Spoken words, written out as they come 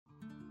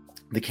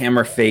The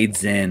camera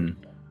fades in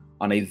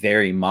on a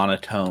very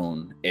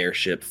monotone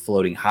airship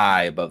floating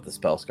high above the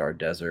spell-scarred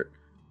desert.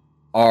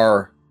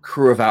 Our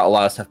crew of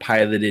outlaws have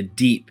piloted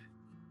deep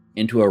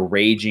into a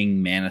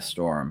raging mana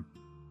storm,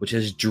 which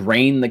has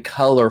drained the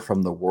color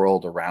from the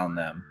world around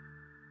them,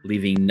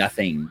 leaving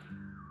nothing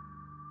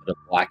but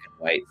a black and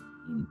white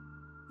scene.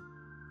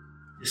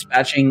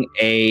 Dispatching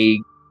a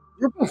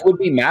group of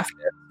would-be mafias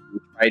who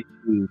tried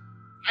to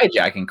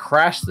hijack and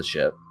crash the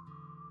ship,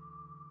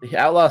 the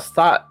outlaws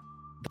thought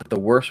that the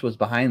worst was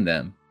behind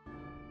them,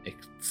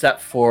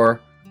 except for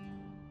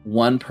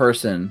one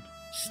person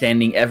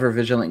standing ever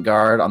vigilant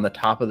guard on the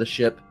top of the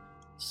ship,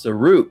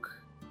 Saruk,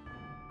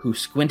 who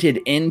squinted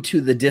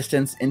into the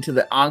distance, into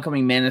the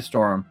oncoming mana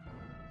storm,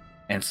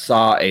 and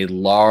saw a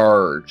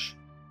large,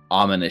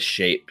 ominous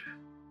shape.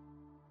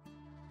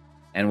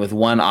 And with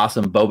one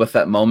awesome Boba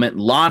Fett moment,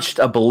 launched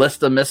a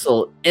ballista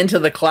missile into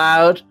the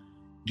cloud,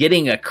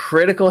 getting a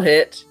critical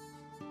hit.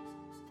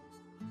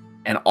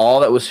 And all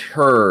that was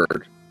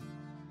heard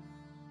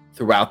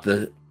throughout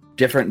the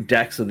different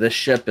decks of this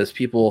ship as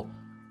people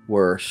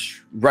were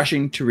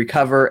rushing to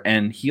recover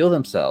and heal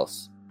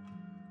themselves,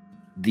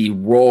 the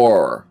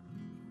roar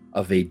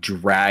of a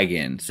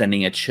dragon,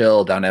 sending a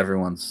chill down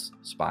everyone's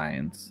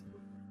spines.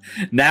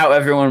 Now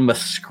everyone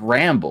must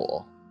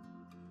scramble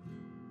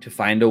to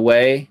find a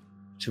way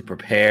to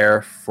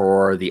prepare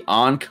for the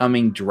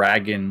oncoming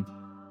dragon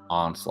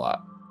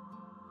onslaught.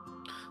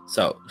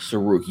 So,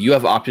 Saruk, you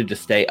have opted to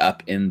stay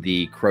up in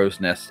the crow's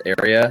nest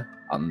area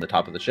on the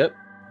top of the ship.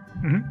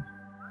 Mm-hmm.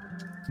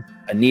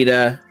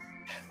 Anita,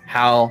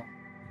 Hal,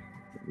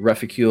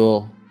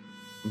 Reficule,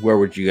 where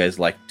would you guys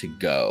like to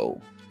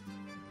go?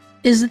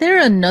 Is there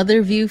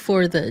another view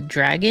for the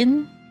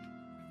dragon?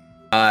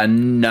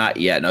 Not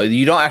yet. No,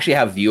 you don't actually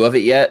have view of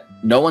it yet.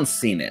 No one's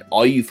seen it.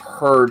 All you've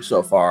heard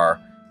so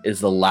far is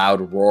the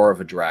loud roar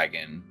of a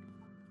dragon.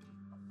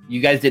 You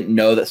guys didn't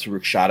know that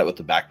Saruk shot it with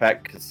the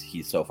backpack because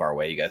he's so far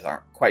away. You guys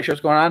aren't quite sure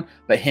what's going on.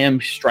 But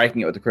him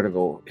striking it with a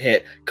critical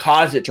hit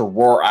caused it to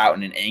roar out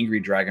in an angry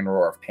dragon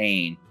roar of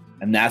pain.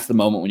 And that's the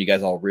moment when you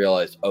guys all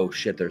realized, oh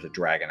shit, there's a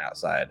dragon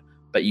outside.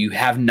 But you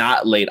have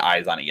not laid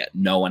eyes on it yet.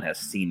 No one has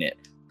seen it.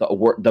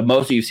 The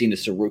most you've seen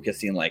is Saruk has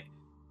seen like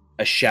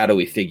a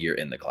shadowy figure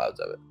in the clouds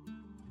of it.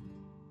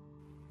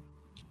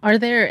 Are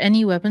there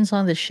any weapons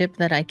on the ship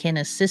that I can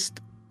assist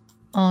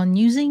on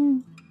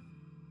using?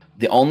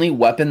 The only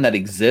weapon that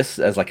exists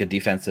as like a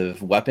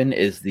defensive weapon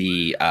is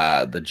the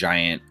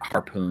giant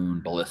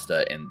harpoon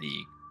ballista in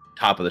the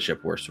top of the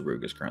ship where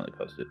Saruk is currently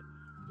posted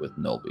with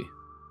Nolby.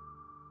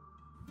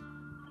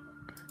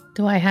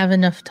 Do I have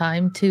enough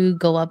time to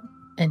go up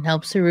and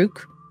help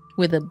Saruk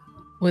with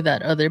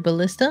that other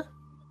ballista?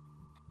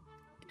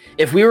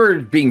 If we were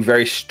being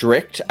very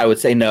strict, I would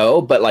say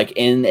no, but like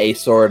in a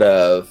sort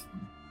of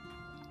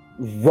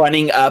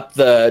running up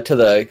to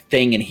the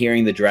thing and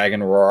hearing the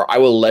dragon roar, I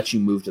will let you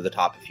move to the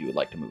top if you would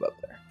like to move up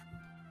there.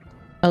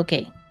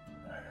 Okay.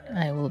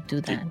 I will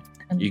do that.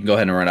 You can go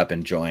ahead and run up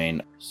and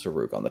join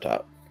Saruk on the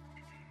top.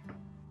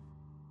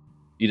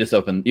 You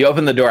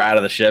open the door out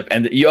of the ship,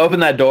 and you open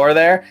that door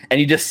there, and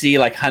you just see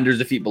like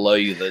hundreds of feet below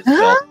you the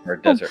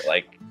desert,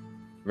 like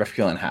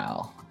Reficule and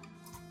Hal.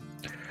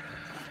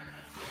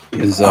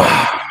 Is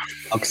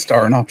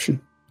Star an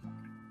option?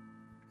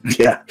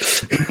 Yeah.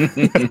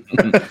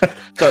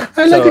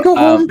 I'd like to go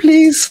home,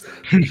 please.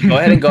 Go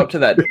ahead and go up to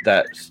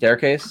that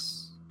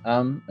staircase,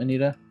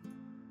 Anita.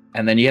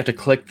 And then you have to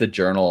click the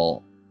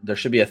journal. There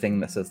should be a thing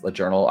that says the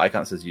journal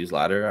icon that says use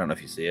ladder. I don't know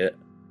if you see it.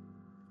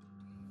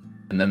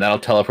 And then that'll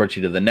teleport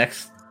you to the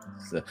next.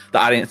 The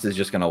audience is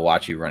just going to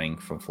watch you running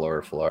from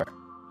floor to floor.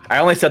 I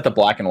only set the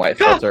black and white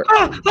filter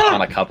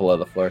on a couple of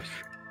the floors.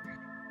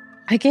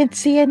 I can't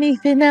see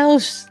anything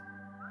else.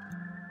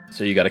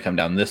 So you got to come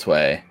down this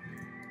way.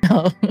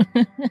 Oh.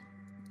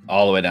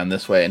 All the way down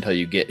this way until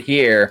you get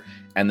here.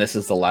 And this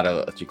is the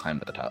ladder that you climb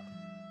to the top.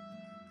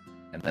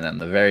 And then on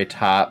the very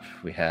top,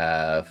 we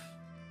have...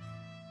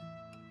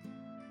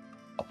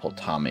 I'll pull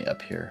Tommy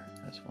up here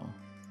as well.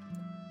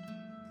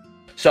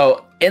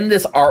 So in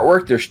this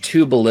artwork, there's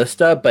 2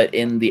 ballista, but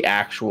in the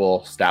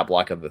actual stat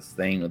block of this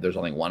thing, there's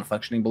only 1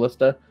 functioning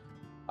ballista.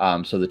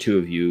 So the 2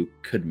 of you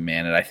could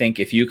man it. I think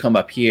if you come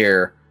up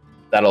here,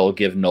 that'll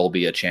give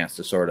Nolby a chance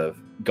to sort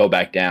of go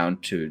back down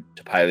to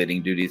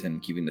piloting duties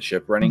and keeping the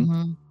ship running.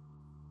 Mm-hmm.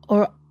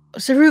 Or,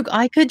 Saruk,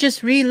 I could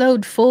just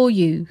reload for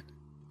you.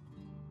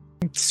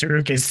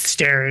 Saruk is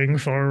staring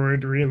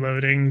forward,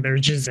 reloading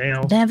their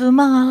Giselle. Never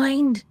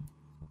mind.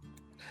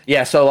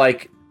 Yeah, so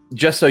like,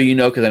 just so you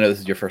know, because I know this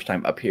is your first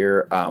time up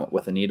here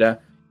with Anita,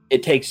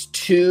 it takes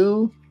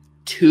two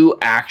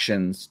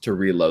actions to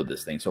reload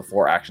this thing. So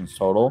 4 actions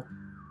total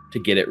to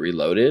get it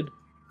reloaded.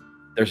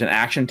 There's an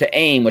action to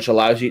aim, which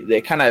allows you,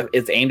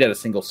 it's aimed at a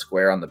single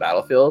square on the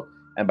battlefield.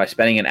 And by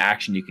spending an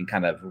action, you can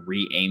kind of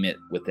re-aim it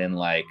within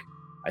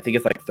I think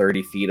it's like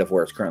 30 feet of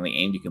where it's currently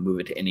aimed. You can move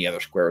it to any other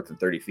square within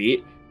 30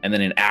 feet. And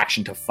then an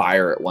action to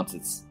fire it once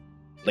it's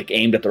like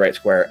aimed at the right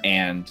square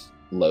and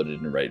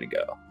loaded and ready to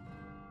go.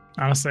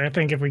 Honestly, I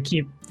think if we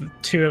keep the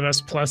 2 of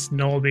us plus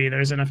Nolby,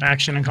 there's enough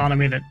action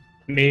economy that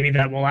maybe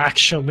that will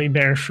actually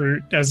bear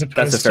fruit as opposed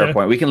That's a fair to...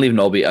 point. We can leave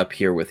Nolby up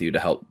here with you to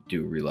help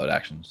do reload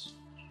actions,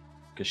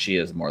 because she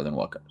is more than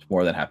welcome,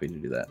 more than happy to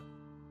do that.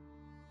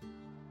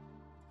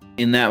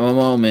 In that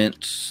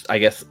moment, I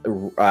guess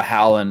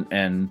Hal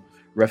and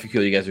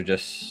Refugio, you guys are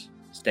just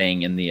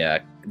staying in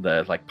the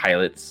like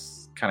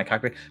pilot's kind of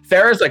cockpit.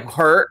 Farrah's like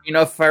hurt,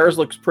 Farrah's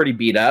looks pretty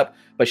beat up,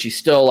 but she's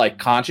still like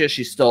conscious.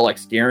 She's still like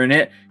steering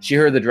it. She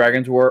heard the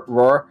dragons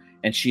roar,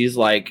 and she's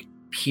like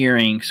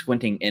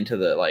squinting into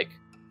the like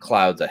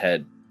clouds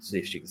ahead to see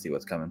if she can see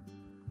what's coming.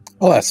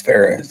 I'll ask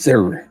Farrah, is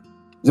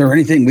there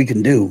anything we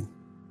can do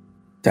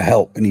to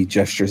help? And he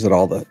gestures at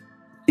all the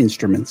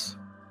instruments.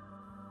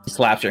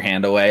 Slaps her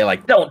hand away,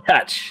 like, don't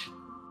touch.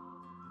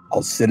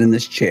 I'll sit in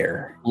this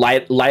chair.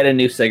 Light a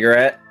new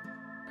cigarette.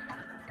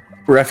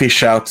 Refi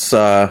shouts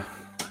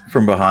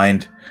from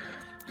behind.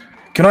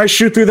 Can I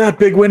shoot through that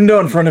big window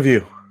in front of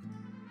you?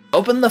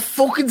 Open the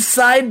fucking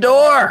side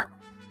door.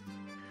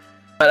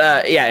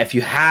 But yeah, if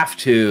you have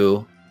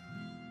to,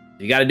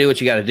 you got to do what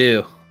you got to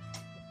do.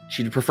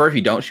 She'd prefer if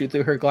you don't shoot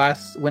through her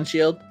glass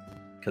windshield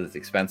because it's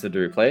expensive to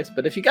replace.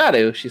 But if you got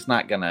to, she's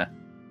not gonna.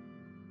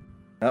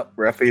 Oh,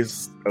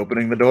 Refi's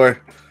opening the door.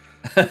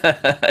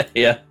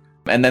 Yeah.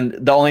 And then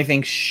the only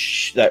thing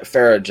that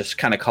Farrah just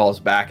kind of calls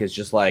back is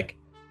just like,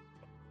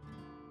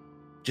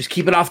 just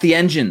keep it off the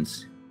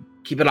engines.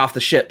 Keep it off the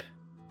ship.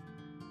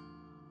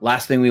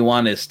 Last thing we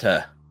want is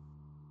to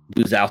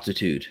lose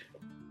altitude.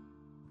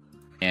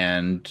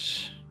 And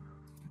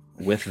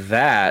with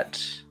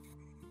that,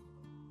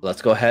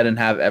 let's go ahead and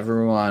have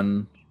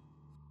everyone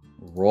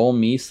roll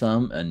me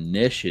some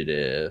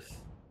initiative.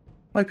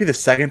 Might be the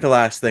second to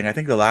last thing. I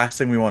think the last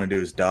thing we want to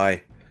do is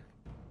die.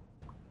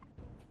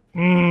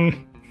 Do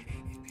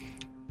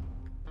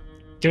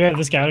we have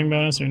the scouting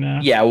bonus or no?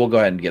 Yeah, we'll go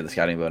ahead and get the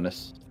scouting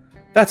bonus.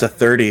 That's a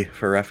 30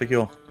 for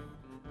Refugio.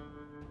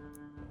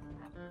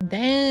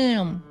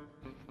 Damn.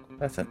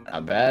 That's a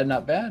Not bad,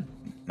 not bad.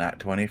 nat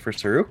 20 for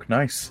Saruk.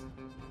 Nice.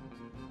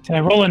 Can I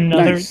roll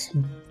another? Nice.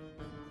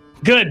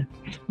 Good.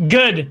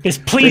 This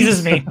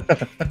pleases me.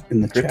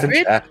 In the Grits chat.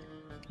 in chat.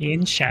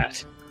 In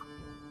chat.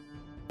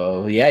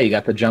 Oh yeah, you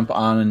got the jump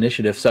on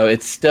initiative. So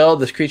it's still,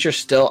 this creature's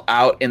still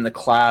out in the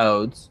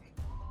clouds,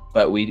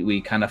 but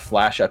we kind of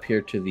flash up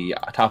here to the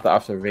top of the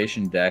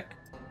observation deck.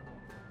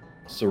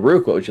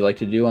 Saruk, what would you like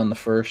to do on the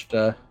first?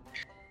 On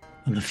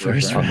the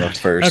first On the round.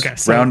 first Okay,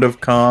 so- round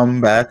of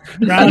combat.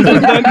 Round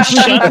of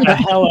shut the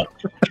hell up.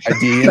 A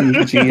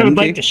I would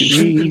like to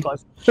shoot me, people.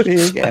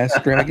 big ass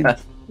dragon.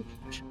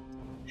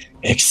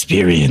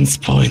 Experience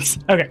points.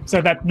 Okay,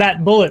 so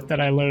that bullet that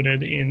I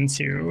loaded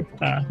into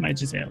my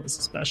Giselle is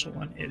a special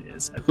one. It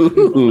is.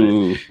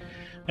 Ooh.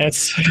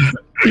 It's.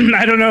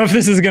 I don't know if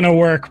this is gonna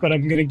work, but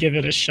I'm gonna give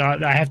it a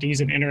shot. I have to use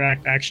an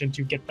interact action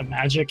to get the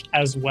magic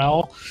as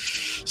well.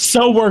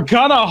 So we're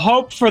gonna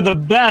hope for the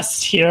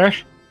best here.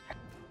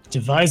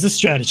 Devise a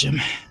stratagem.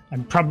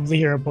 I'm probably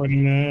hero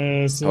pointing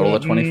this. Total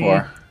of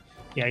 24.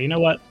 Yeah, you know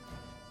what?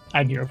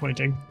 I'm hero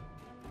pointing.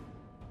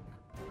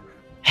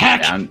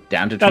 Heck!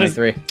 Down to That is-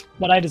 23.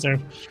 What I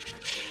deserve.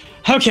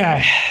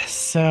 Okay,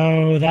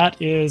 so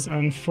that is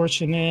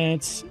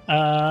unfortunate.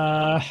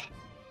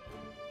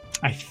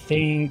 I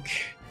think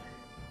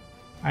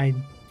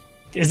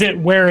is it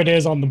where it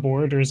is on the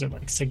board, or is it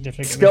like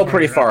significant? Still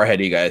pretty far ahead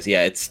of you guys.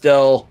 Yeah, it's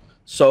still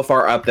so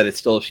far up that it's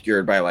still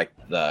obscured by like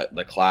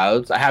the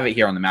clouds. I have it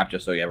here on the map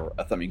just so you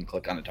have something you can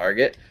click on a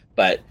target,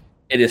 but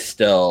it is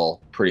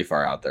still pretty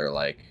far out there.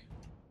 Like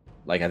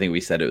I think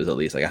we said it was at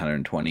least like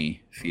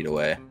 120 feet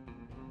away.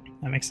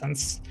 That makes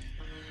sense.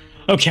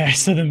 Okay,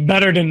 so then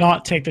better to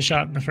not take the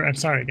shot in the first. I'm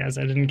sorry, guys,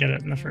 I didn't get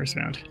it in the first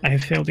round. I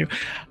have failed you.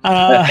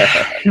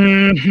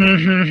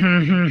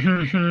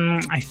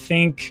 I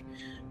think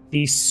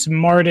the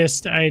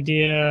smartest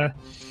idea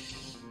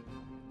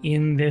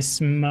in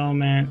this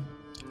moment,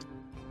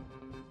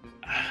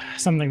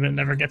 something that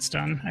never gets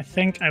done. I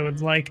think I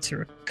would like to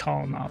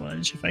recall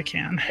knowledge if I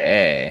can.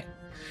 Hey,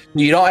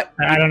 you don't.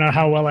 I don't know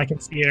how well I can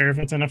see it or if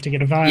it's enough to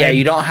get a vibe. Yeah,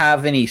 you don't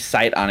have any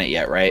sight on it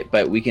yet, right?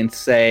 But we can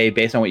say,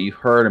 based on what you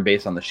heard and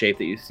based on the shape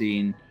that you've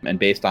seen and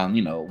based on,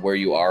 where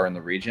you are in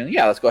the region,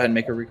 yeah, let's go ahead and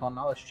make a recall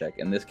knowledge check.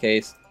 In this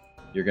case,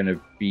 you're going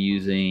to be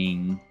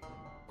using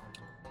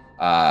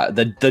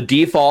the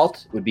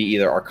default would be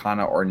either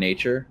Arcana or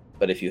Nature.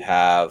 But if you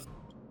have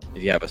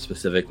a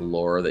specific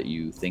lore that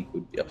you think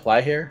would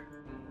apply here,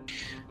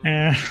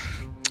 I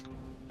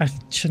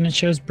shouldn't have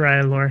chose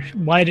Briar lore.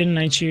 Why didn't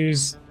I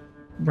choose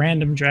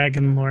random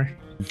dragon lore?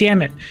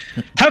 Damn it.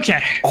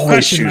 Okay. Always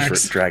question choose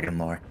marks. for dragon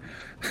lore.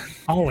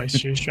 Always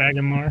choose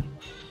dragon lore.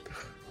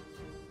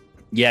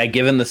 yeah,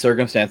 given the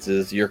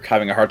circumstances, you're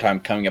having a hard time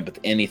coming up with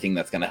anything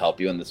that's going to help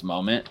you in this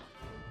moment.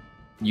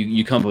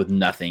 You come up with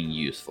nothing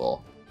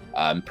useful.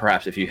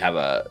 Perhaps if you get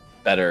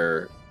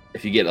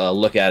a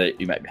look at it,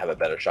 you might have a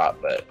better shot,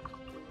 but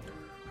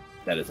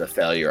that is a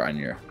failure on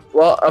your.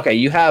 Well, okay,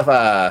 you have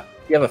a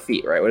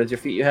feat, right? What is your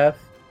feat you have?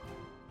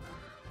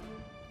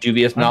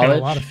 Dubious I've got knowledge.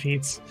 a lot of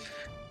feats.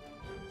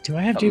 Do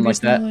I have Something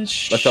dubious like that.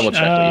 knowledge? Let's double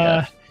check what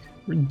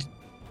you have.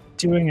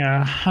 doing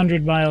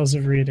 100 miles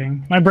of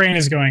reading. My brain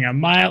is going a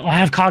mile. I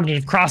have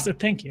cognitive cross.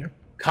 Thank you.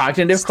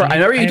 Cognitive. I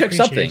know you took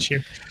something.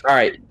 You. All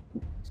right.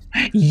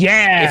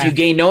 Yeah. If you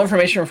gain no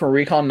information from a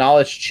recall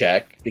knowledge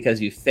check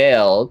because you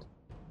failed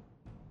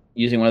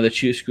using one of the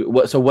choose.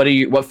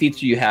 What feats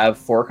do you have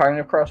for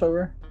cognitive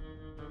crossover?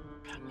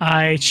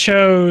 I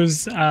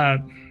chose.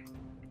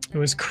 It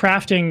was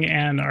crafting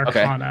and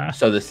Arcana. Okay.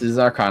 So this is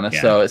Arcana.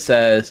 Yeah. So it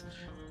says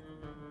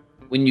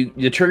when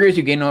the triggers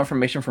you gain no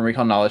information from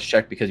recall knowledge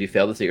check because you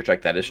failed the secret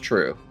check. That is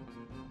true.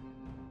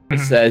 It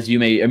says you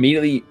may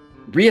immediately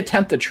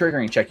reattempt the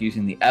triggering check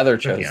using the other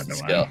chosen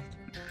skill.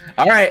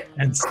 All right,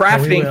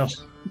 crafting.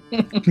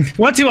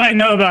 What do I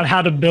know about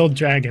how to build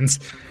dragons?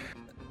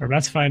 We're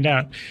about to find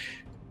out.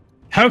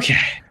 Okay.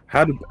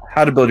 How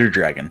to build your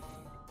dragon.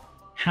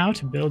 How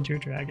to build your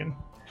dragon.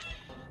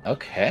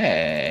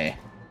 Okay.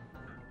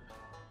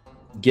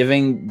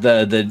 Giving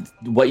the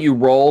what you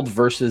rolled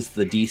versus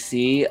the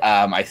DC,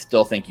 I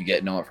still think you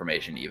get no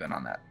information even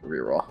on that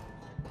reroll.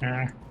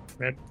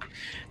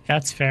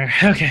 That's fair.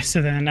 Okay,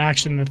 so then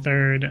action the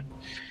third.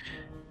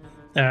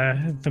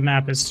 The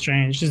map is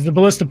strange. Is the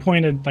ballista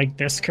pointed like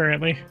this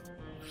currently?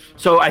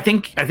 So I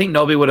think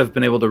Nobi would have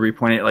been able to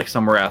repoint it like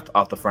somewhere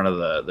off the front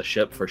of the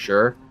ship for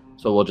sure.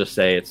 So we'll just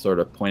say it's sort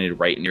of pointed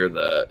right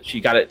near she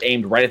got it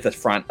aimed right at the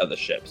front of the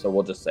ship. So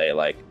we'll just say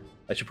like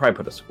I should probably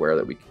put a square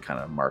that we can kind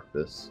of mark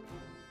this.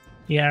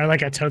 Yeah, or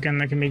like a token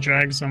that can be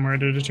dragged somewhere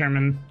to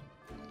determine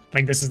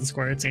like this is the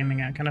square it's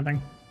aiming at kind of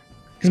thing.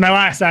 Because my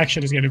last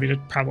action is going to be to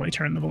probably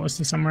turn the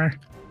ballista somewhere.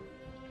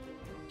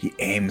 He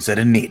aims at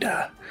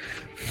Anita.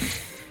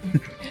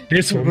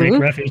 This will make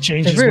Reffy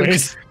change his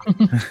ways.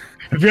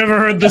 Have you ever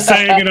heard the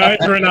saying, an eye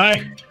for an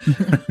eye?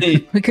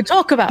 We could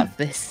talk about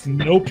this.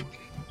 Nope.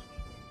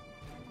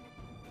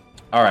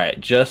 All right,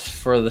 just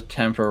for the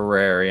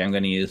temporary, I'm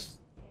going to use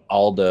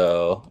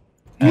Aldo.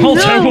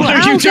 Aldo, what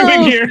are you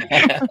doing here?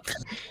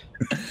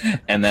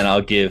 And then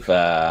I'll give...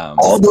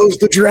 Aldo's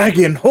the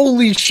dragon.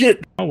 Holy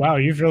shit. Oh, wow,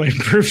 you've really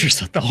improved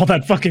yourself. All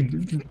that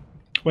fucking...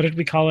 What did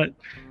we call it?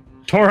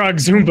 Torog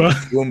Zumba.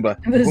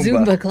 The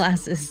Zumba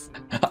classes.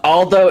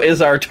 Aldo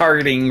is our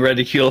targeting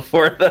reticule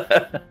for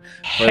the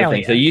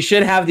thing. Yeah. So you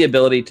should have the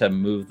ability to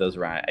move those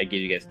around. I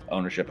give you guys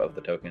ownership of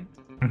the token.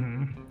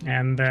 Mm-hmm.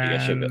 And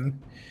then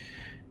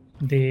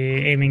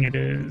the aiming it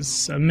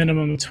is a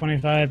minimum of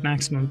 25,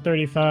 maximum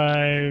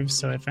 35.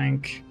 So I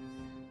think...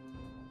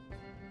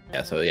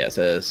 Yeah, so it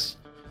says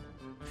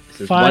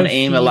one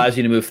aim allows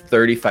you to move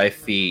 35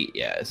 feet.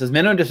 Yeah, it says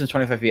minimum distance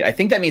 25 feet. I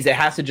think that means it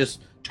has to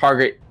just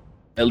target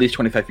at least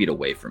 25 feet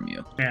away from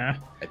you. Yeah.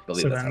 I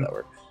believe that's how that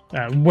works.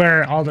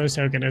 Where Aldo's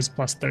token is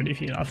plus 30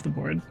 feet off the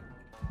board.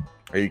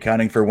 Are you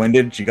counting for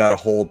windage? You gotta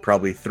hold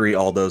probably 3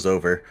 Aldos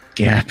over.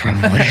 Yeah,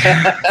 probably.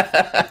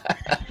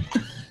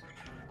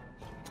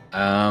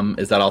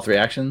 Is that all 3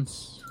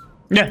 actions?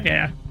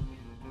 Yeah.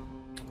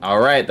 All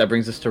right, that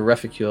brings us to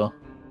Reficule.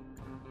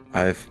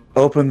 I've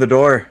opened the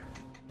door.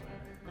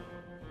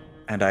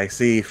 And I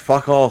see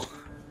fuck all.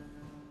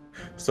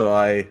 So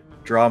I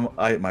draw...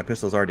 my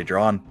pistol's already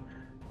drawn.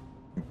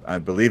 I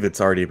believe it's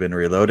already been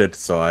reloaded,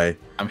 so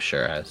I'm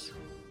sure it has.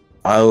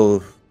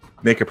 I'll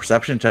make a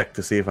perception check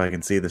to see if I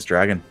can see this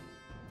dragon.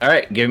 All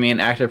right, give me an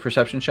active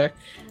perception check.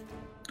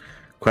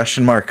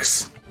 Question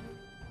marks.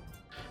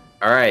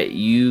 All right,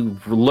 you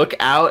look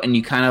out and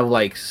you kind of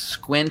like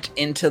squint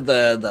into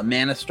the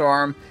Mana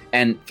Storm,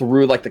 and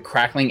through like the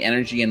crackling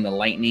energy and the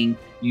lightning,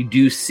 you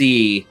do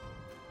see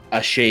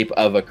a shape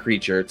of a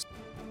creature.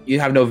 You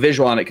have no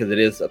visual on it because it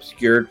is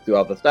obscured through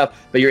all the stuff,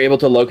 but you're able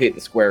to locate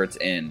the square it's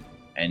in.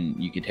 And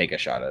you can take a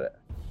shot at it.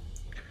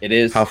 It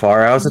is... How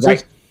far out is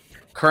it?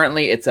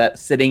 Currently, it's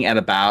sitting at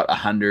about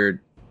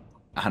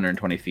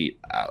 120 feet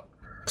out.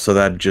 So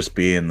that'd just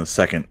be in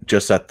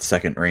just at the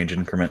second range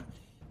increment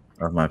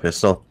of my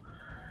pistol.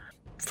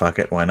 Fuck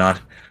it, why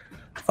not?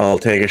 I'll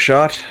take a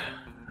shot.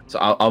 So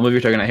I'll move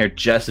your token out here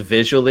just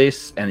visually,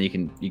 and you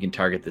can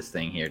target this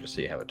thing here just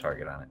so you have a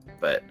target on it.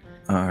 But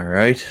all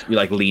right, you're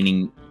like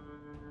leaning.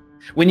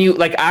 When you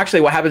like,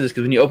 actually, what happens is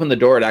because when you open the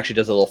door, it actually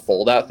does a little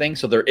fold-out thing.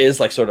 So there is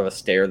like sort of a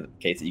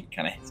staircase that you can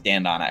kind of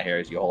stand on out here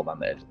as you hold on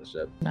the edge of the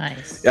ship.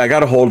 Nice. Yeah, I got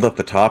to hold up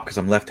the top because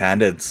I'm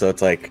left-handed, so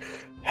it's like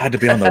had to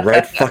be on the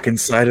right fucking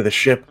side of the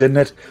ship, didn't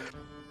it?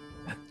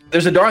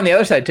 There's a door on the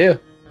other side too.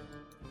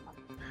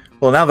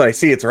 Well, now that I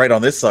see it's right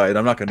on this side,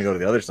 I'm not going to go to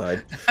the other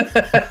side.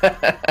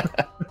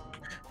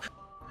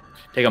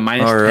 Take a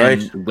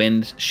minus 10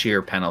 wind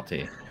shear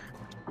penalty.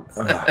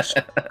 Oh,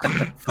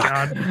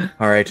 fuck.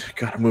 All right,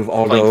 gotta move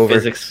Aldo like over.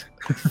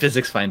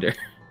 Physics finder.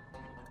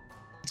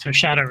 So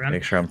Shadowrun.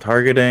 Make sure I'm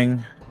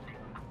targeting.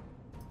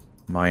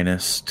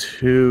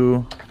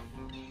 -2.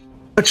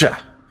 Gotcha.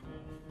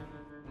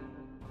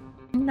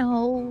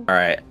 No. All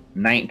right,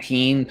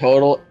 19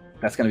 total.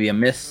 That's gonna be a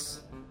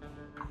miss.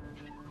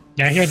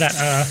 Yeah, I hear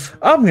that.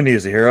 I'm gonna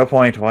use a hero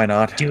point. Why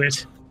not? Do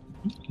it.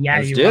 Yeah,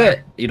 Let's do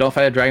it. You don't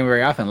fight a dragon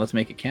very often. Let's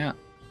make it count.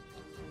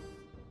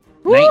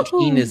 Woo-hoo.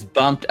 19 is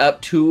bumped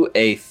up to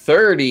a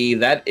 30.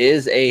 That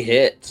is a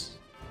hit.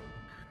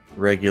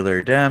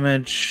 Regular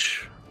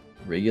damage.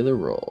 Regular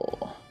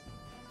roll.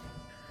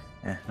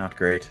 Not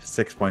great.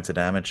 6 points of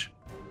damage.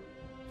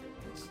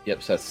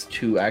 Yep, so that's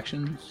 2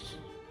 actions.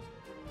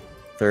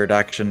 Third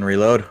action,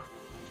 reload.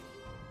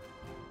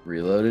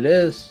 Reload it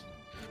is.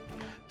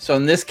 So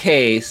in this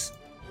case,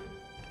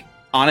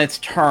 on its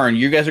turn,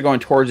 you guys are going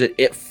towards it.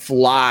 It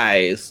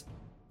flies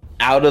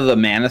out of the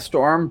Mana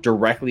Storm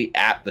directly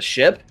at the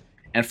ship.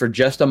 And for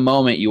just a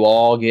moment, you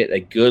all get a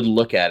good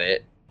look at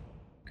it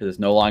because it's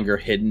no longer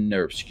hidden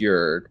or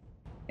obscured.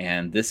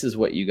 And this is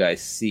what you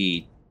guys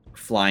see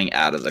flying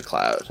out of the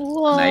cloud.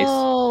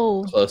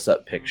 Whoa. Nice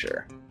close-up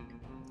picture.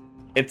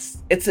 It's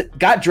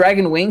got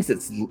dragon wings.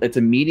 It's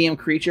a medium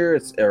creature.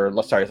 It's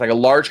like a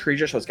large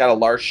creature, so it's got a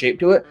large shape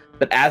to it.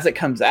 But as it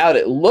comes out,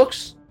 it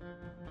looks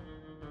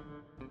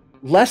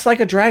less like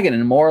a dragon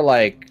and more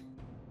like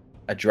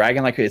a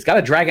dragon-like. It's got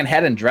a dragon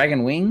head and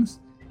dragon wings,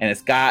 and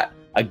it's got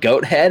a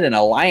goat head and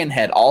a lion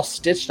head all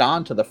stitched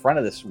onto the front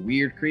of this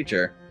weird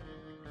creature.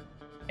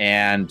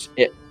 And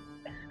it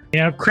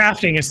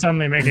crafting is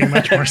suddenly making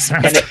much more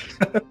sense.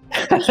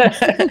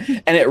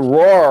 and it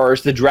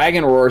roars, the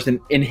dragon roars, and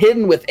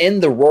hidden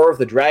within the roar of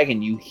the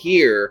dragon, you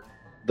hear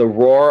the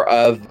roar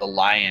of the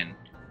lion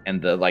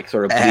and the like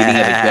sort of bleeding of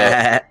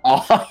the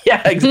goat.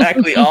 Yeah,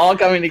 exactly. All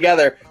coming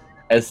together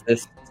as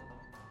this.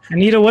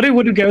 Anita, what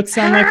do goats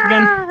sound like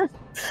again?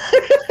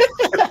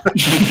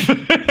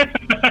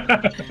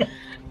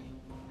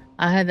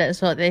 I heard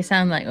that's what they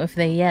sound like if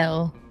they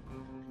yell.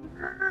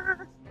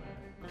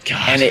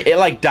 God. And it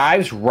like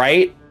dives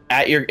right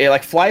at it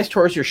like flies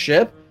towards your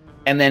ship,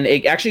 and then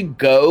it actually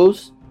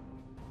goes.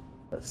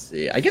 Let's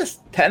see. I guess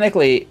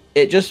technically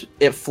it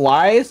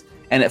flies,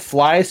 and it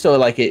flies so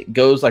like it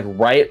goes like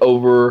right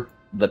over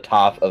the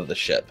top of the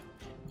ship.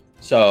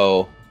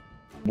 So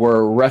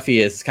where Ruffy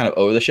is kind of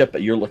over the ship,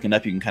 but you're looking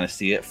up, you can kind of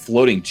see it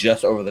floating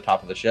just over the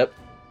top of the ship.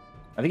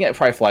 I think it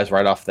probably flies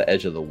right off the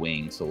edge of the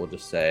wing, so we'll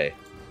just say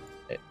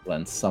it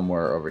lands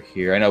somewhere over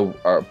here. I know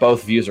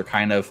both views are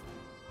kind of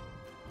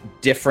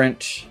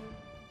different.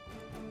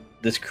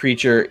 This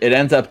creature, it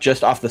ends up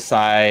just off the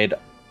side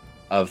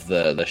of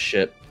the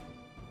ship.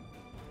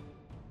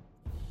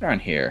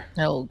 Around here.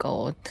 Oh,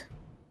 God.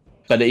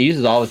 But it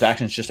uses all of its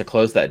actions just to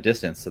close that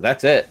distance, so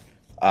that's it.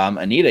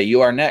 Anita,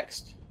 you are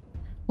next.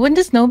 When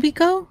does Nobi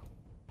go?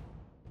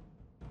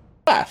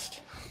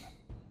 Last.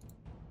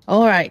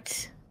 All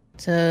right.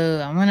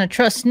 So I'm going to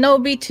trust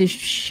Nobi to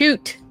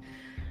shoot.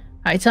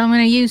 All right, so I'm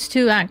going to use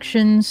 2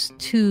 actions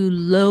to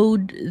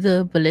load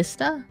the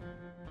ballista.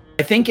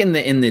 I think in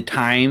the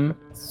time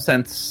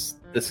since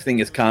this thing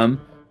has come,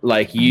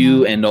 like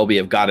you and Nobi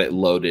have got it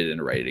loaded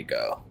and ready to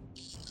go.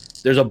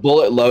 There's a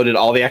bullet loaded,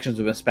 all the actions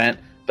have been spent,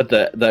 but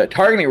the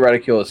targeting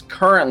reticule is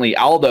currently,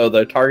 Aldo,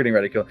 the targeting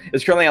reticule,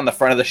 is currently on the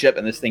front of the ship,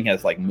 and this thing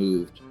has like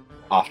moved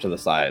off to the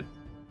side.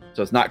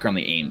 So it's not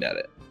currently aimed at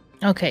it.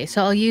 Okay,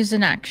 so I'll use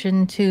an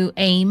action to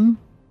aim.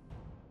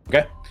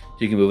 Okay. So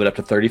you can move it up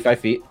to 35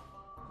 feet.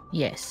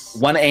 Yes.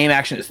 One aim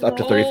action is up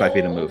to 35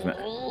 feet of movement.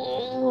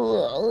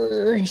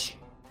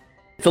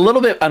 It's a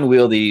little bit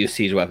unwieldy to use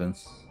siege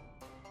weapons.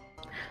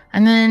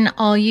 And then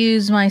I'll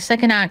use my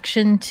second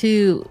action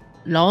to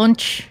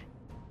launch.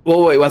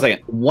 Well, wait 1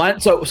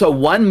 second. So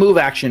one move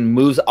action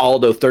moves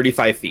Aldo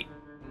 35 feet.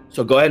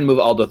 So go ahead and move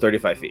Aldo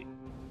 35 feet.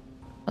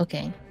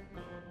 Okay.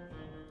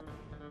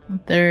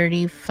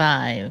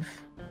 35.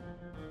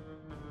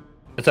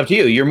 It's up to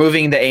you. You're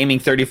moving the aiming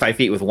 35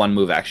 feet with one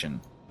move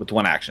action. With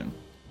one action.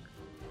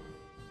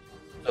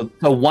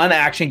 So one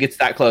action gets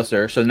that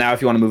closer. So now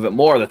if you want to move it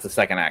more, that's a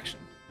second action.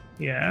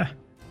 Yeah.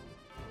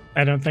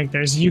 I don't think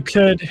you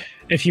could,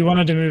 if you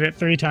wanted to move it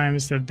 3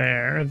 times to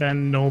there,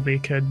 then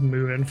Nolby could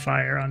move and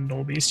fire on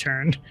Nolby's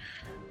turn.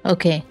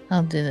 Okay,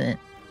 I'll do that.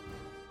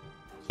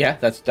 Yeah,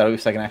 that'll be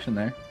second action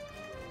there.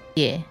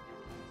 Yeah.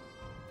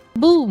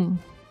 Boom.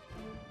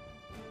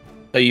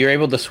 So you're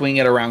able to swing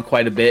it around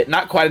quite a bit.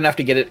 Not quite enough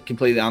to get it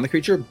completely on the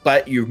creature,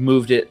 but you've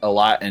moved it a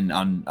lot, and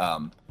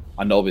on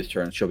Nolby's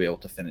turn, she'll be able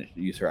to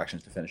use her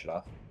actions to finish it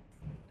off.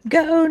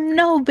 Go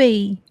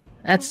Nobi!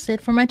 That's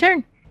it for my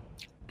turn.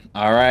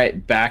 All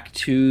right, back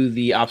to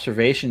the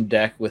observation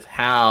deck with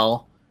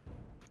Hal.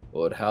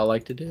 What would Hal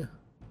like to do?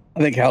 I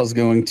think Hal's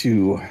going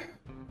to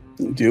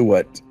do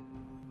what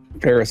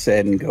Paris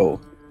said and go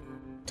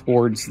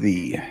towards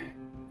the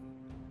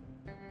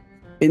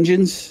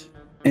engines.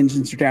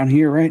 Engines are down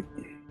here, right?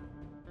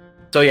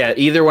 So yeah,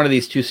 either one of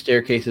these 2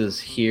 staircases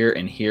here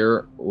and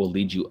here will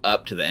lead you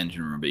up to the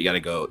engine room, but you got to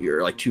go.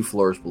 You're like 2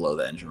 floors below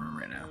the engine room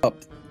right now. Up.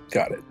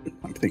 Got it.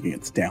 I'm thinking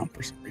it's down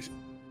for some reason.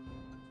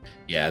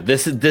 Yeah,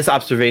 this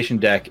observation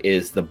deck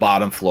is the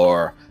bottom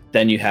floor.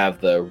 Then you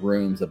have the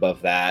rooms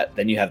above that.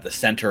 Then you have the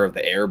center of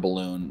the air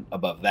balloon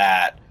above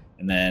that,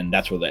 and then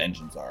that's where the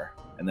engines are.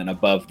 And then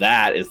above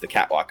that is the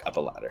catwalk up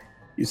a ladder.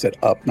 You said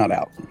up, not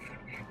out.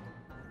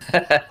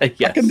 Yes. I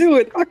can do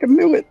it. I can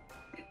do it.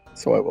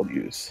 So I will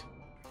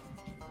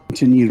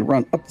continue to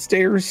run up the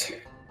stairs.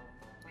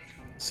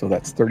 So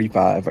that's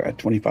 35. I got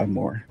 25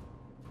 more.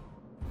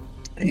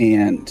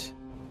 And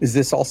is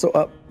this also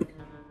up?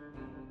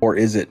 Or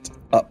is it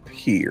up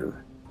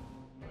here?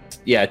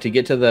 Yeah, to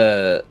get to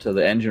the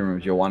engine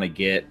rooms, you'll want to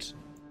get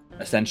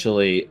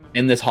essentially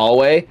in this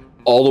hallway.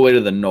 all the way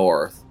to the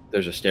north,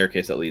 there's a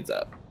staircase that leads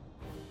up.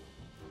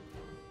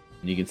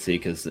 And you can see,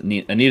 because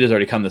Anita's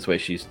already come this way,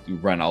 she's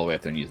run all the way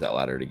up there and used that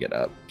ladder to get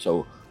up.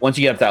 So once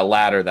you get up that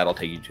ladder, that'll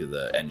take you to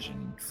the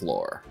engine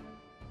floor.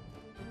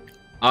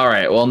 All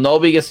right, well,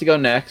 Nobi gets to go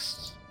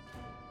next.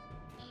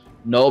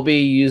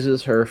 Nobi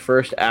uses her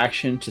first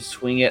action to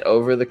swing it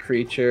over the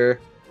creature,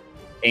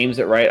 aims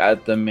it right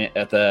at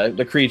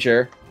the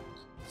creature.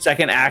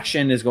 Second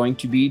action is going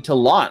to be to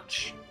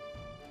launch.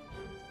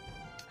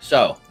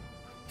 So,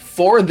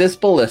 for this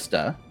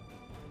ballista,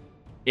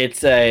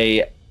 it's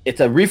a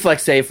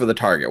reflex save for the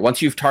target.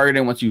 Once you've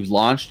targeted, once you've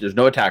launched, there's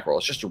no attack roll.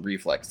 It's just a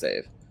reflex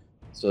save.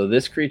 So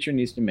this creature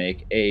needs to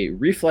make a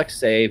reflex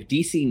save,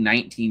 DC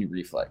 19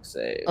 reflex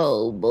save.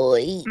 Oh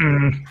boy.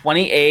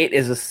 28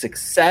 is a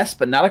success,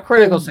 but not a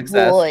critical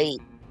success. Boy.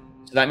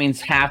 So that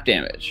means half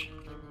damage.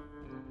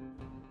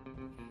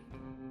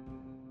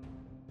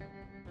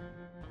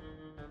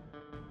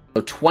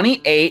 So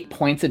 28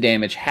 points of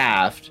damage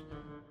halved.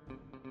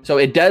 So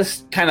it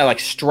does kind of like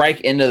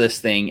strike into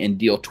this thing and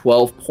deal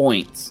 12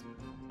 points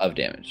of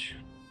damage.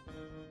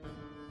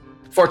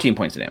 14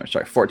 points of damage.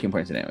 Sorry, 14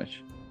 points of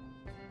damage.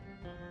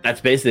 That's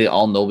basically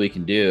all Nobi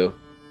can do.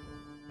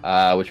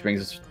 Which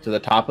brings us to the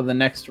top of the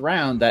next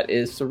round. That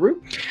is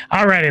Saru.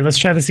 Alrighty, let's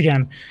try this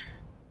again.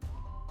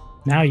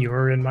 Now you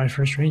are in my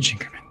first range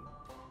increment.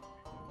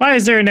 Why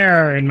is there an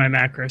error in my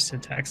macro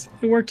syntax?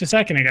 It worked a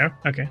second ago.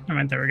 Okay,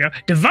 there we go.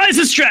 Devise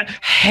a strat.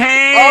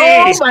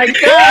 Hey! Oh my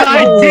god!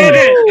 I did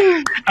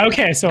it!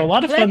 Okay, so a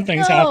lot of fun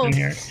things happen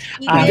here.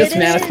 I just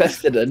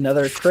manifested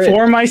another crit.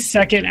 For my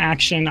second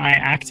action, I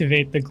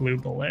activate the glue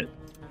bullet.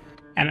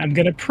 And I'm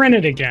going to print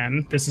it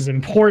again. This is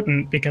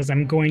important because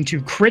I'm going to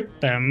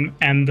crit them,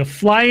 and the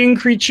flying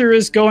creature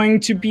is going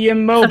to be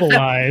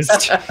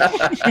immobilized.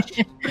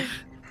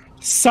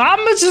 So I'm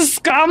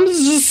just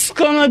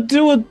gonna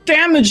do a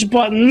damage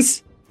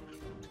buttons.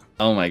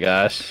 Oh my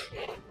gosh.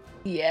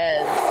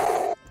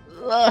 Yes.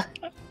 Ugh.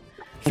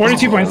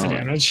 42 points of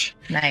damage.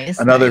 Nice.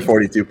 Another nice.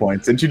 42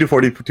 points. Didn't you do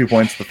 42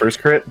 points the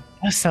first crit?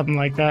 Something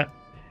like that.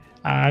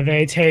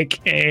 They take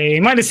a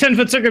minus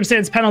 10-foot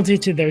circumstance penalty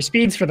to their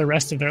speeds for the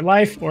rest of their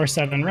life, or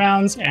 7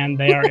 rounds, and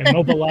they are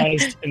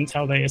immobilized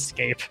until they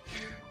escape.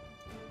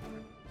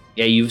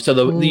 Yeah, you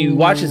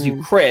watch as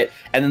you crit,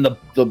 and then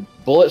the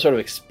bullet sort of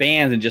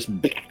expands and just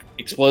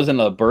explodes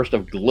into a burst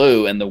of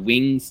glue, and the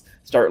wings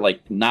start like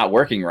not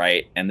working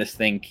right, and this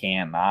thing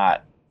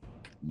cannot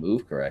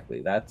move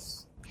correctly.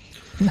 That's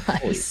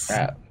holy Nice.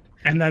 crap.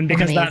 And then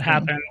because that Amazing.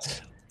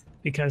 happens,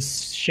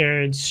 because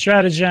shared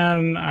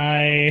stratagem,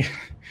 I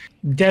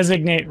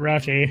designate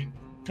Ruffy.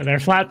 They're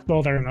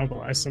they're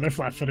immobilized, so they're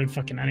flat-footed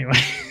fucking anyway.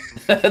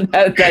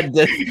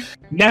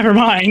 Never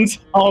mind.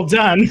 All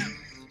done.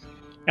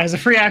 As a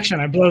free action,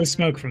 I blow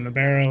smoke from the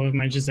barrel of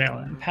my Gisela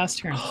and pass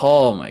turn.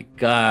 Oh my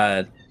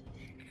god.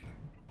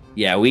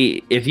 Yeah,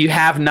 if you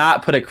have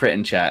not put a crit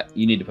in chat,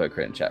 you need to put a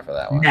crit in chat for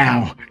that one.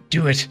 Now,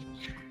 do it.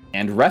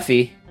 And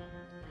Ruffy.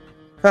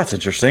 That's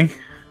interesting.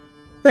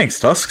 Thanks,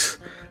 Tusks.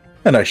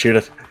 And I shoot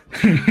it.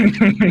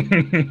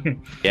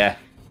 Yeah.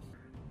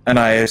 And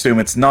I assume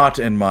it's not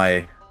in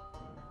my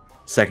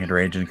second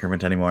range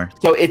increment anymore.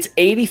 So it's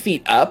 80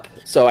 feet up,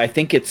 so I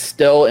think it's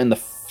still in the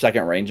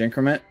second range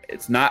increment.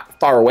 It's not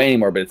far away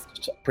anymore, but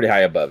it's pretty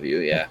high above you,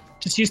 yeah.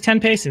 Just use 10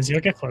 paces.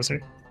 You'll get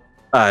closer.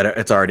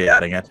 It's already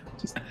adding it.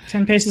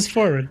 10 paces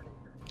forward.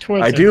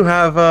 Towards I it. do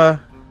have, that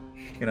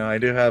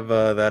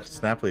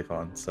snap leaf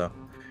on, so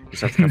you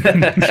just have to come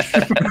back.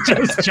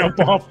 Just jump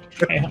off.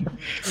 Man.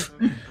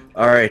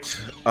 All right,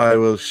 I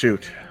will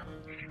shoot.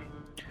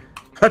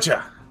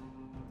 Gotcha.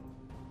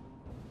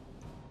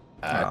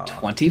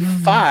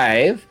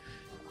 25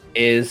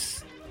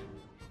 is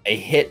a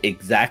hit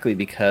exactly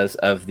because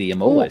of the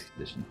immobilized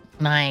condition.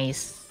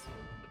 Nice.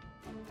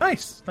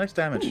 Nice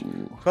damage.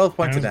 Ooh. 12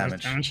 points of That was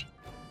nice damage.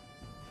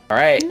 All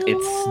right, Nice.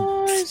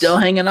 it's still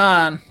hanging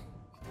on.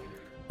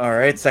 All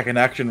right, second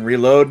action,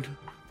 reload.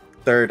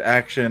 Third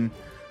action,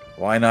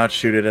 why not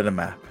shoot it at a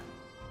map?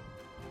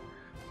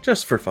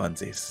 Just for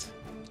funsies.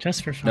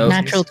 Just for fun. No.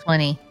 Natural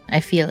 20. I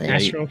feel it.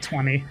 Natural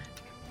 20.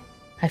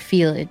 I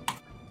feel it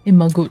in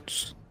my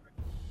guts.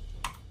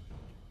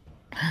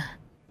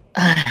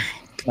 Ah,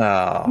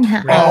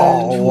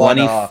 Oh, one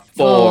off.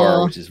 24,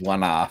 Oh. which is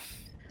one off.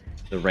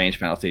 The range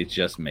penalty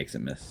just makes it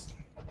miss.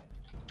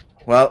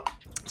 Well,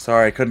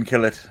 sorry, I couldn't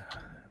kill it.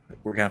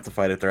 We're gonna have to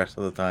fight it the rest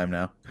of the time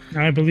now.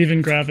 I believe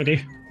in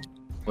gravity.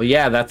 Well,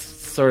 yeah, that's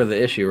sort of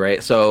the issue,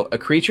 right? So a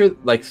creature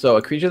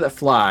that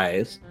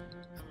flies,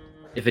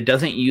 if it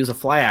doesn't use a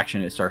fly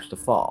action, it starts to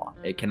fall.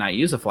 It cannot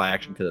use a fly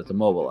action because it's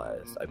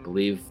immobilized. I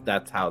believe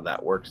that's how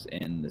that works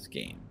in this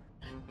game.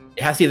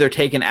 It has to either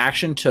take an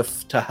action to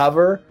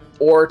hover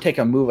or take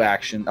a move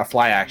action, a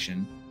fly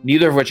action,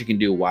 neither of which it can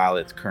do while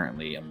it's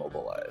currently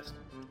immobilized.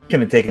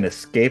 Can it take an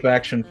escape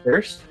action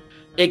first?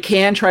 It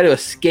can try to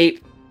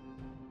escape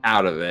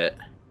out of it.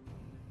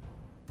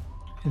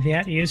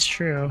 That is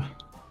true.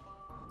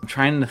 I'm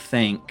trying to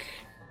think.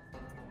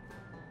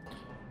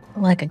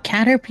 like a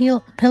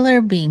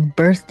caterpillar being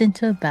birthed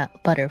into a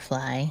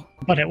butterfly.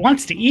 But it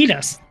wants to eat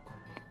us.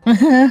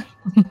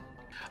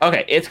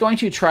 Okay, it's going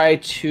to try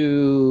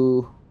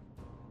to.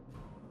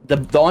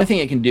 The only thing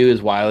it can do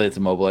is while it's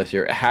immobilized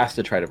here, it has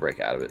to try to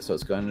break out of it. So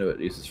it's going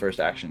to use its first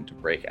action to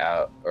break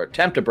out or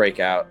attempt to break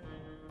out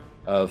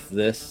of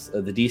this.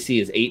 The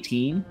DC is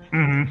 18.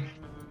 Mm-hmm.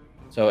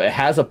 So it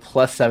has a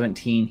plus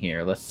 17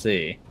 here. Let's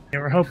see. Yeah,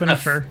 we're hoping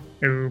for.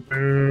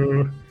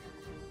 Boo.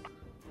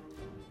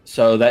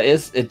 So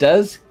it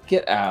does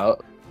get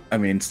out. I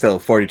mean, still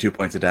 42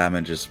 points of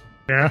damage is.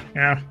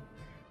 Yeah.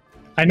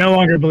 I no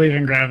longer believe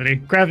in gravity.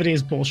 Gravity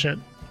is bullshit.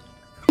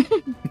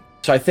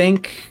 So I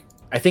think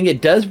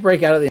it does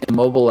break out of the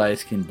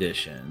immobilized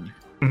condition.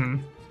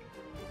 Mm-hmm.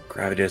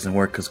 Gravity doesn't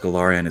work because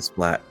Galarian is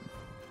flat.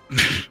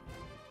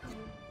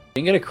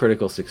 Didn't get a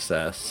critical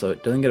success, so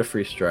it doesn't get a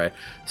free strike.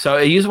 So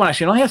it used one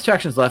action. It only has 2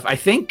 actions left. I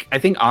think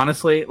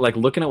honestly, like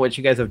looking at what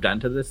you guys have done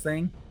to this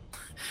thing,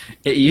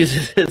 it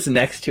uses its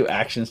next 2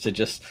 actions to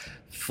just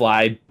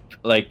fly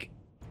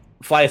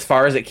as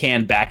far as it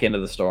can back into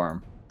the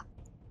storm.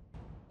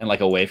 And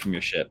like away from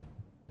your ship.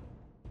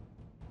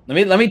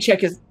 Let me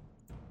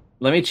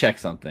check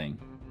something.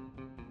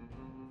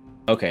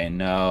 Okay,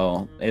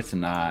 no, it's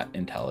not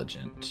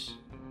intelligent.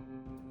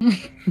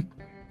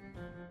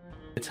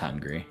 It's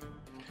hungry.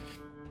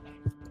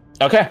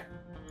 Okay.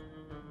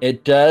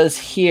 It does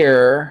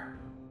hear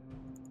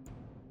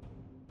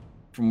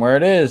from where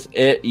it is,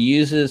 it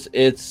uses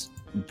its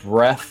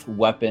breath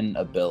weapon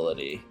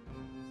ability.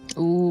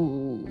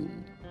 Ooh.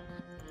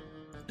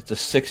 It's a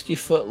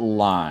 60-foot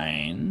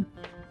line.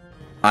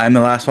 I'm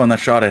the last one that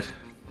shot it.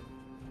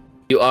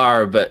 You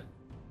are, but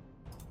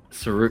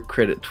Saruk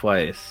crit it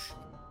twice.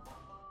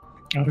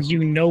 Oh,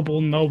 you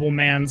noble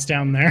mans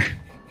down there.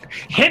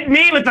 Hit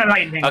me with the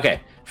lightning! Okay,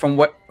 from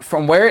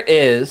where it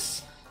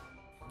is,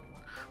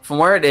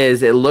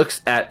 it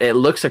looks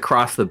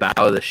across the bow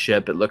of the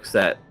ship. It looks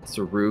at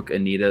Saruk,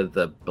 Anita,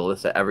 the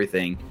ballista,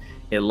 everything.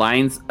 It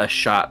lines a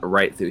shot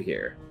right through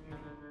here.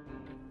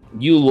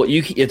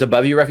 It's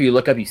above you, Ref. You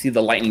look up, you see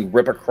the lightning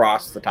rip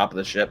across the top of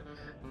the ship.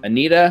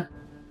 Anita,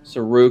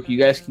 Saruk, you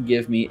guys can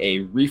give me a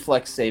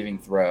reflex saving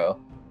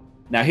throw.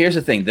 Now, here's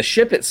the thing. The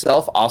ship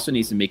itself also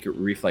needs to make a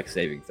reflex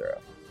saving throw.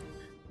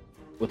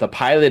 With a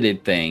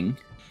piloted thing...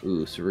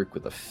 Ooh, Saruk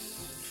with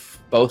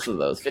both of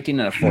those. 15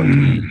 and a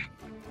 14.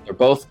 They're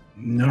both...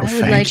 No, I would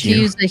thank like you.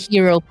 to use the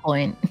hero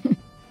point.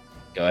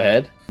 Go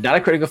ahead. Not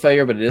a critical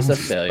failure, but it is a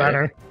failure.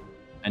 Better.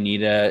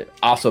 Anita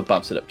also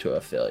bumps it up to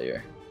a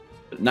failure.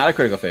 But not a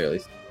critical failure, at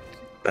least.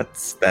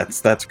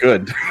 That's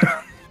good.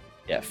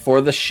 Yeah,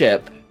 for the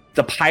ship.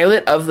 The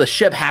pilot of the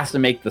ship has to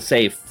make the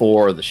save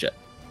for the ship.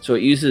 So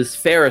it uses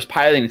Farah's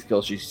piloting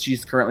skills.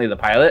 She's currently the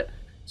pilot.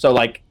 So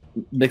like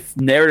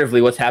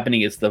narratively, what's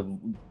happening is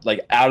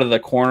out of the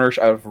corner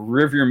of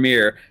rearview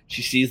mirror,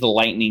 she sees the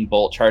lightning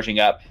bolt charging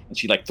up, and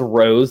she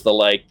throws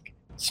the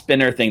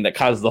spinner thing that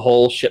causes the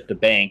whole ship to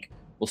bank.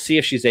 We'll see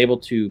if she's able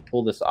to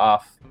pull this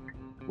off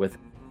with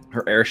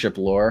her airship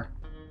lore.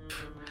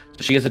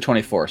 So she gets a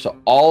 24. So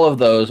all of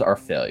those are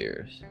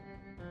failures.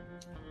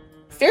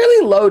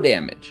 Fairly low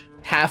damage.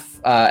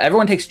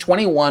 Everyone takes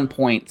 21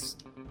 points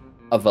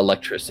of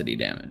electricity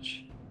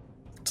damage.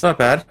 It's not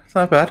bad.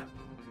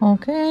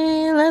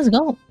 Okay, let's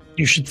go.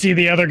 You should see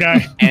the other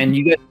guy. And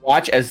you guys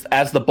watch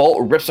as the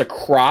bolt rips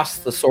across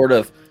the sort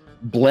of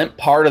blimp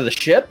part of the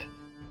ship.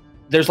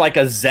 There's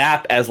a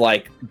zap as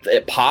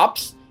it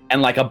pops,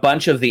 and a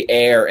bunch of the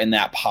air in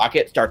that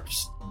pocket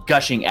starts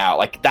gushing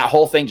out. That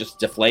whole thing just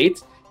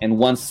deflates, and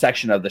one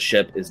section of the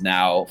ship is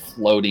now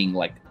floating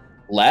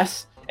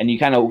less, and you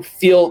kind of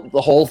feel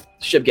the whole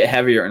ship get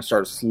heavier and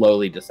start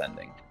slowly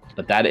descending.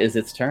 But that is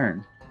its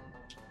turn.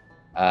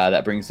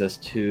 That brings us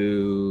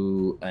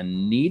to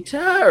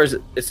Anita, or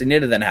it's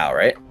Anita then Hal,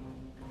 right?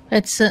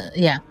 It's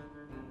yeah.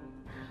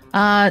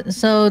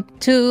 So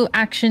 2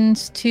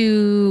 actions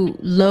to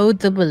load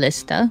the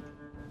ballista.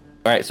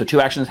 All right, so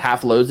 2 actions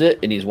half loads it.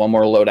 It needs 1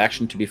 more load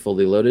action to be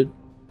fully loaded.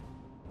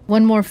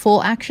 1 more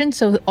full action,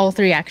 so all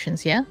 3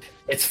 actions, yeah?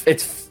 It's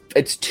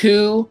a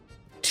 2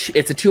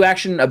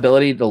 action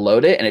ability to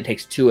load it, and it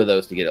takes 2 of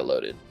those to get it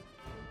loaded.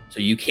 So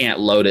you can't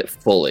load it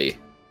fully.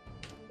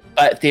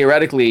 But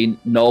theoretically,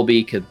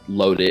 Nolby could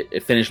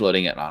finish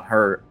loading it on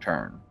her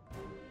turn.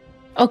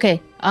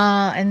 Okay,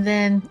 and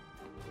then...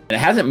 And it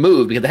hasn't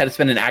moved because it had to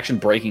spend an action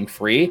breaking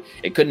free.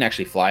 It couldn't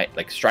actually fly,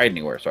 stride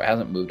anywhere, so it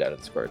hasn't moved out of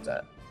the square it's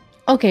at.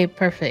 Okay,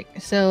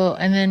 perfect. So,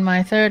 and then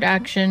my 3rd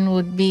action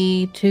would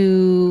be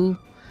to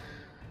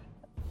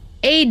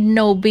aid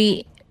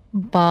Nolby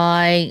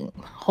by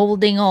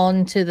holding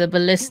on to the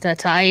ballista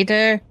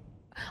tighter.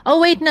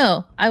 Oh, wait,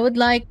 no. I would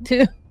like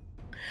to...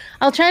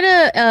 I'll try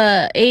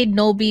to aid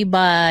Nolby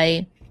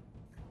by...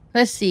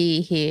 Let's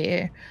see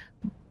here.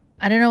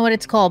 I don't know what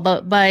it's called,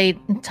 but by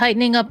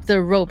tightening up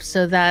the rope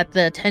so that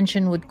the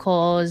tension would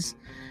cause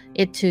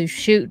it to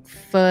shoot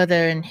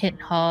further and hit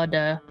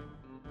harder.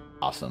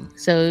 Awesome.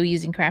 So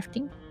using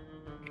crafting?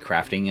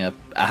 Crafting,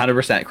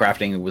 100%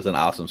 crafting was an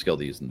awesome skill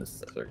to use in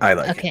this. I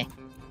like it. Okay.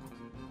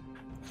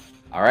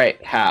 All right,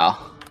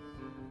 Hal.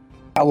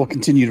 I will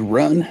continue to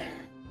run.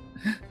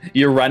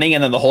 You're running,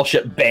 and then the whole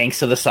ship banks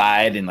to the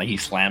side, and you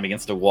slam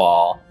against a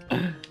wall.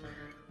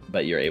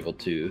 but you're able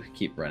to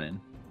keep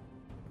running.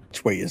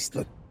 Which way is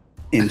the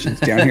engines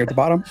down here at the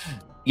bottom?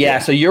 Yeah,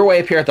 so you're way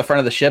up here at the front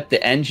of the ship.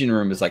 The engine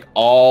room is like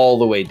all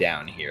the way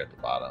down here at the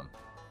bottom.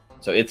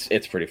 So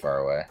it's pretty far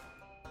away.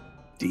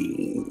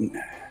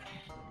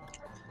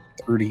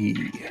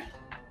 30.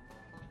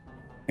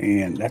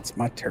 And that's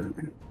my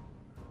turn.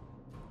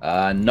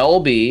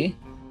 Nolby,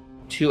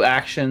 2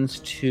 actions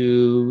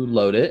to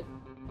load it.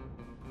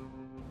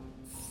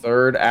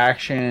 Third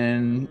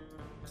action,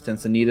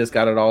 since Anita's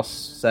got it all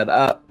set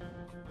up,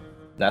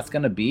 that's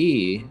going to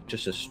be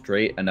just a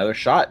straight another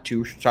shot.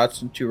 2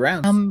 shots in 2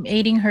 rounds. I'm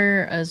aiding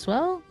her as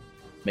well.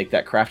 Make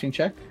that crafting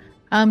check.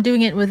 I'm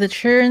doing it with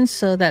assurance,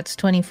 so that's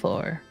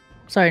 24.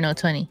 Sorry, no,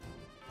 20.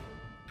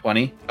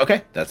 20.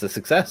 Okay, that's a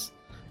success.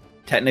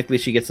 Technically,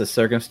 she gets a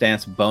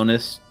circumstance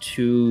bonus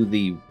to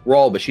the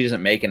roll, but she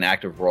doesn't make an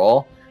active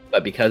roll.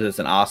 But because it's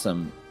an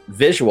awesome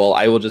visual,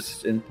 I will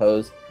just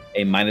impose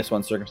a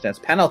 -1 circumstance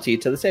penalty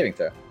to the saving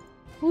throw.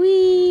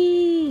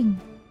 Whee!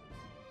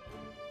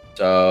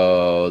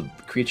 So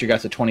the creature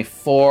gets a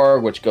 24,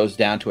 which goes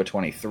down to a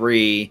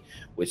 23,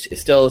 which is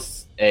still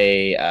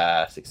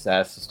a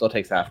success. It still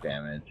takes half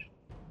damage.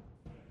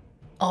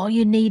 All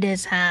you need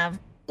is have...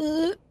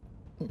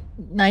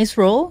 nice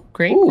roll.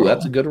 Great Ooh, roll.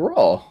 that's a good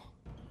roll.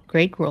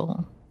 Great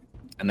roll.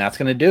 And that's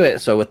going to do it.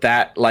 So with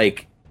that,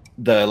 like,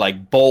 the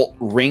bolt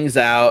rings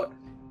out,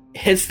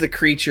 hits the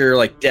creature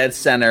like dead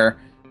center.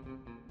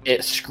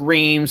 It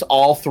screams.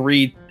 All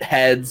 3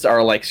 heads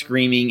are like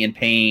screaming in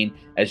pain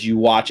as you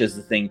watch as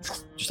the thing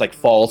just like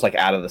falls like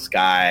out of the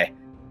sky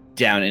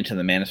down into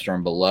the mana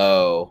storm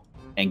below.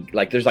 And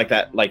like there's like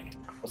that, like,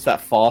 what's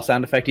that fall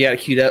sound effect you got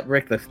queued up,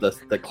 Rick?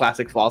 The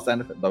classic fall sound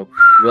effect, the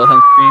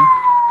Wilhelm scream.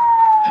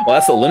 Well,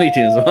 that's the Looney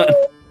Tunes one.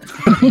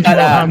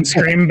 Wilhelm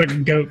scream,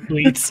 but goat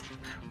bleats.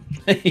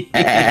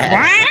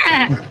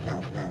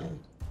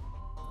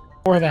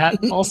 Or that,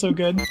 also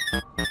good.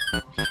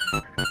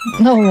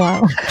 Oh,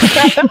 wow.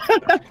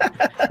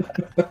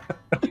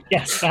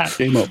 Yes, that.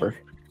 Game over.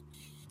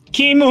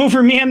 Game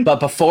over, man.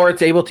 But before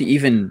it's able to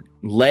even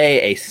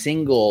lay a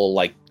single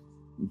like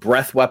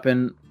breath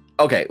weapon,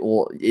 okay,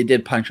 well, it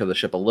did puncture the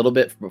ship a little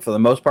bit, but for the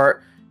most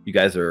part, you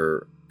guys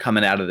are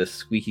coming out of this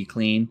squeaky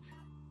clean.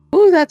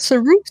 Ooh, that's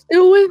Saruk's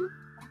doing.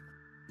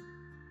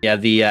 Yeah,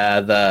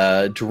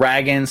 the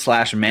dragon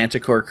 /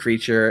 manticore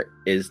creature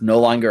is no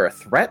longer a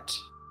threat.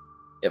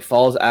 It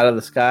falls out of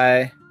the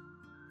sky.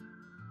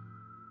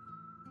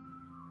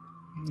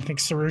 I think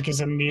Saruk is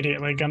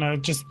immediately gonna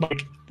just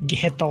like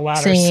hit the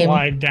ladder, Same.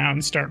 slide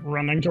down, start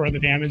running to where the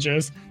damage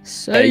is.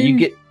 So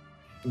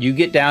You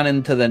get down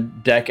into the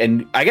deck,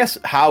 and I guess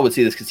Hal would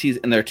see this because he's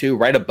in there too,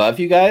 right above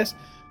you guys.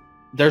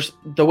 There's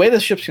the way the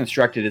ship's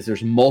constructed is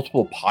there's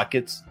multiple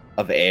pockets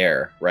of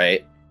air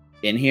right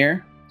in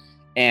here,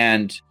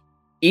 and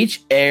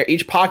each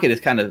pocket is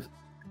kind of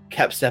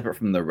kept separate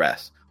from the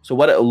rest. So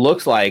what it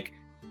looks like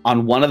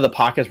on one of the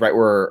pockets,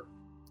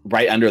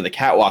 right under the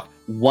catwalk,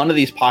 one of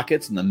these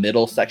pockets in the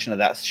middle section of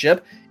that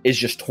ship is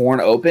just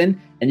torn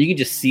open, and you can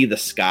just see the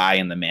sky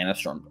and the mana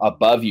storm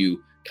above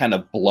you kind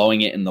of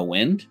blowing it in the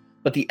wind.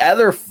 But the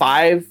other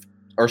 5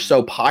 or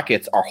so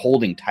pockets are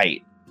holding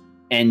tight,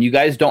 and you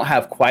guys don't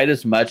have quite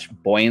as much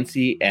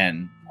buoyancy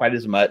and quite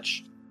as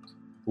much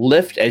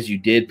lift as you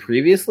did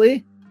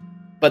previously,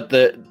 but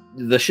the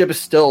ship is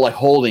still like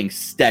holding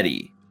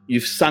steady.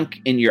 You've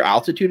sunk in your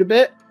altitude a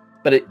bit,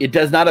 but it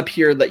does not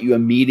appear that you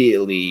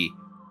immediately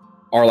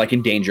are like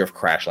in danger of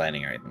crash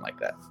landing or anything like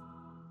that.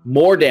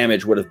 More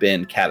damage would have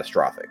been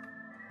catastrophic,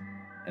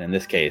 and in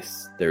this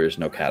case, there is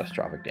no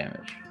catastrophic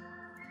damage.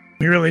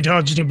 We really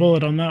dodged a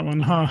bullet on that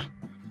one, huh?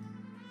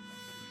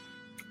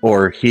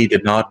 Or he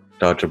did not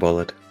dodge a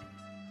bullet.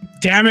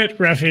 Damn it,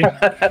 Refi.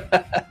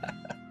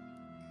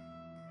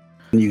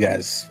 Can you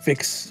guys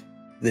fix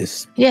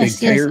this yes,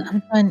 big tear?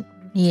 I'm fine.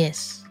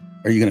 Yes.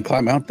 Are you going to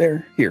climb out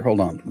there? Here,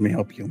 hold on. Let me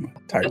help you. I'm gonna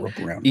tie a rope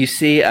around. You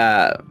see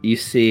Gebin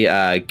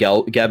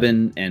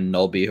and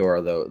Nolby, who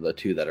are the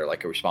 2 that are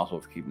like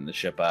responsible for keeping the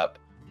ship up.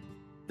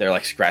 They're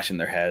like scratching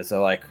their heads. They're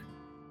like,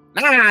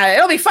 "Nah,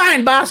 it'll be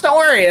fine, boss. Don't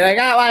worry. I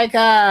got like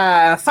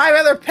 5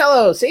 other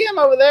pillows. See them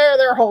over there?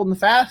 They're holding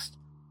fast.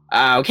 We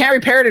can't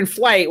repair it in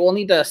flight. We'll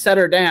need to set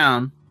her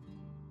down.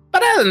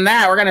 But other than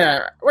that, we're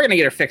gonna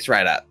get her fixed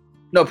right up.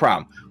 No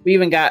problem. We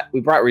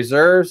brought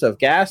reserves of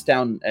gas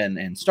down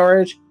and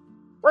storage.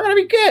 We're gonna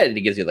be good."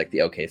 He gives you like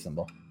the OK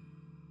symbol.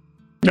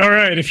 All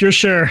right, if you're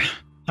sure,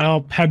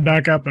 I'll head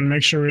back up and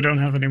make sure we don't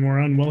have any more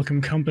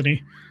unwelcome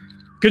company.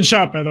 Good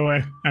shot, by the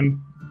way, and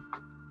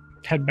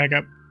head back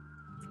up.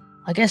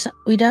 I guess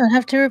we don't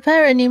have to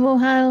repair anymore,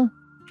 Hal.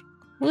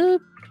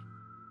 Whoop.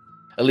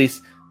 At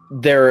least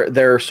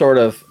their sort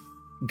of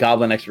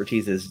goblin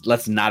expertise is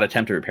let's not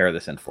attempt to repair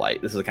this in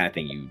flight. This is the kind of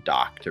thing you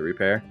dock to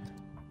repair.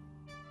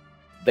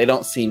 They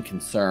don't seem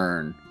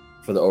concerned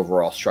for the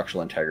overall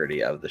structural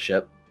integrity of the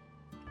ship.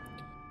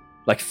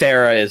 Like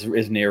Farah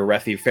is near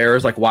Refi.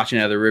 Farah's like watching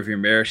out of the rearview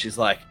mirror. She's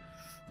like,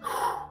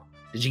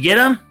 "Did you get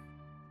him?"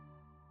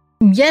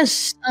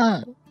 Yes.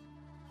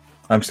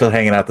 I'm still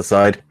hanging out the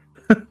side.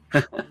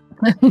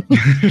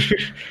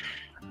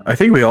 I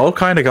think we all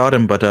kind of got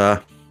him,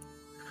 but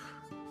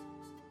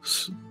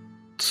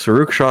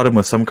Saruk shot him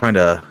with some kind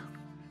of,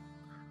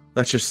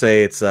 let's just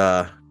say it's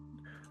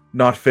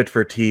not fit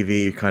for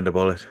TV kind of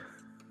bullet.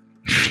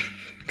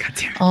 God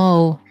damn it.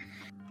 Oh.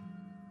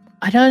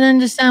 I don't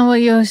understand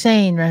what you're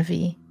saying,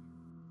 Revi.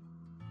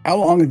 How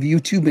long have you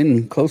two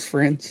been close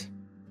friends?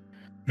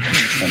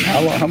 And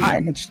how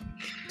much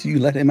do you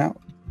let him out?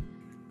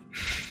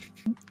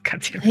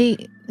 God damn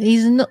it.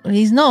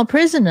 He's not a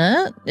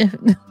prisoner.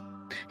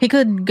 He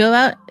could go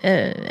out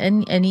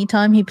any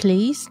time he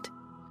pleased.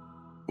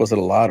 Was it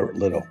a lot or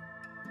little?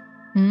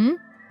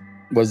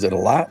 Was it a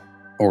lot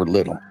or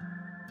little?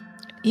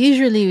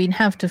 Usually we'd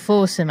have to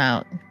force him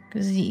out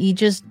because he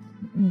just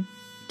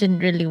didn't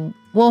really.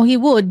 Well, he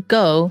would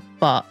go,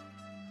 but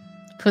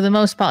for the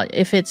most part,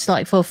 if it's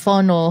like for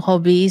fun or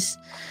hobbies,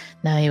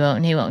 no, he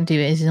won't. He won't do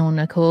it his own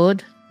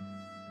accord.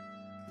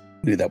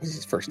 I knew that was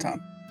his first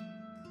time.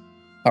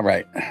 All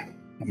right,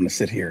 I'm gonna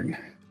sit here and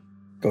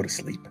go to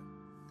sleep.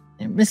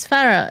 Miss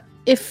Farah,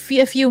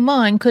 if you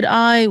mind, could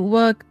I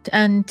work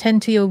and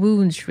tend to your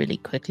wounds really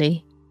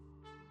quickly?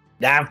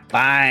 I'm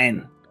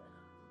fine.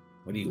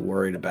 What are you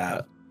worried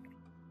about?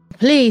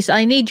 Please,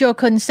 I need your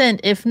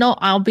consent. If not,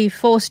 I'll be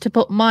forced to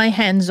put my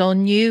hands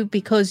on you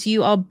because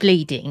you are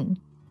bleeding.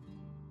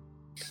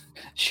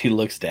 She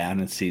looks down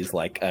and sees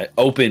like an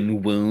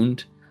open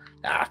wound.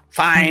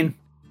 Fine.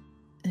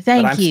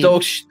 Thank but I'm you.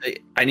 still.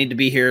 I need to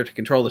be here to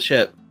control the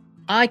ship.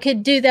 I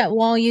could do that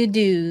while you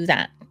do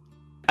that.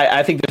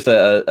 I think there's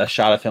a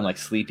shot of him like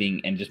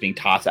sleeping and just being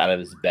tossed out of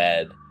his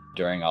bed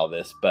during all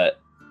this.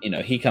 But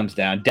he comes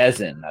down.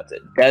 Dezen, that's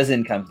it.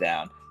 Dezen comes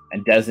down,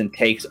 and Dezen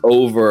takes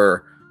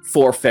over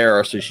for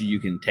Farah so you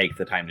can take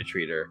the time to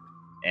treat her,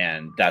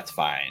 and that's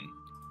fine.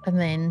 And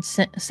then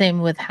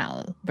same with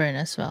Halburn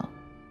as well.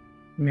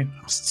 I mean,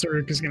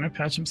 Saruk is going to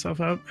patch himself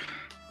up.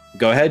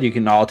 Go ahead. You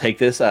can all take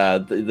this.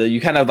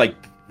 You kind of like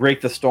break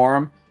the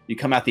storm. You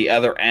come out the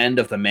other end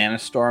of the mana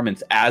storm,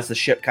 and as the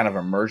ship kind of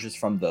emerges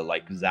from the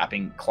like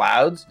zapping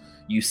clouds,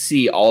 you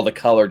see all the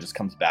color just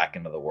comes back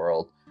into the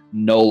world.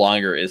 No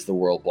longer is the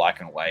world black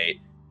and white.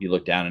 You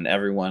look down, and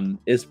everyone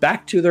is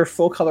back to their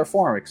full color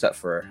form, except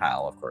for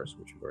Hal, of course,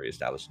 which we've already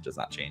established does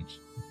not change.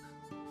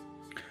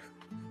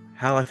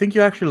 Hal, I think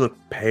you actually look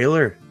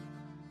paler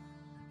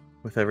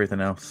with everything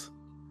else.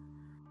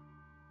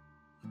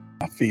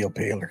 I feel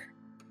paler.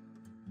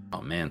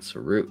 Oh man,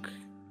 Saruk,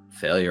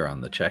 failure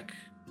on the check.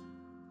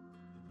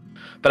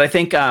 But I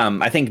think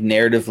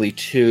narratively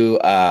too,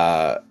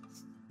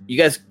 you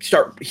guys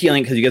start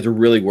healing because you guys are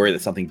really worried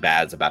that something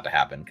bad's about to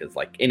happen. Because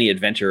like any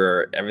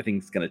adventurer,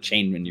 everything's going to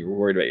change when you're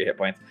worried about your hit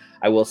points.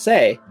 I will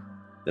say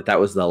that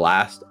was the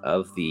last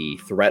of the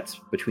threats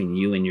between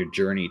you and your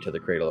journey to the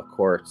Cradle of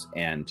Quartz,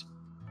 and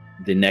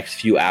the next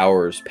few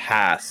hours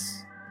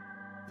pass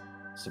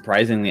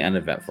surprisingly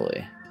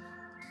uneventfully.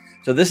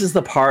 So this is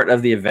the part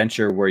of the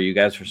adventure where you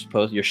guys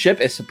are your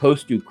ship is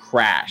supposed to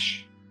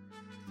crash.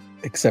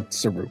 Except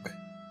Saruk.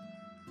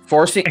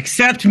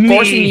 Except me.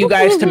 Forcing you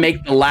guys to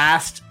make the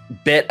last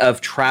bit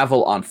of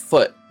travel on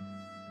foot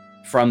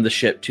from the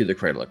ship to the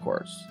Cradle of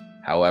Quartz.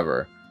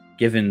 However,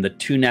 given the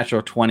 2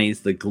 natural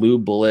 20s, the glue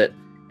bullet,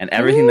 and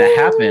everything that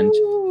happened,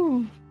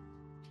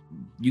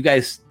 you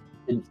guys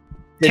did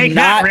Take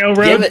not that,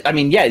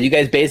 railroad. you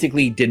guys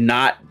basically did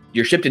not.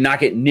 Your ship did not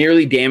get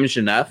nearly damaged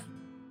enough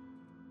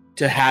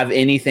to have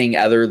anything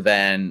other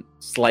than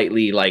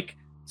slightly like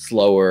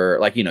slower,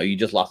 like you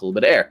just lost a little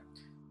bit of air.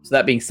 So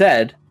that being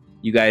said,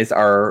 you guys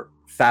are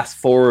fast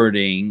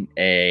forwarding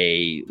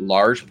a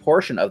large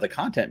portion of the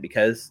content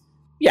because,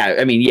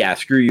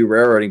 screw you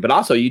railroading, but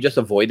also you just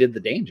avoided the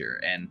danger.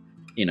 And,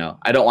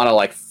 I don't want to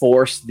like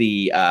force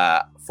the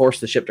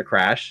ship to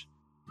crash.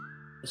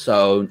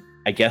 So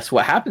I guess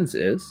what happens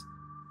is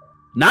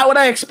not what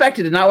I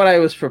expected and not what I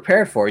was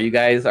prepared for. You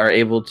guys are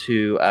able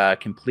to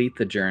complete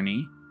the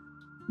journey,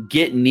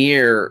 get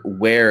near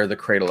where the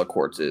Cradle of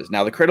Quartz is.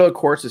 Now, the Cradle of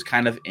Quartz is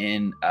kind of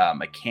in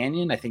a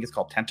canyon. I think it's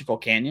called Tentacle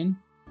Canyon.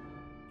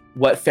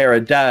 What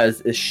Farah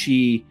does is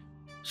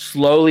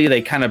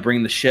they kind of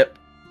bring the ship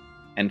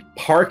and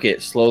park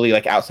it slowly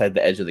like outside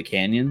the edge of the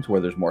canyons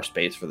where there's more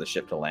space for the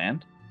ship to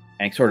land,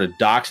 and sort of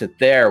docks it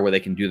there where they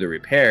can do the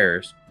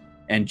repairs,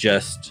 and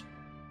just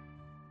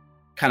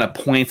kind of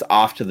points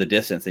off to the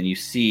distance, and you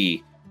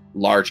see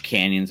large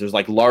canyons. There's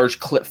like large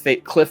cliff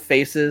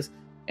faces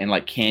and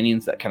like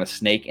canyons that kind of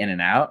snake in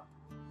and out.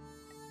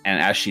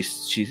 And as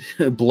she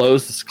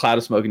blows this cloud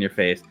of smoke in your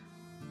face,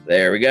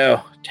 there we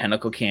go,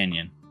 Tentacle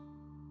Canyon.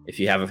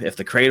 If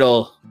the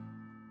cradle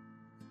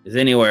is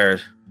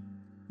anywhere,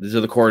 these are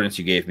the coordinates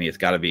you gave me. It's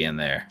got to be in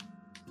there.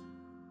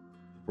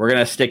 We're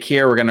gonna stick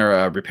here. We're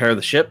gonna repair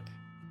the ship,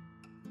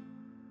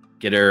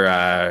 get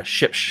her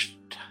ship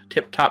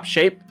tip-top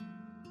shape.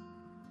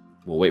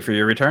 We'll wait for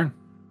your return.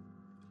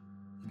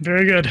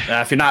 Very good.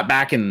 If you're not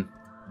back in,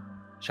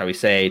 shall we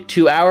say,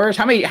 2 hours?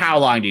 How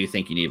long do you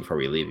think you need before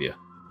we leave you?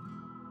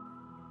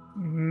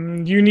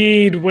 You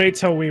need wait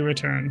till we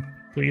return,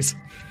 please.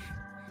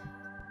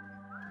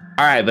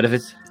 All right, but if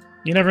it's...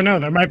 You never know.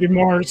 There might be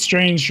more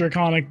strange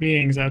draconic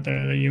beings out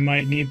there that you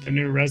might need the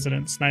new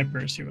resident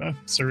snipers,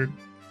 Saruk.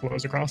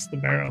 blows across the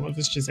barrel of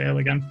his Giselle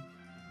again.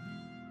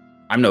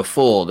 I'm no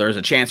fool. There's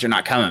a chance you're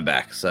not coming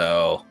back,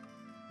 so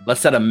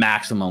let's set a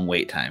maximum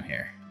wait time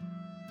here.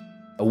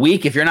 A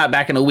week. If you're not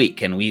back in a week,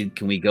 can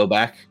we go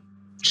back?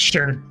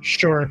 Sure.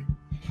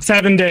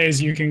 7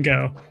 days you can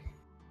go.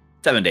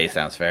 7 days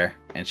sounds fair.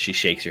 And she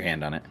shakes your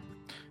hand on it,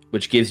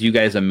 which gives you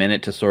guys a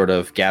minute to sort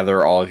of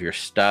gather all of your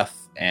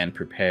stuff and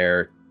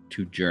prepare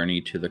to journey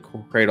to the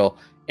cradle.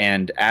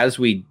 And as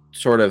we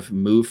sort of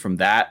move from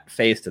that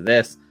phase to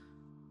this,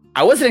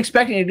 I wasn't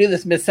expecting to do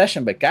this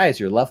mid-session, but guys,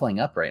 you're leveling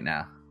up right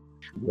now.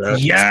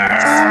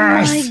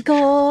 Yes! Oh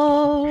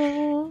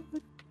my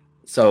god.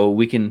 So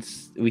we can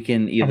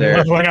either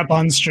leveling up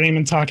on stream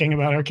and talking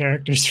about our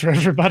characters for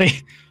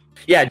everybody.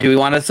 Yeah, do we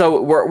want to?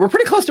 So we're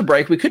pretty close to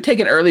break. We could take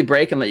an early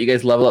break and let you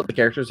guys level up the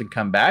characters and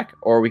come back,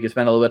 or we could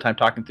spend a little bit of time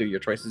talking through your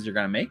choices you're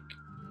going to make.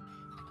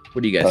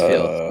 What do you guys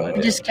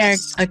feel? Just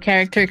a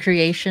character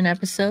creation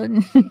episode.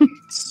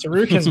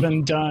 Saruk has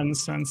been done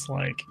since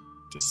like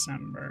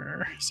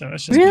December, so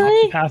it's just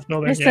Really? path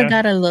builder. I still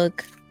gotta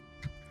look.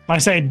 When I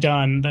say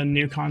done, then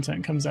new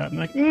content comes out. I'm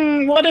like,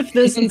 what if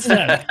this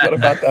instead? What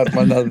about that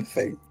one other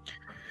thing?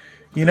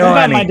 You What know,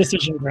 about my Annie,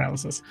 decision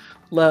paralysis?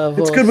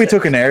 Level it's good we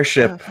took an 6.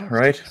 airship,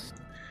 right?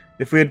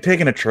 If we had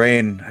taken a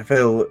train, I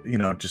feel,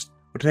 just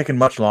would have taken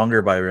much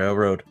longer by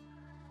railroad.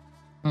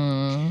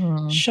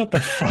 Mm. Shut the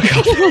fuck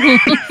up.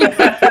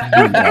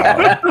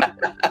 No.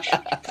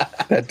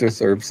 That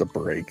deserves a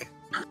break.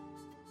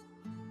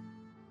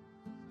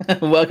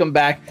 Welcome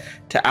back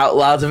to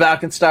Outlaws of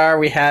Alkenstar.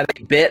 We had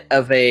a bit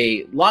of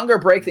a longer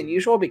break than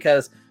usual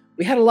because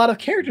we had a lot of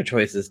character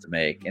choices to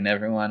make, and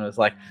everyone was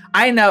like,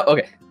 I know,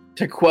 okay,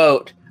 to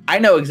quote, I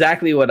know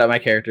exactly what my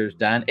character's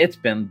done. It's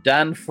been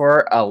done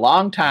for a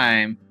long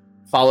time,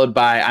 followed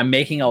by, I'm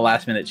making a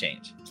last-minute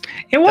change.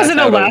 It wasn't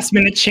That's a how it last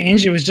minute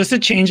change. It was just a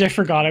change I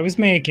forgot I was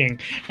making.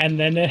 And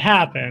then it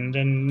happened,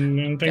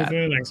 and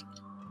things.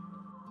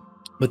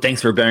 But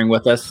thanks for bearing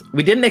with us.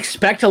 We didn't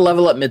expect to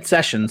level up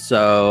mid-session,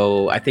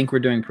 so I think we're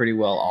doing pretty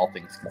well, all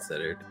things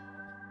considered.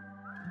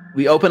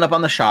 We open up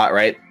on the shot,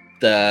 right?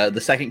 The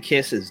second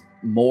kiss is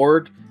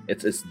moored.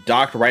 It's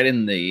docked right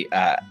in the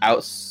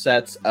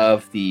outsets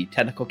of the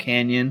Tentacle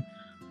Canyon.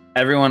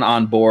 Everyone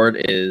on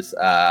board is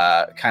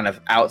kind of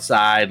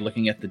outside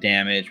looking at the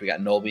damage. We got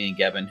Nolby and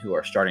Gevin who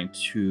are starting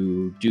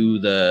to do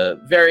the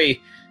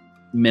very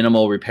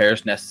minimal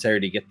repairs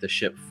necessary to get the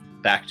ship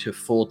back to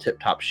full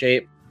tip-top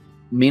shape.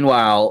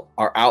 Meanwhile,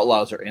 our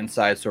outlaws are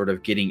inside sort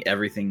of getting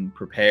everything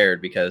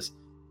prepared because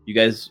you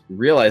guys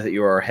realize that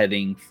you are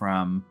heading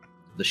from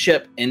the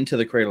ship into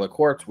the Cradle of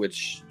Quartz,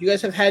 which you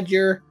guys have had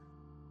your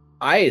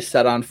eyes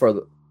set on for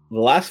the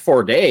last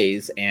 4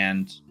 days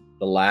and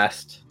the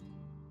last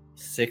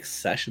 6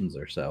 sessions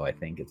or so. I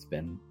think it's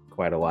been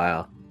quite a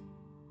while.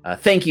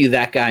 Thank you,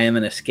 That Guy I'm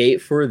an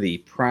Escape, for the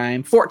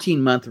Prime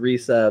 14-month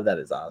resub. That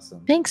is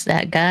awesome. Thanks,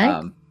 that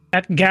guy.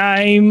 That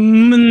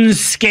guy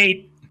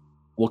skate.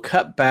 We'll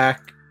cut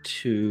back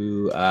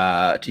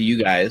to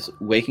you guys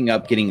waking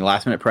up, getting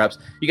last minute preps.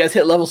 You guys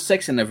hit level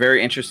 6 in a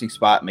very interesting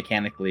spot,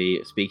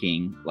 mechanically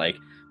speaking. Like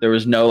there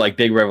was no like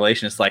big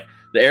revelation. It's like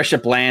the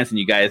airship lands and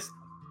you guys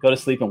go to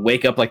sleep and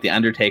wake up like the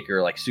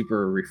Undertaker, like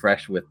super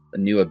refreshed with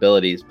new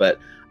abilities. But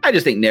I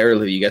just think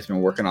narratively, you guys have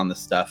been working on this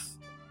stuff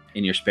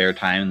in your spare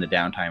time and the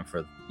downtime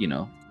for,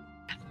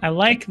 I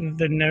like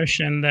the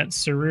notion that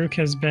Saruk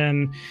has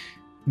been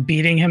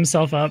beating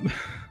himself up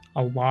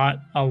a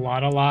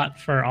lot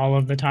for all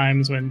of the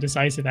times when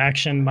decisive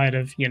action might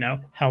have,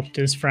 helped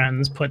his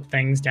friends put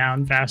things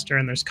down faster,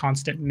 and there's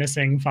constant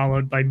missing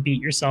followed by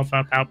beat yourself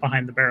up out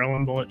behind the barrel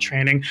and bullet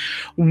training,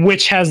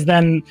 which has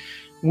then,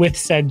 with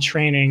said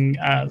training,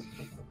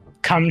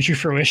 come to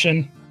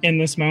fruition in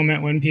this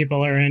moment when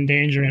people are in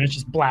danger and it's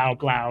just blow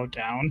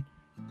down.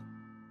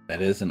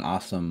 That is an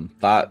awesome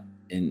thought.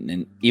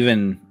 And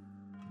even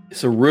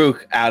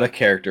Saruk, out of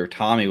character,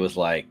 Tommy was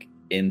like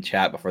in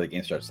chat before the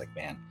game starts, like,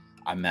 man,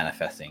 I'm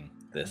manifesting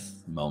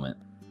this moment.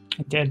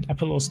 I did. I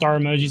put little star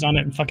emojis on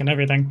it and fucking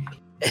everything.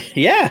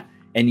 Yeah.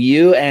 And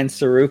you and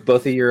Saruk,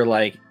 both of your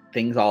like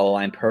things all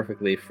aligned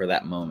perfectly for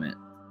that moment.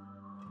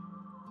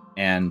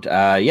 And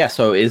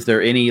so is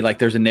there any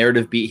there's a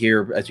narrative beat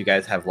here as you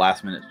guys have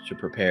last minute to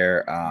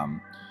prepare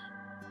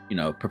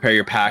prepare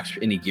your packs,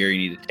 any gear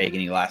you need to take,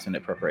 any last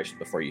minute preparation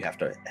before you have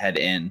to head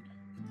in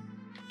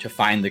to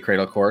find the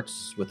Cradle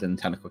Quartz within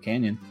Tentacle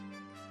Canyon.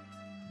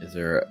 Is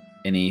there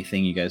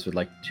anything you guys would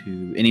like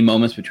to, any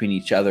moments between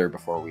each other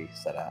before we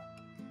set out?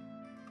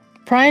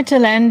 Prior to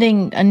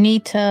landing,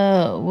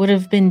 Anita would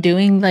have been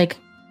doing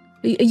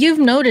you've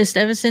noticed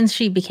ever since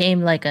she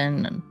became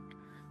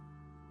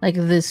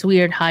this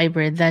weird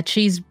hybrid that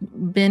she's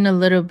been a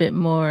little bit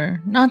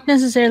more, not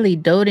necessarily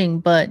doting,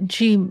 but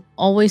she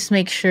always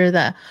makes sure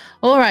that,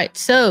 all right,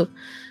 so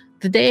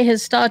the day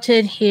has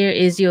started. Here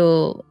is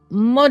your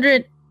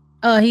moderate,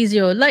 here's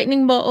your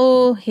lightning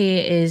bottle.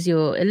 Here is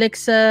your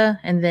elixir.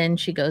 And then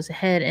she goes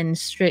ahead and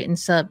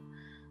straightens up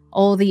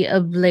all the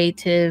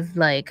ablative,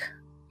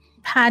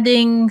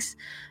 paddings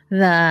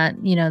that,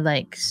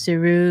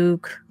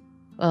 Saruk,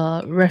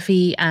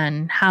 Refi,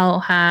 and Hal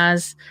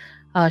has.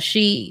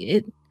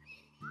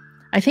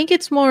 I think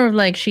it's more of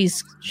like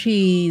she's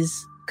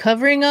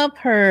covering up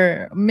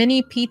her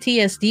mini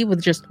PTSD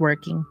with just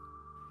working.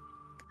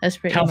 That's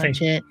pretty Healthy.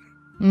 much it.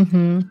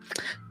 Mm-hmm.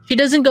 She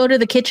doesn't go to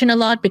the kitchen a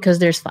lot because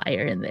there's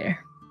fire in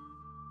there.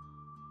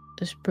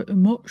 That's pretty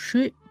much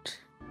it.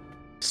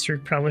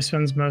 Strook probably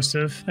spends most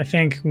of, I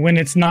think, when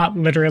it's not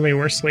literally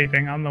we're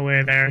sleeping on the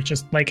way there,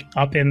 just like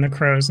up in the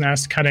crow's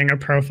nest, cutting a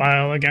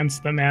profile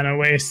against the mana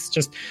waste,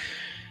 just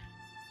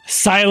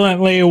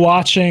silently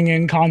watching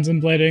and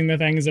contemplating the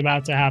things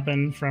about to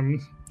happen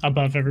from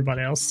above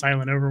everybody else,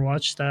 silent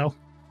Overwatch style.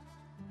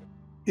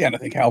 Yeah, and I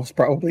think Hal's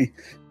probably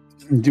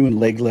doing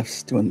leg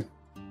lifts, doing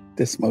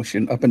this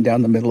motion up and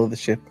down the middle of the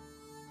ship.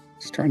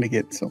 Just trying to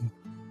get some.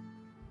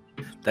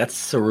 That's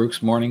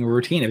Saruk's morning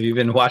routine. Have you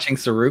been watching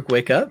Saruk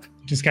wake up?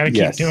 Just got to keep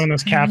Yes. doing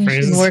those cat We should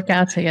phrases. work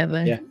out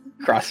together. Yeah.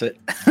 CrossFit.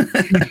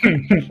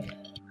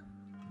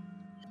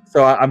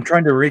 So I'm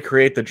trying to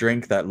recreate the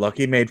drink that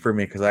Lucky made for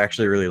me because I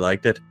actually really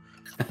liked it.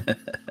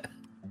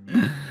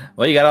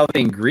 Well, you got all the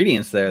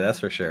ingredients there, that's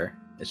for sure.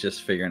 It's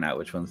just figuring out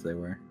which ones they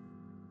were.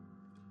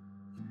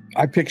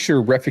 I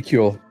picture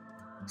Reficule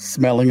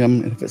smelling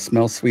them, and if it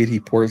smells sweet, he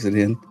pours it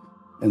in,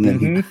 and then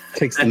he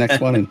takes the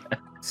next one and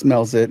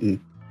smells it, and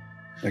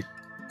like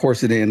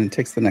pours it in, and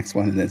takes the next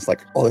one, and then it's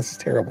like, oh, this is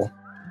terrible.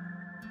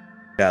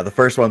 Yeah, the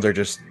first ones are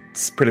just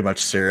pretty much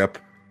syrup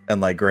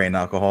and like grain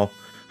alcohol.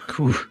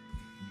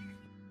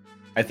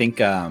 I think,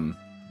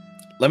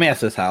 let me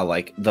ask this, Hal,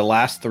 like, the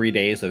last 3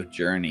 days of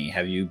Journey,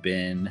 have you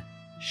been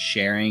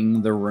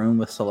sharing the room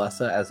with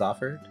Celesta as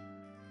offered?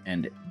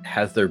 And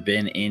has there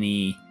been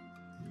any,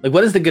 like,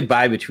 what does the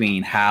goodbye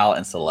between Hal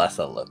and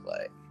Celesta look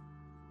like?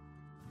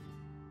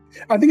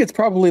 I think it's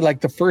probably like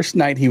the first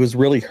night he was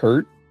really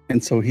hurt,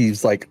 and so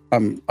he's like,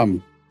 I'm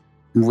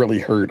really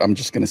hurt. I'm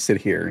just gonna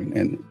sit here,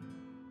 and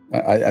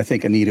I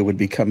think Anita would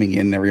be coming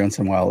in every once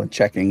in a while and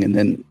checking, and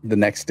then the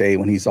next day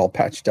when he's all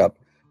patched up,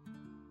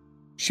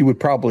 she would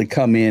probably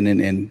come in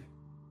and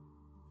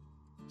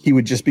he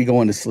would just be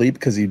going to sleep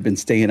because he'd been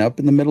staying up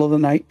in the middle of the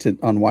night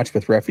on watch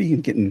with Refi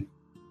and getting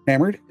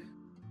hammered.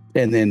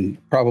 And then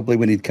probably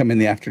when he'd come in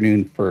the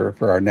afternoon for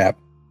our nap,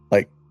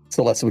 like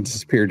Celeste would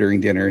disappear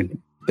during dinner,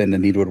 and then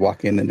Anita would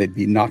walk in and they'd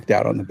be knocked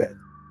out on the bed,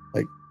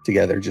 like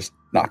together, just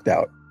knocked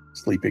out,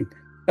 sleeping.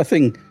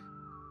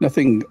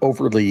 Nothing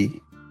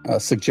overly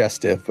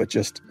suggestive, but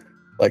just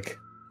like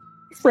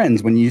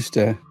friends when you used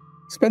to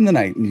spend the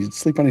night and you'd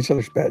sleep on each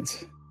other's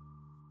beds.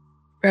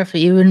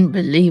 Ruffy, you wouldn't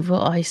believe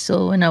what I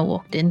saw when I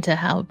walked into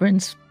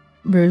Halbrand's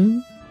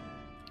room.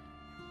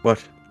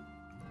 What?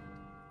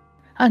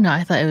 Oh no,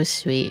 I thought it was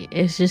sweet.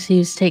 It was just he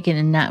was taking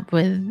a nap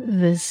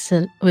with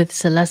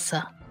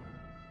Celesta.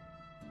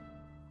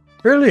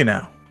 Really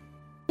now?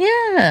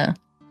 Yeah.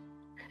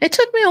 It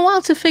took me a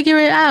while to figure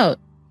it out.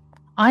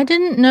 I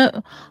didn't know.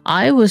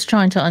 I was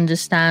trying to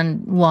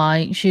understand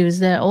why she was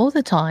there all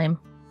the time.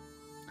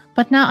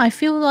 But now I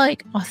feel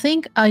like I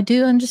think I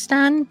do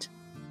understand.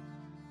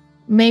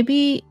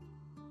 Maybe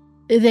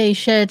they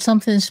shared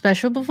something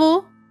special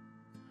before.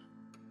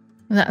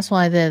 That's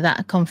why they're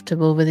that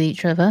comfortable with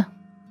each other.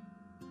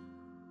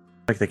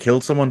 Like they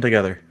killed someone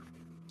together.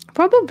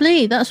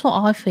 Probably. That's what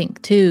I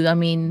think too. I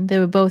mean, they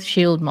were both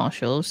shield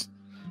marshals.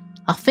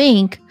 I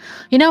think.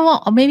 You know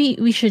what? Maybe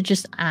we should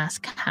just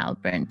ask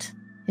Halbrand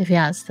if he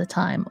has the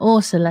time. Or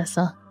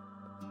Celesta.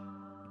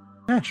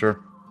 Yeah, sure.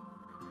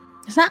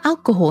 Is that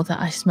alcohol that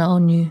I smell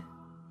on you?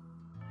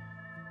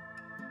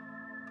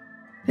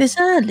 This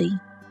early?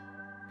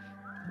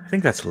 I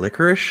think that's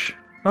licorice.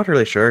 Not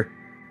really sure.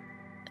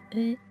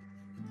 Uh,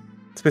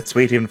 It's a bit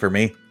sweet even for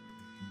me.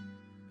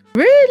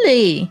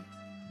 Really?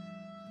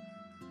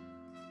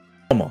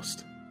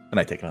 Almost. And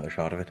I take another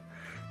shot of it.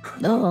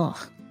 Oh,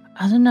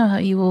 I don't know how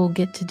you all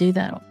get to do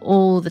that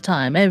all the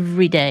time,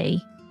 every day.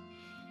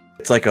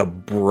 It's like a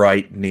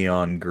bright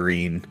neon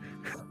green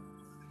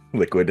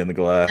liquid in the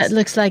glass. That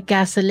looks like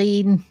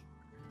gasoline.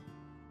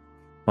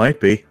 Might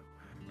be.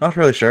 Not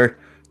really sure.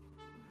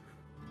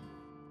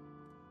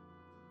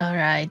 All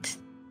right.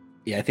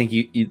 Yeah, I think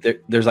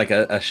there's like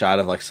a shot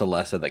of like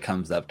Celesta that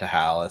comes up to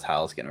Hal as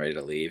Hal's getting ready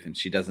to leave, and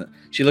she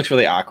looks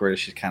really awkward.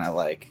 She's kind of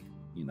like,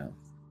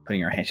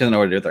 putting her hand, she doesn't know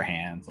what to do with her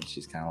hands, and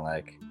she's kind of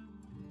like,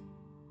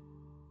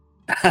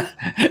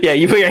 yeah,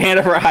 you put your hand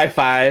up for a high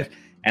five,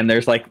 and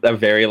there's like a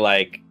very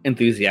like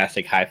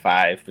enthusiastic high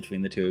five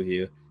between the two of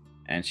you,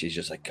 and she's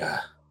just like,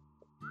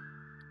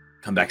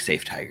 come back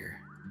safe, Tiger.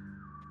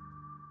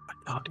 I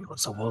thought he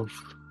was a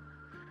wolf.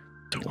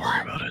 Don't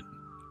worry about it.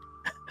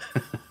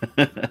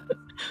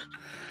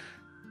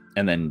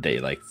 And then they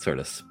like sort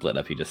of split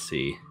up. You just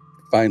see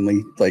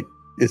Finally, like,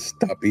 it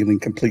stopped being in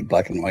complete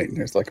black and white, and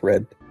there's like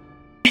red.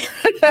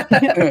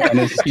 On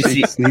his You see-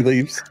 cheeks, and he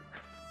leaves.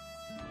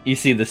 you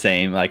see the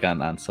same like on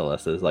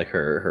Celesta's, like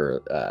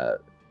her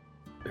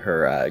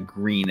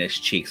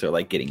greenish cheeks are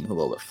like getting a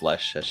little bit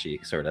flushed as she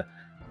sort of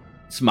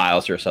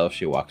smiles to herself.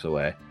 She walks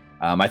away.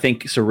 I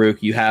think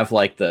Saruk, you have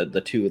like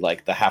the two,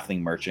 like the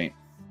halfling merchant.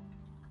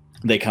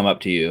 They come up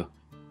to you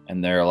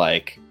and they're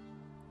like,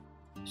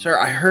 "Sir,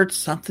 I heard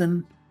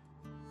something.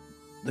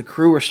 The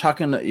crew was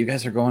talking. You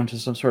guys are going to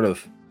some sort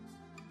of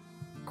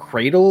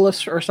cradle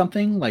or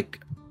something? Like,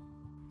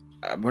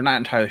 we're not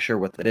entirely sure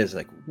what that is.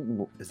 Like,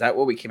 is that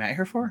what we came out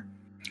here for?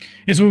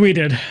 It's what we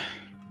did.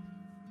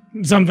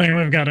 Something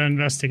we've got to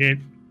investigate.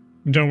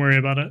 Don't worry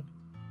about it.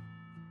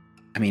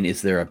 I mean,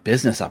 is there a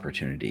business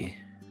opportunity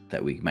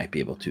that we might be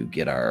able to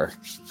get our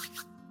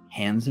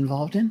hands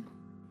involved in?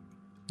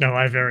 No,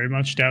 I very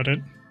much doubt it.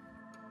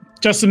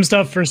 Just some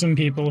stuff for some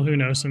people who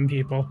know some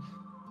people.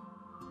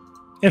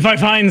 If I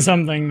find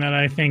something that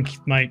I think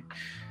might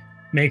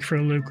make for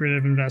a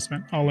lucrative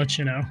investment, I'll let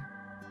you know.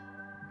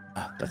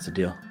 Oh, that's a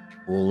deal.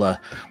 We'll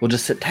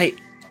just sit tight.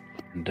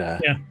 And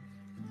yeah.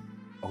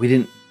 We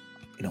didn't,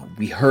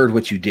 we heard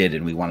what you did,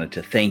 and we wanted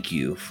to thank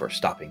you for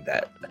stopping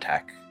that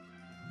attack.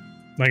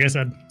 Like I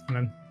said, and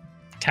then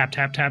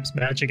taps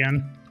badge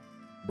again.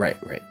 Right.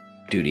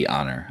 Duty,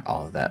 honor,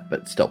 all of that,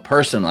 but still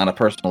on a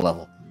personal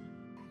level.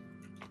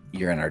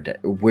 You're in our debt.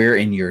 We're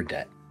in your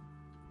debt.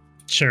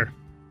 Sure.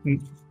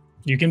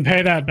 You can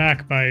pay that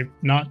back by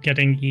not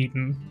getting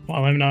eaten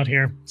while I'm not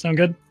here. Sound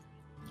good?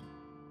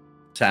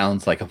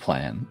 Sounds like a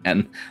plan.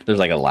 And there's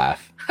like a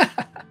laugh.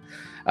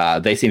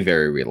 They seem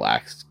very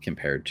relaxed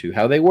compared to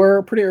how they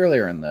were pretty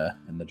earlier in the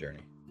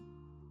journey.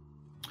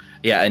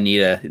 Yeah,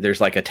 Anita,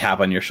 there's like a tap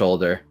on your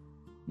shoulder.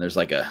 There's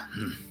like a,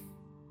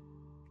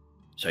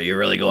 So you're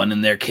really going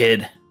in there,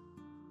 kid?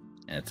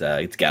 And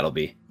it's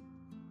Gattleby.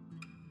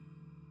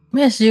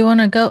 Yes, do you want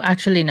to go?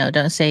 Actually, no,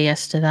 don't say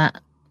yes to that.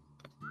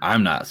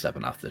 I'm not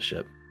stepping off this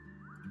ship.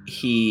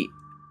 He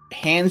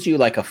hands you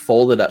like a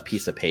folded up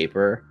piece of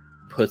paper,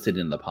 puts it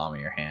in the palm of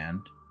your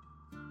hand,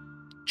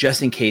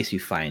 just in case you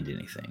find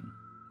anything.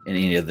 And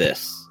any of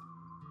this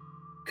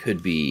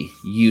could be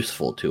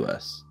useful to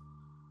us.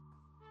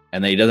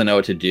 And then he doesn't know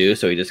what to do,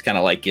 so he just kind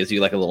of like gives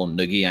you like a little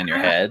noogie on your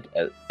head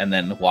and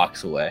then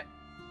walks away.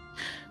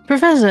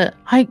 Professor,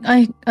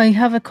 I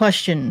have a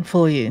question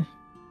for you.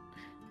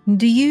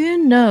 Do you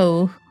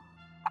know...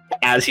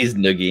 As he's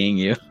noogieing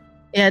you.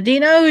 Yeah, do you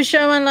know who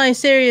Showman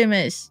Lycerium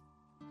is?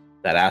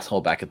 That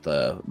asshole back at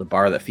the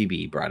bar that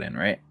Phoebe brought in,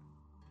 right?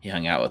 He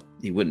hung out with...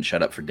 He wouldn't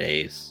shut up for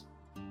days.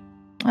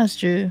 That's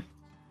true.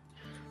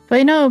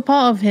 But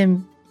part of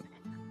him,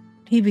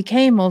 he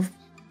became of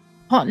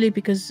partly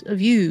because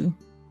of you.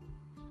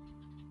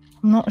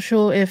 I'm not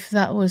sure if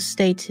that was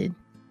stated.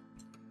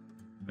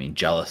 I mean,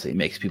 jealousy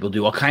makes people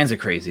do all kinds of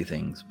crazy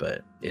things,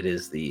 but it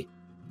is the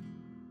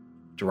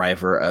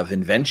driver of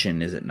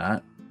invention, is it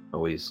not?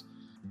 Always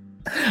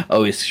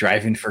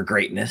striving for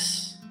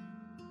greatness.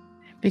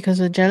 Because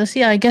of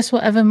jealousy? I guess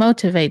whatever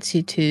motivates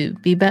you to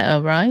be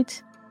better,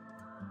 right?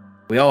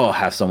 We all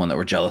have someone that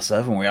we're jealous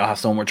of, and we all have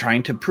someone we're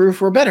trying to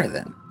prove we're better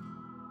than.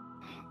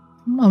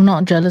 I'm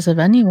not jealous of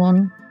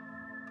anyone.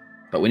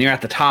 But when you're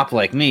at the top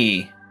like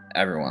me,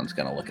 everyone's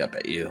gonna look up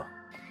at you.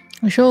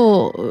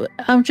 Sure,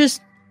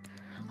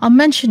 I'm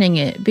mentioning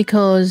it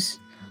because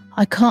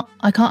I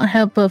can't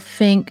help but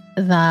think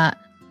that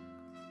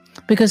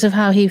because of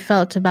how he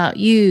felt about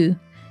you,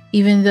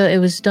 even though it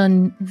was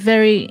done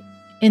very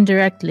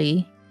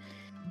indirectly,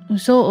 it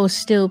was sort of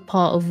still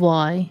part of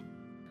why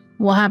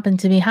what happened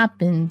to me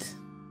happened.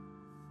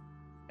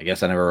 I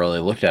guess I never really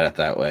looked at it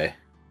that way.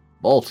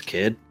 Bolt,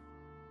 kid.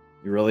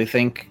 You really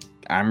think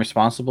I'm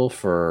responsible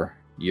for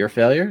your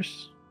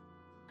failures?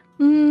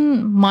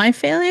 My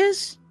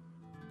failures?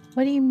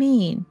 What do you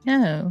mean?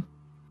 No.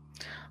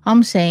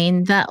 I'm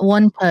saying that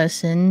one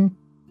person,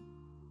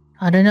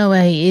 I don't know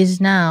where he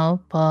is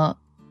now, but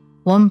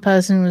one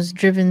person was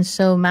driven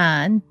so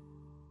mad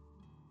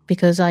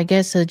because I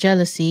guess of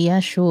jealousy, yeah,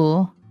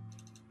 sure.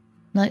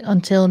 Like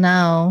until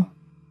now,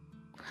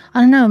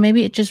 I don't know,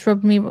 maybe it just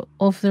rubbed me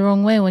off the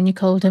wrong way when you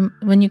called him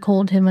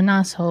an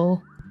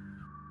asshole.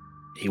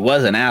 He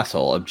was an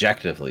asshole,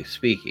 objectively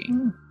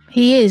speaking.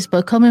 He is,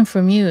 but coming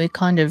from you, it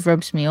kind of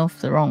rubs me off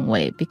the wrong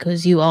way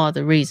because you are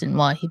the reason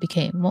why he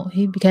became what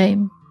he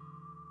became.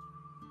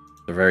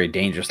 A very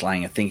dangerous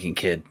line of thinking,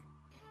 kid.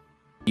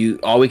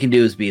 All we can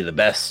do is be the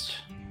best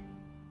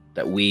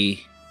that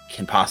we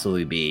can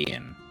possibly be,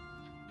 and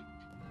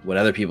what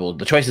other people,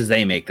 the choices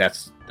they make,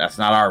 that's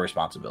not our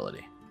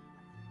responsibility.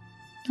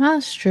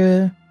 That's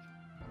true.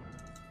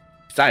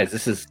 Besides,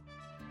 this is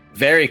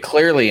very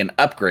clearly an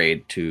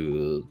upgrade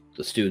to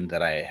the student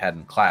that I had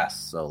in class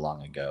so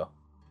long ago,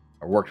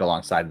 or worked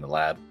alongside in the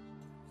lab.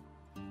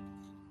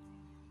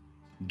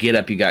 Get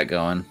up, you got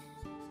going.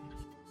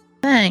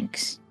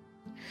 Thanks.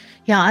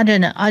 Yeah, I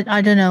don't know.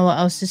 I don't know what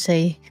else to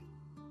say.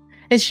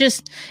 It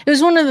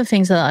was one of the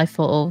things that I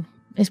thought of.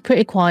 It's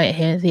pretty quiet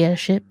here at the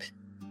airship.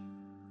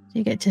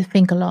 You get to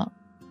think a lot.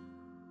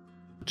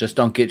 Just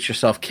don't get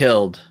yourself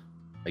killed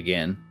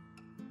again.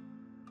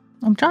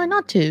 I'm trying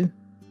not to.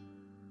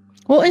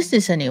 What is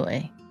this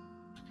anyway?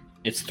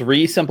 It's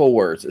 3 simple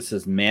words. It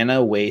says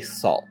mana waste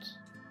salt.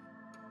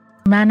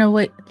 Mana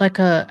waste, like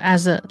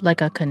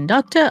a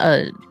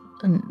conductor,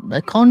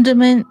 a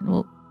condiment.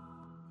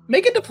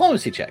 Make a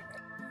diplomacy check.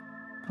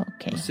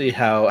 Okay. Let's see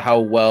how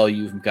well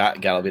you've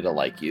got Gattleby to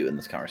like you in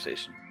this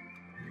conversation.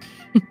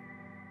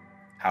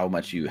 how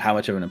much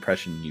of an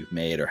impression you've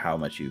made, or how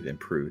much you've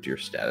improved your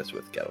status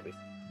with Gattleby.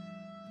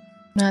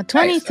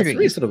 23. Nice, that's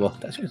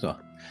reasonable.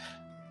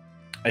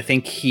 I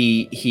think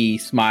he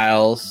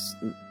smiles,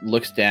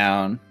 looks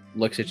down,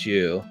 looks at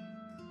you,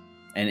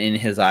 and in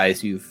his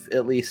eyes,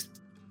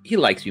 he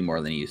likes you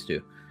more than he used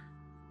to.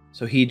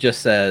 So he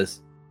just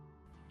says,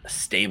 a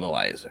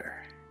stabilizer.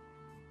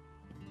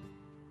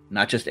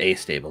 Not just a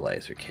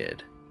stabilizer,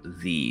 kid.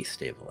 The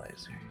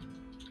stabilizer.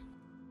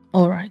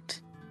 All right.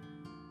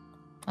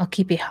 I'll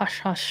keep it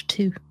hush-hush,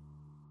 too.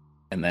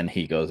 And then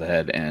he goes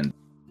ahead and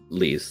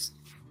leaves.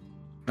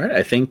 All right,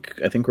 I think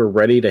we're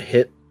ready to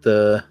hit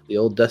the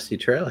old dusty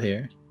trail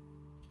here.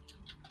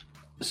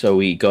 So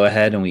we go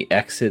ahead and we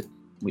exit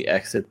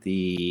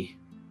the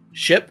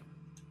ship.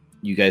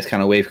 You guys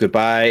kind of wave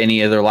goodbye.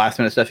 Any other last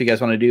minute stuff you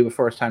guys want to do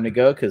before it's time to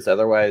go? Because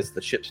otherwise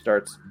the ship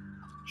starts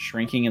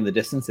shrinking in the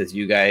distance as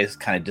you guys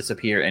kind of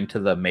disappear into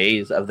the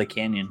maze of the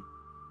canyon.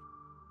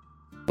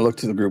 I look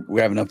to the group.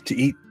 We have enough to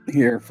eat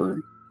here for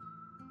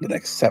the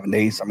next 7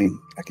 days. I mean,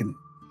 I can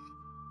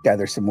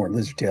gather some more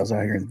lizard tails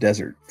out here in the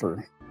desert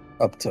for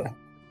up to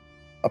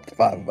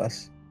 5 of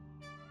us.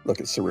 Look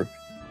at Saruk.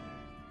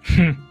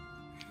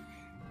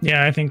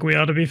 Yeah, I think we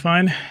ought to be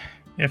fine.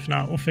 If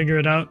not, we'll figure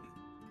it out.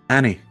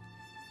 Annie,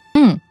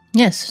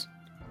 Yes.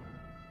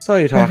 saw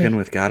you talking Okay.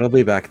 with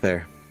Gattleby back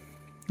there.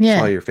 Saw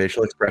Yeah. your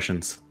facial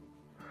expressions.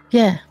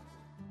 Yeah.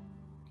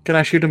 Can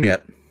I shoot him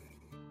yet?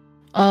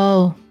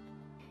 Oh.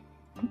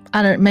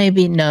 I don't,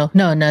 maybe, no.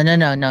 No.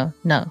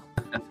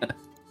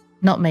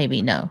 Not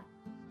maybe, no.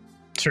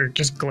 Sure,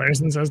 just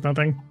glares and says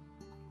nothing.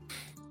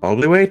 I'll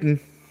be waiting.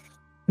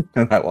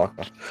 And I walk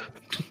off.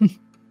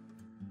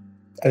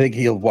 I think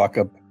he'll walk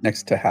up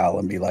next to Hal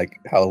and be like,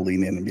 Hal will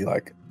lean in and be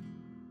like,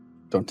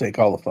 don't take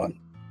all the fun.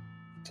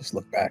 Just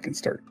look back and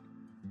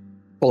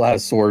pull out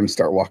his sword and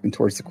start walking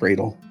towards the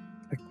cradle,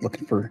 like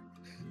looking for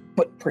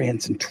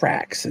footprints and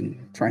tracks and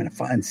trying to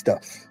find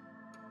stuff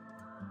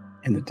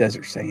in the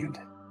desert sand.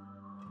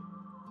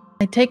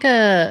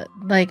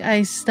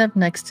 I step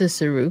next to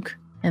Saruk,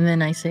 and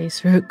then I say,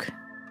 Saruk.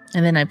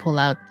 And then I pull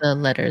out the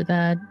letter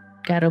that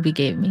Gattleby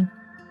gave me.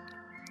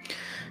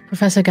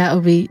 Professor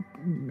Gattleby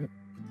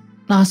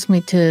asked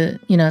me to,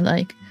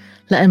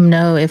 let him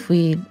know if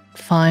we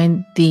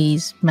find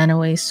these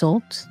Manaway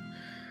salts.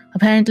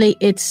 Apparently,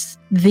 it's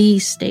the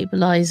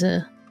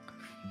stabilizer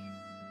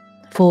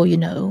for,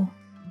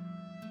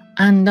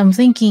 And I'm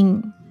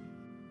thinking,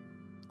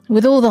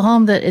 with all the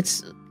harm that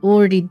it's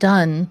already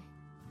done,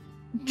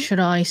 should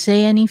I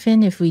say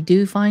anything if we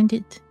do find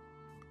it?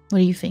 What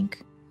do you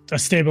think? A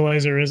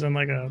stabilizer isn't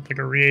like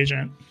a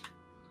reagent.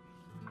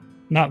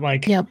 Not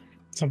like Yep.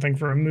 something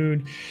for a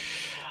mood.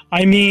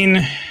 I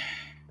mean,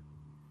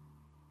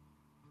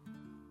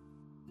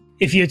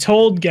 if you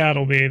told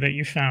Gattleby that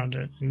you found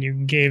it and you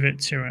gave it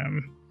to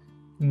him,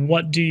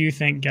 what do you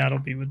think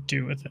Gattleby would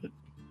do with it?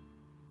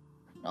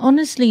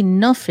 Honestly,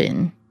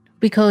 nothing,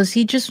 because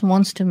he just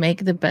wants to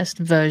make the best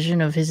version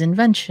of his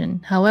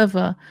invention.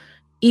 However,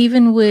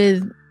 even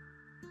with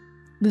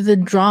the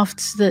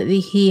drafts that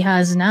he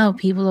has now,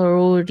 people are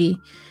already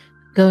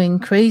going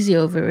crazy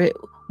over it.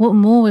 What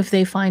more if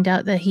they find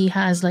out that he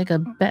has like a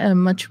better,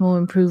 much more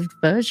improved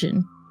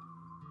version?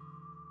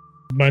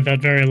 By that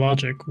very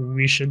logic,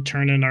 we should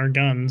turn in our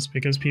guns,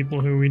 because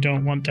people who we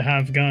don't want to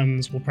have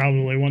guns will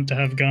probably want to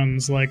have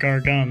guns like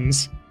our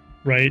guns,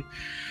 right?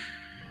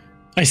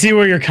 I see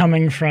where you're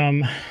coming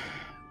from.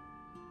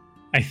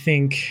 I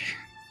think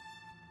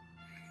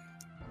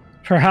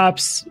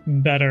perhaps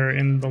better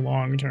in the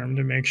long term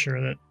to make sure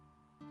that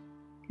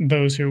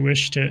those who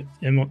wish to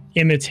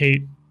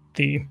imitate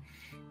the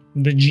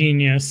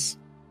genius,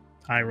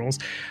 eye rolls,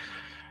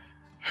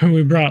 who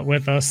we brought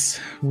with us,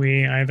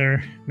 we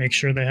either make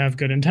sure they have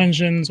good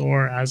intentions,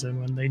 or as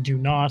in when they do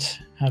not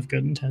have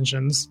good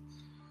intentions.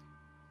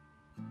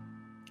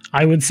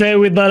 I would say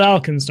we'd let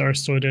Alkenstar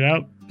sort it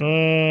out,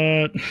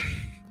 but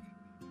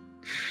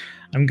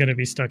I'm gonna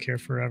be stuck here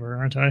forever,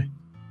 aren't I?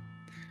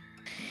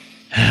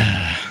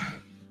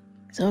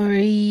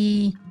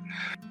 Sorry.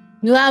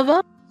 You have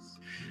us?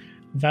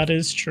 That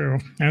is true.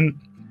 And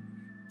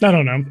I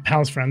don't know,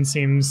 Pal's friend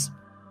seems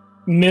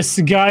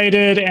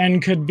misguided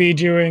and could be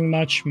doing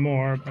much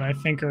more, but I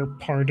think her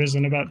part is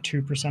in about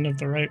 2% of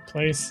the right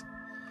place.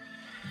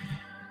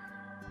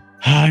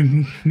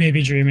 I'm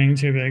maybe dreaming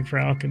too big for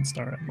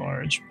Alkenstar at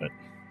large, but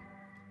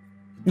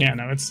yeah,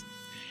 no, it's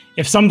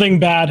if something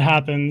bad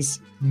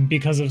happens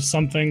because of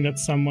something that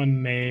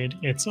someone made,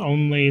 it's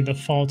only the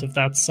fault of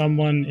that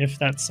someone if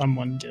that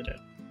someone did it.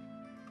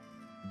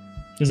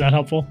 Is that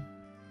helpful?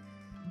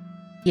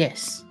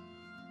 Yes.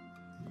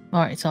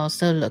 Alright, so I'll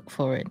still look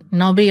for it.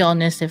 And I'll be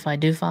honest, if I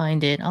do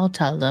find it, I'll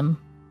tell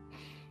them.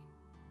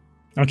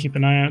 I'll keep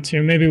an eye out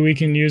too. Maybe we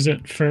can use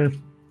it for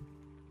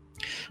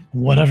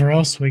whatever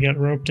else we get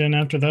roped in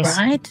after this.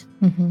 Right?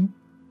 Mm-hmm.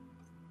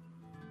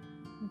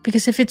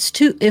 Because if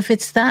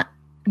it's that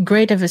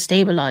great of a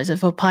stabilizer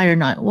for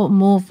Pyronite, what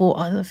more for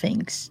other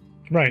things?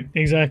 Right,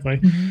 exactly.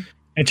 Mm-hmm.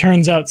 It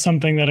turns out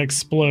something that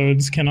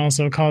explodes can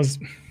also cause...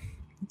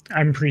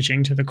 I'm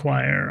preaching to the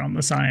choir on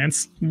the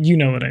science. You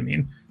know what I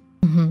mean.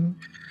 Mm-hmm.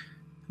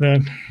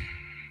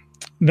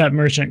 That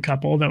merchant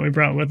couple that we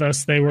brought with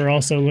us, they were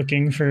also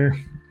looking for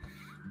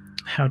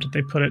how did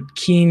they put it?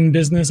 Keen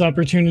business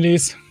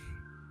opportunities,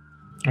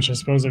 which I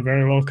suppose it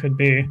very well could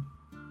be.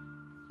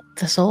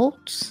 The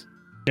salts?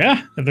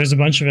 Yeah, if there's a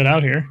bunch of it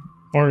out here.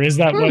 Or is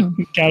that what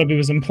Galaby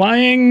was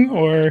implying?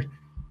 Or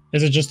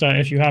is it just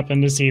if you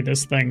happen to see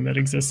this thing that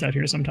exists out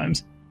here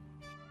sometimes?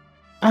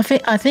 I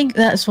think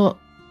that's what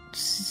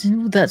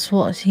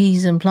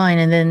he's implying,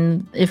 and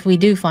then if we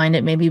do find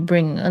it, maybe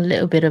bring a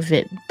little bit of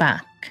it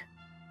back.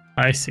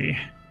 I see.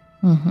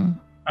 Mm-hmm.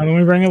 And when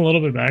we bring a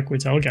little bit back, we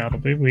tell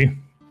Galaby, we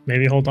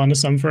maybe hold on to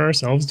some for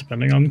ourselves,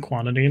 depending on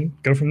quantity,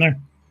 and go from there.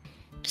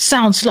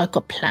 Sounds like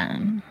a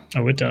plan.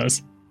 Oh, it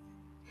does.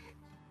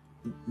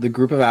 The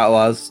group of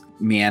outlaws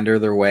meander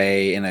their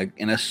way in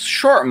a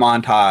short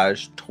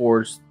montage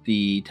towards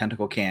the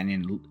Tentacle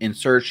Canyon in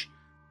search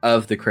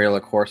of the Cradle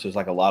of Quartz. There's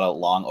like a lot of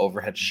long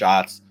overhead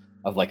shots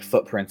of like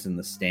footprints in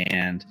the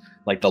stand,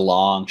 like the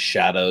long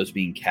shadows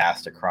being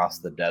cast across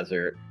the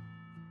desert.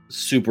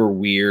 Super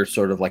weird,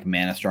 sort of like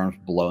mana storms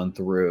blowing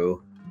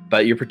through.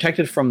 But you're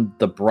protected from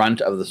the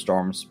brunt of the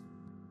storms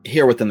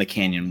here within the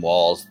canyon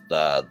walls.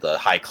 The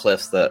high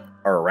cliffs that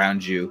are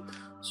around you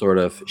sort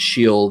of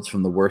shields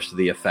from the worst of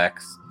the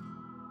effects.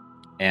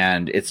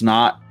 And it's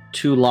not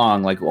too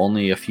long, like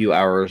only a few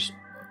hours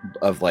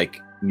of like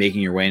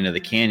making your way into the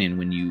canyon,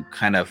 when you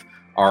kind of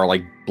are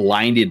like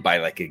blinded by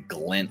like a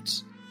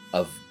glint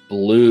of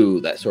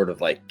blue that sort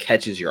of like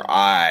catches your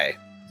eye.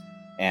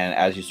 And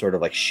as you sort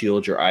of like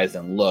shield your eyes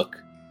and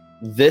look,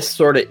 this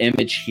sort of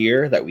image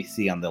here that we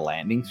see on the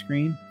landing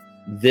screen,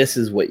 this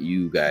is what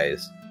you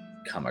guys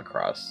come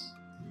across.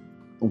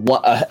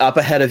 Up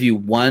ahead of you,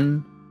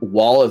 one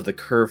wall of the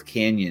curved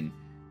canyon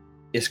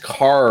is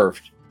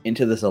carved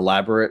into this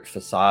elaborate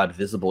facade,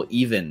 visible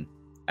even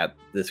at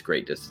this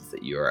great distance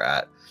that you are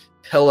at.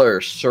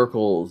 Pillars,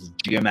 circles,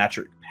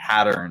 geometric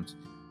patterns,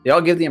 they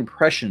all give the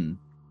impression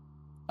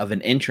of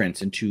an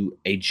entrance into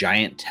a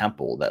giant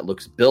temple that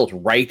looks built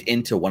right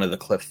into one of the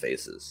cliff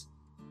faces.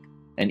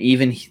 And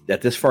even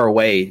at this far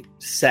away,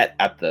 set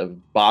at the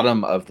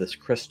bottom of this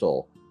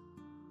crystal,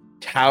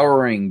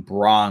 towering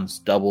bronze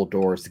double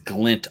doors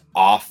glint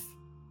off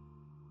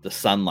the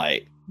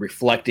sunlight,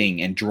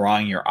 reflecting and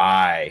drawing your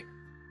eye,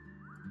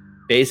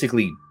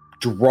 basically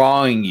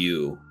drawing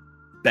you,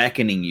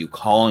 beckoning you,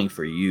 calling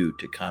for you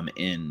to come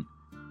in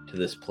to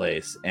this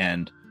place.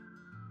 And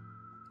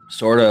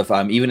sort of,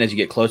 even as you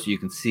get closer, you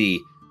can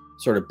see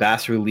sort of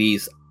bas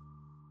reliefs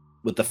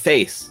with the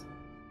face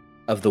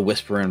of the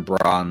Whisper in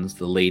Bronze,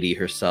 the lady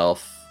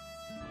herself.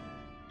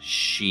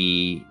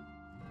 She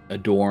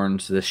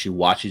adorns this. She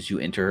watches you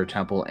enter her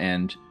temple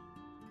and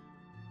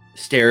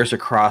stares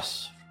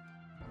across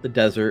the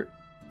desert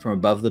from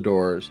above the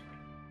doors.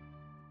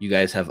 You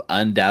guys have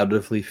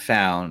undoubtedly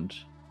found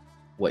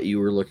what you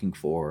were looking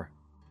for.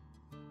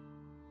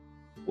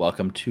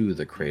 Welcome to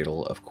the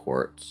Cradle of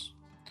Quartz.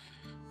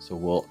 So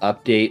we'll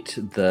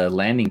update the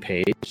landing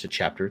page to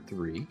chapter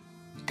 3.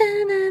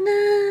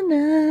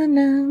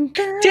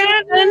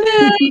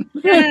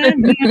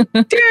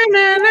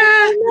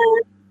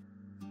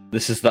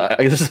 This is well,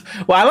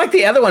 I like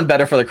the other one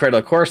better for the Cradle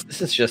of Quartz.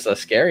 This is just a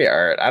scary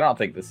art. I don't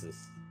think this is,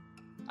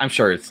 I'm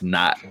sure it's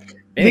not.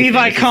 Leave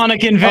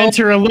iconic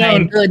inventor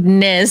alone. My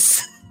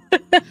goodness.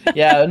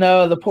 Yeah,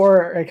 no, the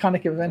poor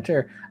iconic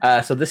inventor.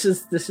 So this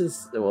is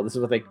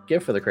what they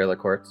give for the Cradle of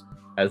Quartz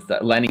as the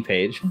landing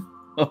page.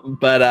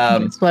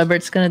 But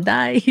Swebbert's gonna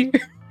die here.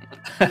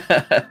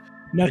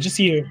 No, just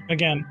you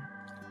again.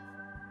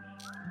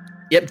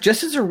 Yep,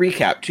 just as a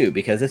recap too,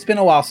 because it's been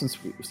a while since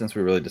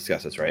we really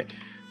discussed this, right?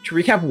 To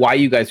recap why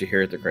you guys are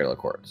here at the Cradle of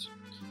Quartz.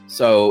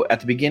 So at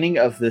the beginning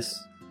of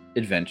this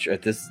adventure,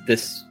 at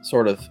this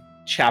sort of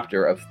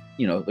chapter of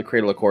the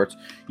Cradle of Quartz,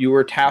 you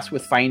were tasked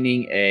with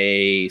finding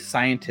a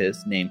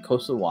scientist named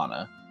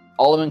Kosawana,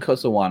 Olivan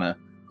Kosawana,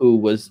 who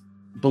was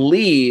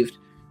believed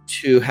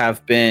to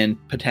have been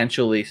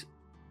potentially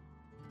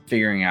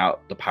figuring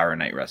out the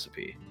Pyronite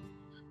recipe.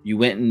 You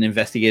went and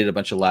investigated a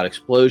bunch of loud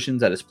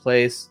explosions at his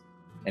place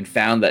and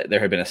found that there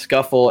had been a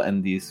scuffle,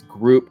 and these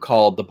group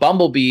called the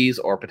Bumblebees,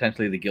 or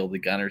potentially the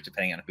Gilded Gunners,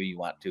 depending on who you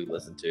want to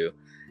listen to,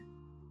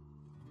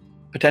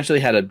 potentially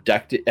had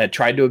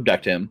tried to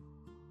abduct him.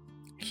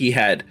 He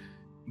had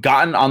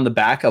gotten on the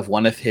back of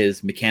one of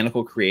his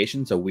mechanical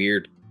creations, a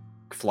weird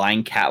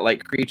flying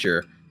cat-like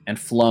creature, and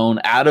flown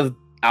out of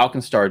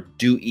Alkenstar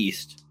due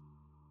east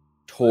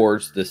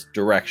towards this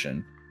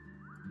direction.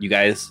 You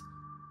guys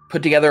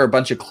put together a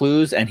bunch of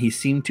clues, and he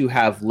seemed to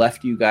have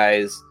left you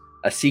guys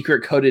a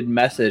secret coded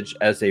message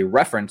as a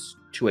reference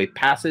to a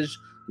passage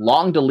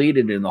long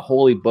deleted in the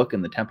Holy Book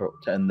in the temple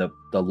and the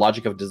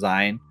Logic of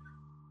Design,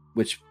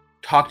 which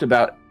talked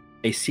about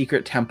a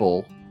secret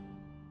temple,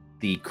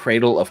 the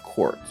Cradle of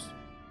Quartz,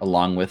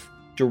 along with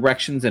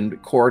directions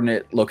and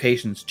coordinate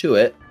locations to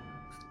it.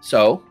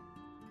 So,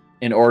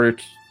 in order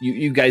to,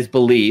 you guys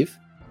believe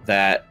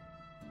that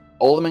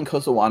Olivan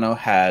Kosawana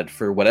had,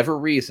 for whatever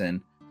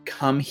reason,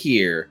 come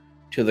here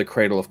to the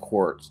Cradle of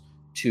Quartz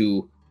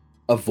to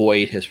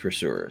avoid his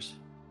pursuers.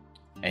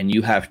 And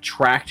you have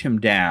tracked him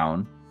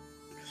down.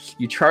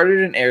 You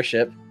chartered an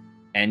airship,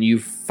 and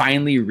you've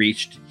finally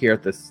reached here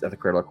at the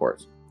Cradle of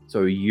Quartz.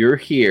 So you're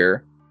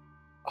here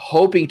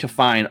hoping to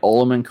find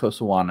Olaman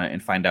Kosawana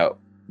and find out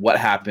what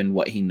happened,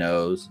 what he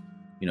knows,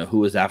 who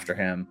was after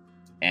him,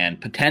 and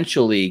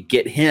potentially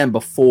get him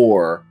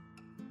before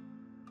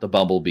the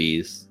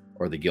Bumblebees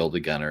or the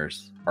Gilded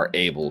Gunners are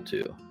able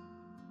to.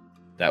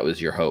 That was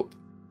your hope,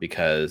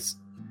 because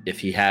if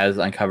he has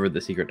uncovered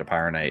the secret to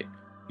Pyronite,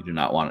 you do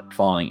not want it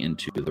falling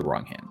into the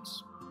wrong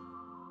hands.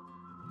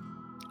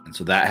 And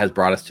so that has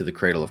brought us to the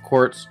Cradle of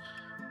Quartz,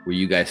 where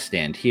you guys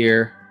stand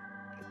here,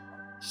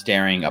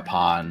 staring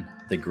upon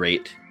the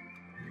great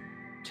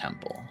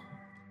temple.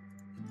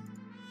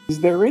 Is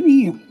there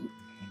any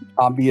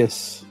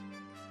obvious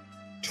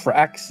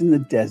tracks in the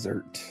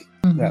desert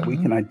that we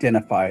can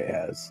identify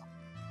as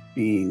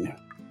being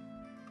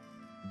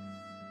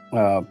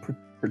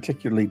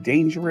particularly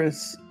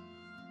dangerous,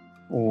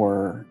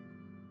 or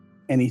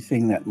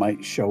anything that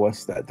might show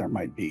us that there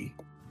might be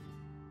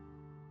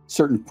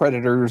certain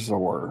predators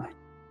or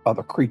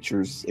other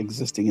creatures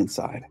existing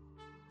inside?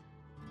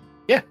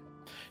 Yeah.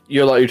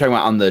 You're talking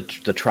about on the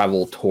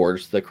travel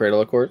towards the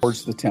Cradle of Quartz?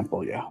 Towards the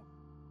temple, yeah.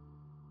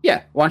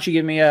 Yeah. Why don't you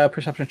give me a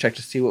perception check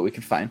to see what we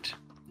can find?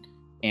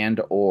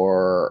 And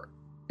or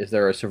is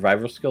there a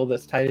survival skill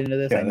that's tied into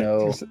this? Yeah, I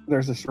know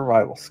there's a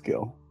survival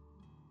skill.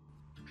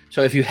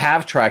 So if you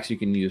have tracks, you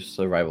can use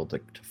survival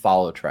to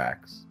follow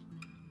tracks.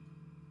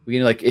 We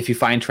can, if you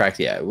find tracks,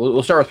 yeah.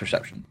 We'll start with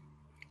perception.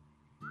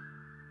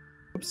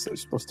 Oops,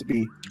 there's supposed to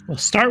be We'll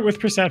start with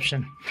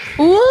perception.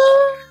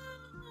 Ooh.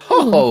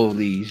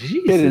 Holy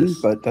Jesus. hidden,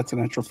 but that's a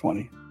natural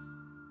 20.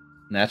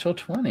 Natural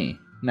 20.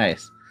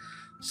 Nice.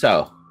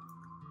 So,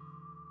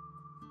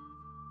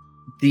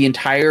 the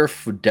entire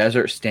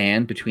desert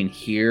stand between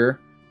here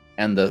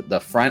and the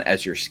front,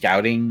 as you're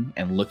scouting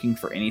and looking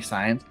for any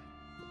signs,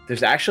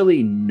 there's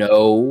actually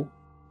no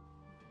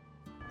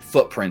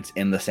footprints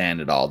in the sand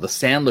at all. The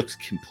sand looks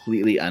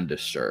completely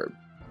undisturbed.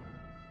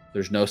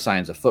 There's no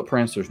signs of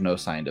footprints. There's no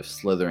sign of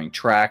slithering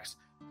tracks.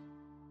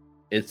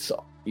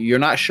 You're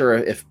not sure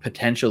if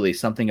potentially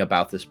something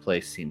about this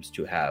place seems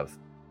to have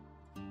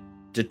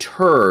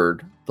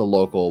deterred the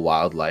local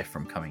wildlife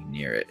from coming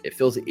near it. It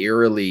feels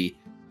eerily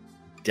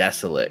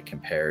desolate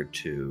compared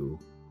to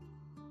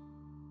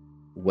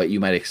what you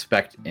might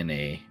expect in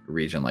a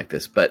region like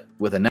this. But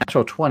with a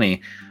natural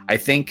 20, I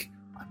think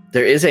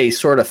there is a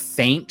sort of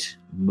faint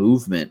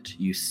movement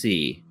you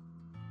see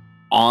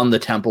on the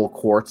temple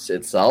quartz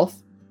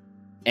itself.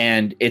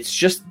 And it's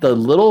just the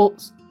little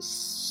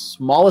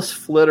smallest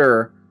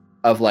flitter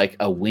of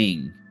a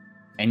wing.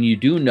 And you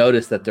do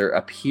notice that there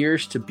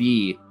appears to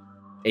be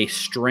a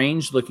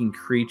strange looking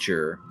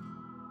creature,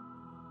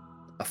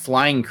 a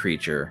flying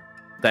creature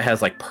that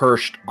has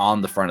perched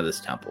on the front of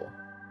this temple.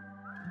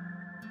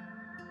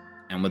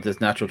 And with this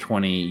natural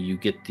 20, you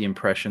get the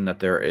impression that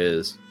there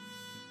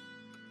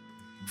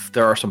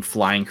are some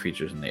flying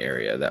creatures in the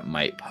area that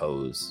might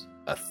pose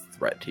a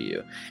threat to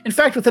you. In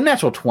fact, with the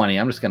natural 20,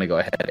 I'm just going to go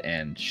ahead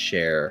and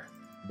share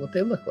what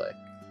they look like.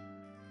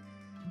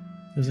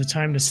 Is it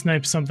time to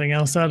snipe something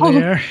else out of the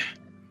air?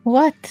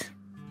 What?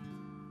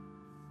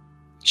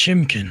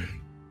 Chimkin.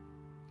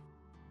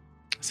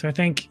 So I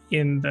think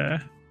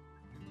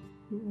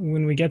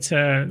when we get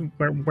to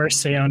where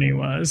Seoni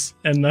was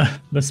and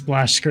the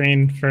splash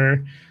screen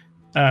for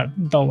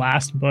the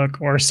last book,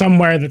 or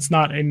somewhere that's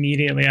not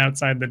immediately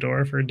outside the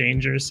door for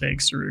danger's sake,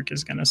 Saruk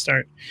is going to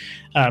start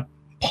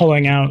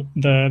pulling out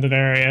the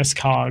various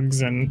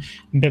cogs and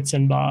bits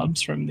and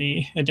bobs from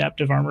the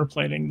adaptive armor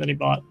plating that he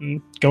bought,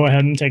 and go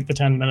ahead and take the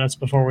 10 minutes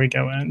before we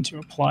go in to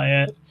apply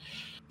it.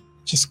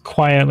 Just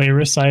quietly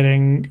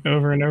reciting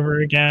over and over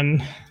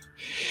again,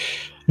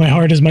 "My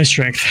heart is my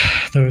strength.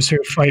 Those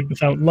who fight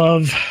without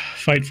love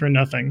fight for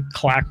nothing."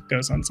 Clack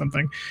goes on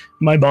something.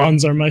 "My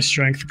bonds are my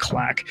strength."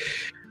 Clack.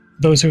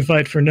 "Those who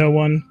fight for no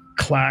one."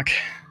 Clack.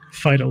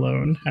 "Fight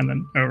alone." And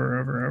then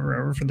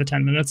over for the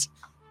 10 minutes.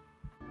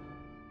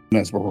 And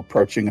as we're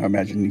approaching, I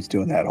imagine he's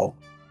doing that. I'll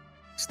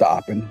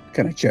stop and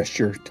kind of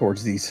gesture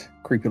towards these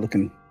creepy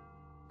looking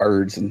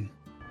birds and,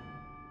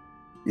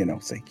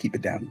 say, keep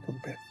it down a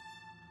little bit.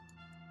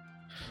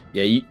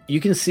 Yeah, you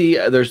can see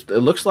it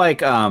looks like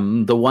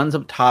the ones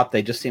up top,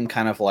 they just seem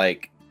kind of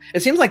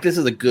it seems like this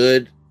is a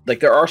good,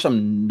 there are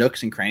some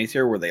nooks and crannies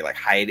here where they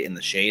hide in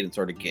the shade and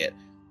sort of get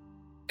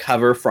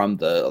cover from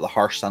the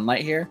harsh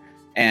sunlight here.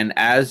 And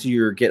as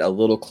you get a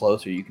little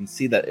closer, you can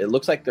see that it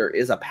looks like there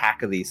is a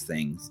pack of these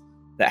things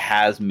that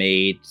has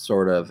made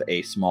sort of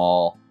a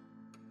small,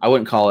 I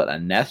wouldn't call it a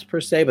nest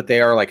per se, but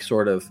they are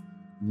sort of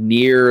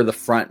near the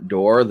front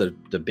door, the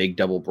big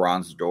double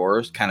bronze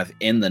doors, kind of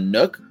in the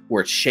nook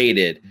where it's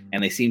shaded,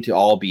 and they seem to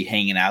all be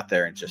hanging out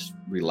there and just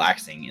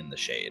relaxing in the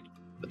shade.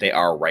 But they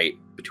are right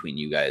between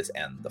you guys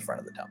and the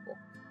front of the temple.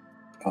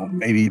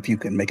 Maybe if you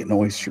can make a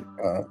noise.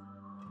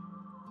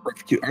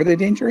 Are they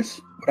dangerous?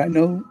 Would I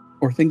know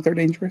or think they're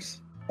dangerous,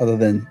 other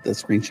than the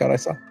screenshot I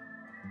saw?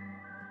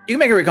 You can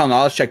make a recall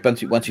knowledge check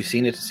once you've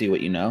seen it to see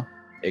what you know.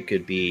 It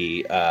could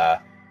be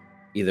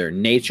either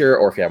nature,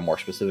 or if you have more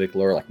specific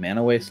lore, like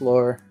mana waste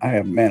lore. I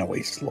have mana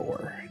waste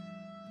lore.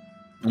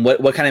 And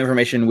what kind of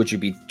information would you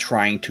be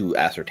trying to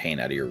ascertain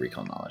out of your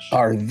recon knowledge?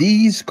 Are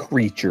these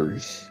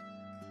creatures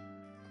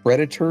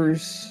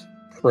predators,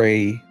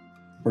 prey,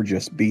 or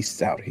just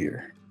beasts out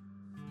here?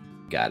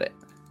 Got it.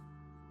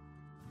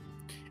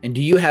 And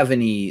do you have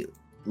any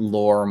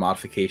lore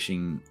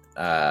modification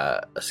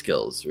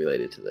skills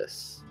related to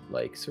this,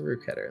 like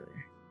Saruk had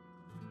earlier?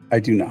 I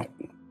do not.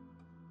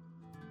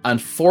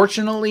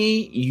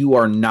 Unfortunately, you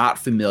are not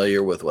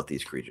familiar with what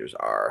these creatures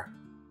are.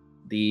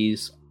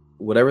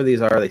 Whatever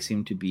these are, they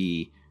seem to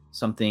be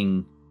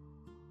something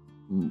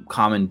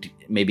common,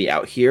 maybe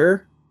out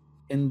here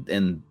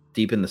in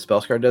deep in the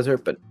Spellscar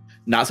Desert, but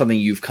not something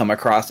you've come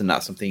across and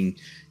not something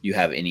you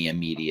have any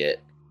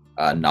immediate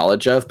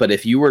knowledge of. But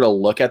if you were to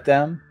look at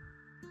them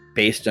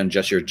based on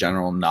just your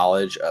general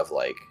knowledge of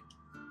like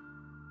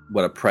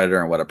what a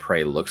predator and what a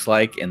prey looks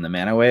like in the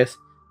Manaways,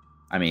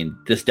 I mean,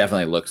 this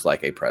definitely looks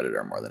like a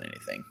predator more than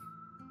anything.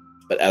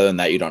 But other than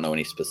that, you don't know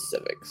any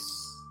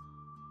specifics.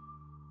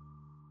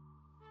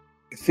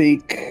 I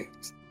think,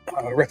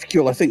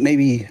 Reticule, I think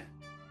maybe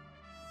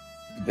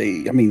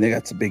they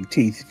got some big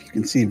teeth. If you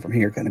can see them from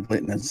here, kind of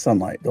glinting in the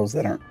sunlight, those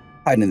that aren't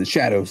hiding in the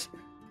shadows.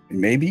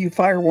 Maybe you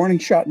fire a warning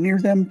shot near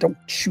them. Don't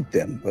shoot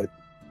them, but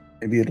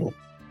maybe it'll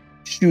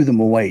shoo them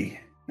away.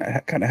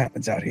 That kind of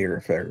happens out here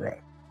if they're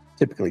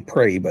typically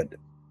prey, but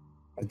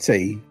I'd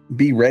say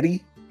be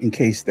ready in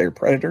case they're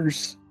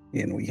predators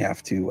and we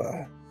have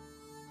to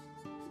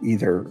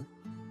either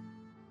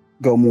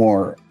go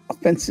more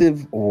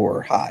offensive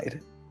or hide.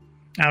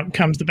 Out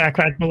comes the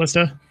backpack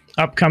ballista.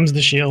 Up comes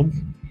the shield.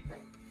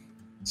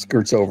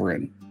 Skirts over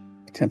and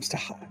attempts to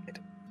hide.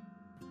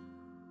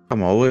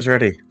 I'm always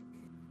ready.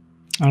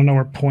 I don't know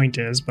where point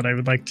is, but I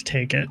would like to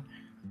take it.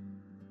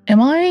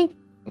 Am I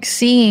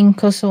seeing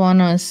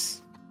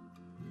Kosawana's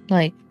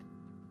like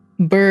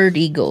bird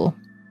eagle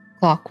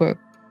clockwork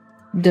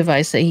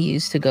device that he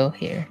used to go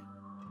here?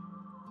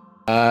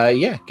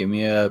 Yeah, give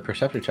me a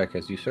perception check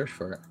as you search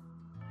for it.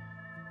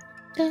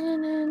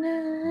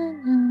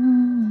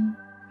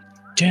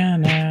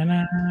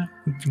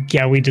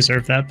 Yeah, we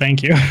deserve that.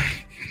 Thank you.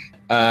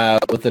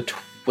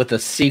 With a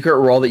secret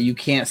roll that you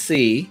can't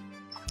see,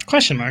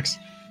 Question marks.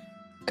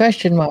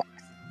 Question mark.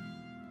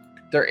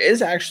 there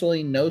is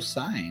actually no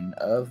sign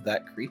of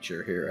that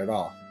creature here at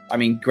all. I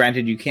mean,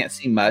 granted, you can't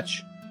see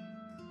much,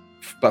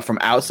 but from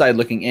outside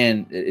looking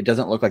in, it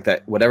doesn't look like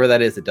that. Whatever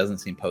that is, it doesn't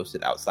seem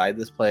posted outside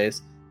this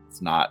place.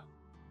 It's not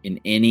in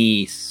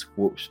any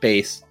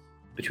space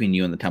between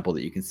you and the temple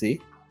that you can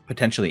see.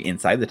 Potentially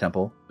inside the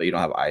temple, but you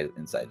don't have eyes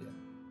inside you.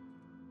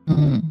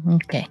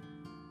 Okay.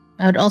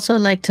 I would also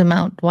like to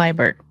mount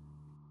Wybert.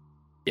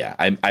 Yeah,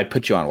 I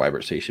put you on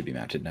Wybert, so you should be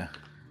mounted now.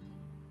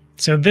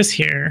 So this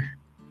here,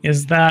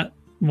 is that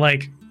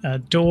like a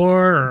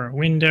door or a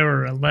window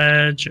or a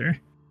ledge or?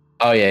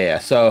 Oh yeah.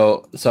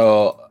 So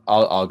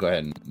I'll go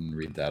ahead and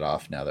read that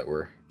off now that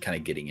we're kind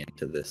of getting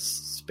into this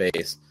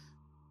space.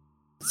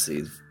 Let's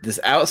see, this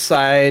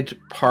outside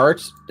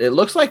part, it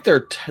looks like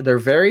they're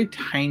very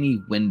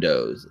tiny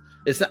windows.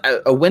 It's not,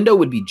 a window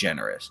would be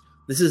generous.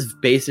 This is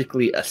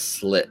basically a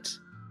slit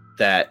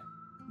that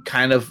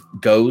kind of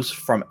goes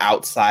from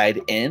outside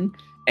in,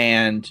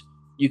 and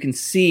you can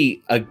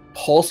see a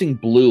pulsing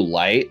blue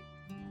light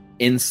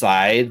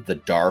inside the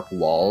dark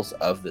walls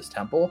of this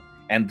temple.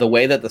 And the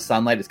way that the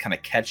sunlight is kind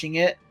of catching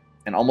it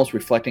and almost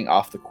reflecting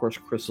off the quartz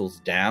crystals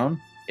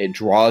down, it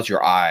draws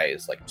your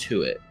eyes like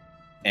to it.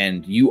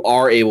 And you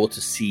are able to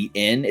see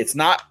in. It's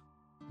not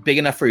big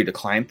enough for you to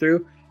climb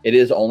through. It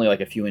is only like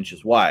a few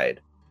inches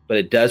wide, but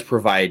it does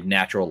provide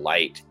natural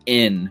light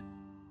in.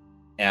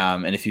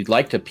 And if you'd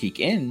like to peek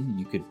in,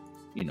 you could,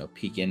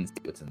 peek in and see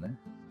what's in there.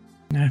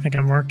 I think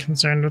I'm more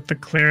concerned with the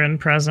clear and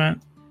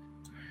present.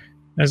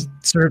 As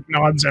Sir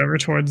nods over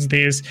towards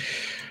these.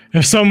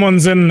 If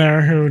someone's in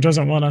there who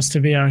doesn't want us to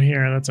be out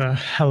here, that's a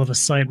hell of a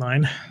sight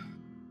line.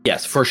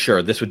 Yes, for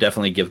sure. This would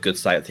definitely give good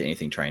sight to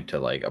anything trying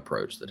to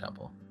approach the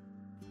temple.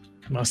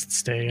 Must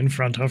stay in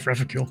front of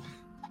Reficule.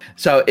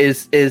 So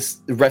is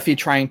Refi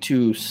trying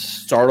to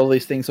startle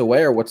these things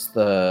away, or what's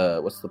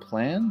the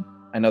plan?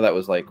 I know that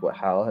was what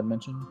Hal had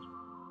mentioned.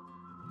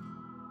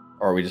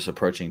 Or are we just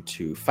approaching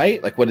to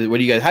fight? How are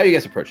you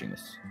guys approaching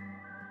this?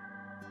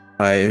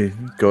 I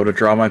go to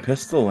draw my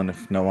pistol, and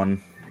if no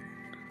one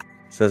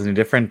says any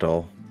different,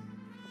 I'll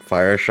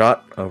fire a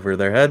shot over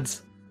their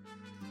heads.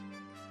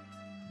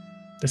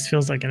 This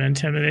feels like an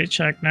intimidate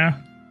check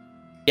now.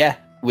 Yeah,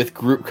 with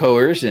group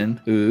coercion.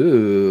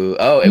 Ooh.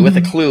 Oh, and with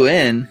a clue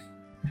in.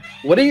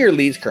 What are your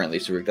leads currently,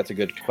 Saruk? That's a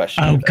good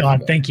question. Oh,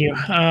 God, thank you.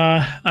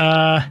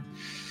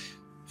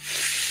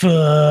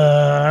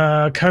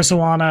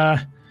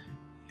 Kosawana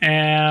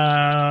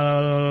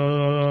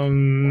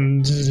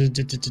and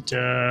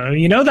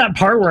that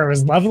part where I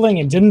was leveling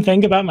and didn't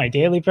think about my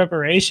daily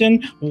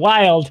preparation?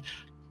 Wild.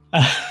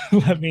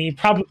 Let me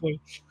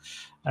probably.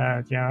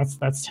 Yeah,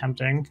 that's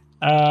tempting.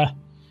 I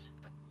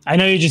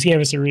know you just gave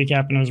us a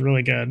recap and it was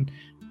really good.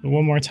 But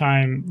one more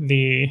time,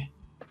 the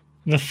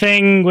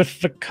thing with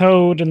the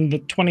code and the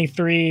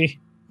 23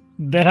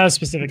 that has a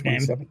specific name.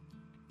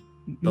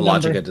 The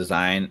Logica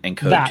design and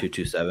code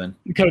 227.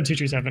 Code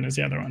 227 is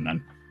the other one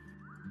then.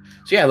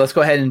 So yeah, let's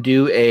go ahead and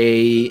do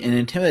an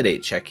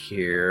intimidate check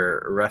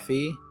here,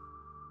 Ruffy.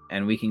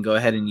 And we can go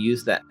ahead and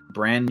use that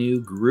brand new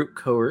group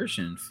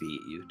coercion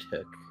feat you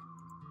took.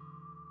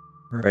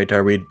 Right,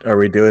 are we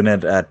doing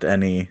it at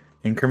any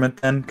increment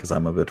then? Because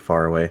I'm a bit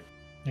far away.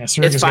 Yeah,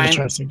 so it's fine.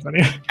 Try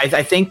somebody.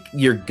 I think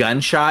your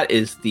gunshot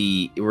is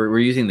we're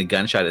using the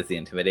gunshot as the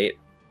intimidate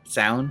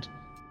sound.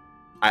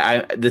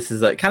 This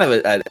is a kind of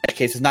a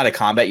case. It's not a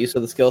combat use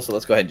of the skill, so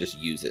let's go ahead and just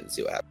use it and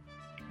see what happens.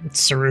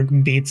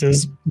 Saruk beats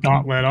his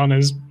gauntlet on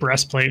his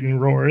breastplate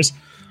and roars.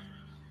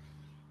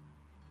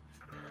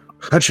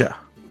 Gotcha.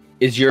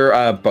 Is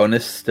your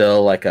bonus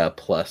still like a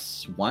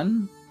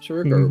 +1,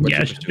 Saruk? Or what's Yeah,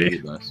 your it should be.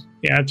 bonus?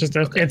 Yeah,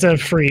 it's a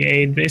free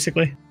aid,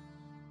 basically.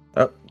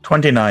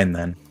 29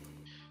 then.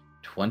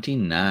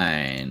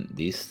 29.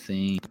 These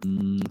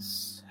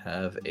things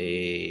have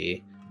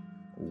a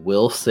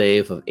will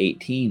save of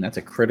 18. That's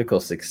a critical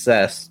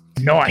success.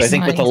 Nice. So I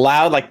think with the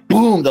loud, like,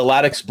 boom, the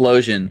loud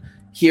explosion,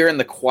 here in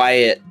the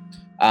quiet,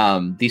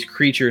 these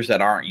creatures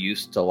that aren't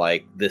used to,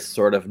 like, this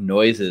sort of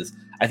noises,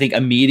 I think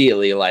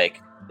immediately,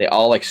 like, they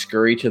all, like,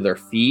 scurry to their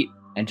feet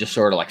and just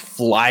sort of, like,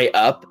 fly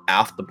up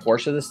off the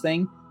porch of this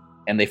thing.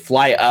 And they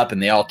fly up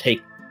and they all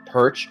take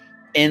perch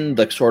in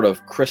the sort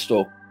of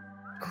crystal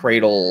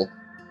cradle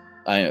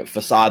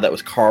facade that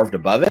was carved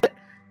above it.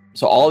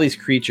 So all these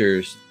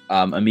creatures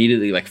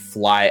immediately, like,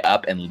 fly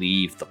up and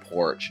leave the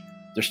porch.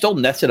 They're still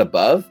nested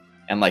above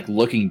and, like,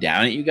 looking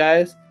down at you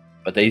guys,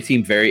 but they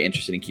seem very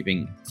interested in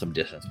keeping some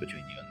distance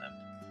between you and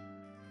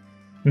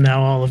them.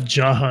 Now all of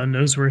Jaha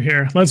knows we're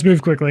here. Let's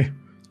move quickly.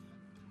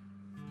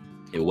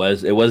 It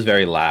was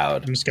very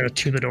loud. I'm just gonna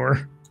to the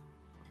door.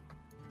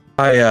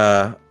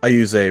 I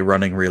use a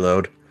running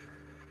reload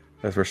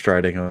as we're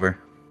striding over.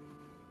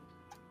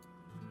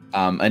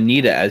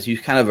 Anita, as you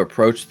kind of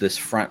approach this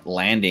front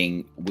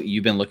landing,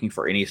 you've been looking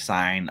for any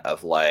sign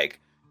of, like,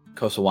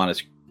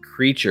 Kosawana's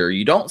creature.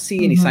 You don't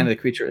see any sign of the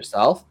creature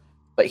itself,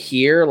 but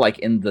here, like,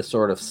 in the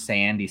sort of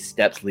sandy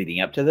steps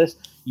leading up to this,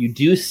 you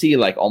do see,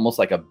 like, almost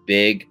like a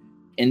big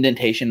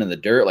indentation in the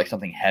dirt, like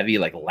something heavy,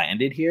 like,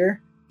 landed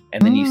here.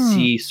 And then you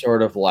see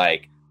sort of,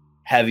 like,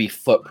 heavy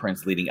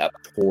footprints leading up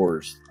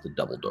towards the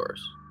double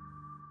doors.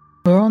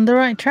 We're on the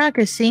right track,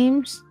 it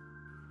seems.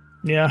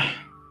 Yeah.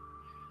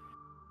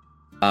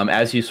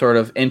 As you sort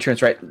of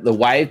entrance, right, the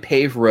wide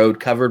paved road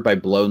covered by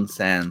blown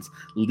sands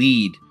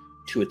lead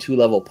to a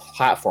 2-level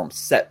platform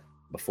set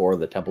before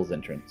the temple's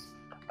entrance.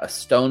 A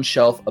stone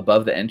shelf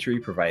above the entry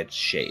provides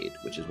shade,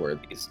 which is where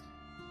these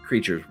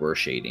creatures were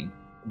shading.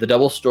 The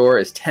double store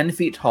is 10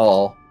 feet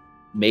tall,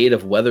 made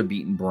of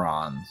weather-beaten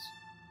bronze.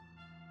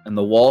 And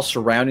the walls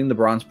surrounding the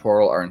bronze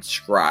portal are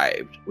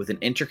inscribed with an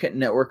intricate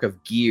network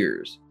of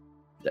gears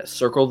that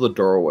circle the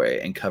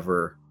doorway and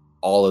cover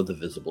all of the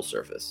visible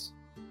surface.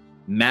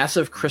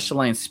 Massive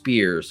crystalline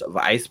spears of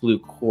ice blue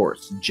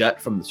quartz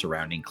jut from the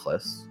surrounding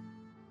cliffs,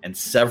 and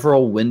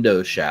several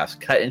window shafts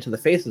cut into the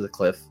face of the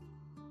cliff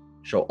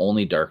show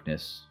only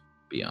darkness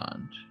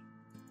beyond.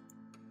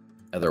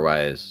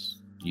 Otherwise,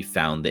 you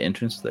found the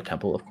entrance to the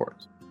Temple of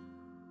Quartz.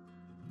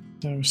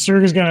 So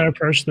Surg is gonna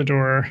approach the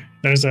door.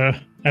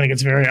 I think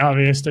it's very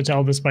obvious to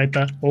tell, despite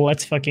the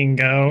 "let's fucking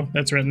go"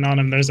 that's written on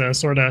him. There's a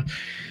sort of,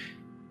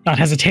 not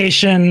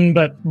hesitation,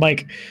 but,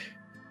 like,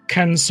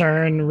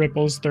 concern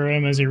ripples through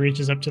him as he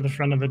reaches up to the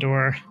front of the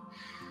door.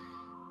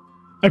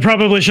 I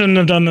probably shouldn't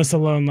have done this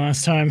alone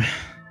last time.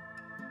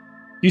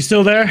 You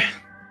still there?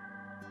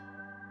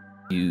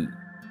 You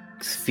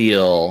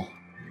feel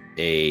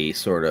a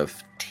sort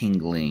of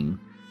tingling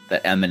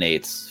that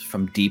emanates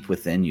from deep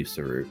within you,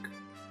 Saruk.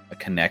 A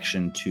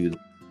connection to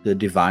the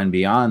divine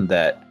beyond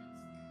that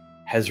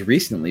has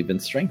recently been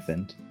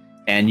strengthened.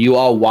 And you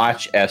all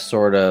watch as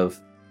sort of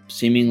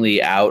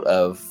seemingly out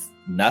of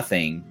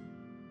nothing,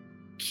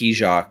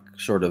 Kijok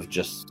sort of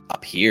just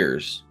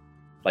appears,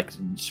 like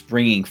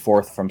springing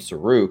forth from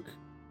Saruk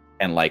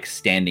and, like,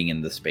 standing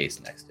in the space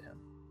next to him.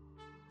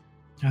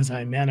 As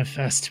I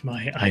manifest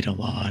my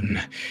Eidolon.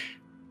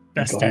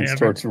 Best day Glance ever.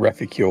 towards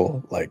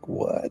Reficule, like,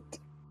 what?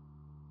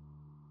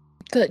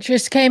 That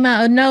just came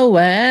out of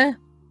nowhere.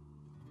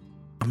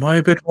 Am I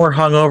a bit more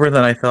hungover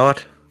than I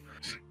thought?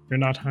 You're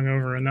not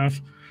hungover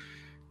enough.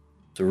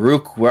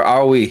 Saruk, where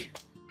are we?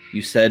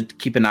 You said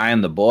keep an eye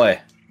on the boy.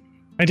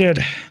 I did.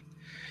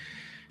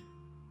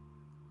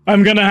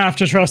 I'm gonna have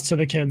to trust to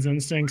the kid's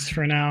instincts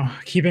for now.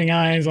 Keeping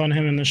eyes on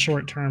him in the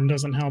short term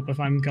doesn't help if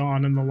I'm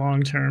gone in the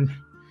long term.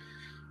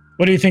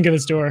 What do you think of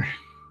this door?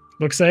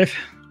 Look safe?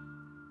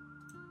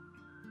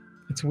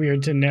 It's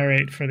weird to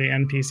narrate for the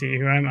NPC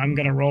who I'm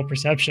gonna roll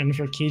perception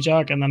for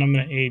Kijok, and then I'm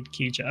gonna aid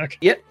Kijok.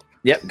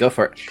 Yep, go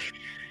for it.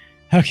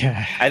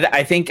 Okay.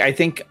 I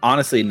think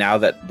honestly, now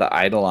that the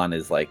Eidolon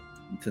is, like,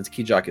 since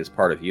Kijok is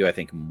part of you, I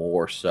think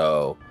more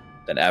so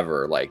than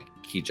ever, like,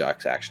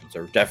 Kijok's actions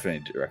are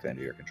definitely directly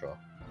under your control.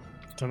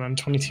 So then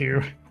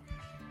 22.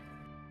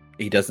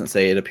 He doesn't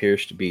say it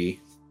appears to be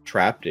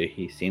trapped.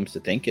 He seems to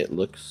think it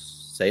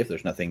looks safe.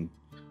 There's nothing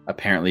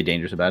apparently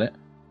dangerous about it.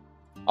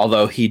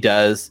 Although he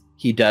does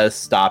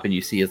stop, and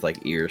you see his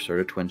like ears sort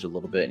of twinge a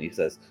little bit, and he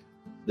says,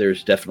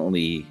 "There's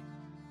definitely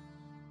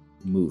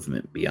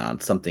movement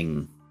beyond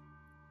something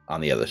on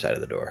the other side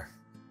of the door.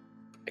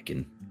 I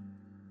can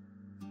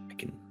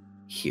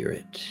hear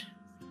it,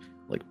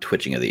 like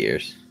twitching of the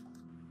ears."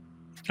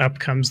 Up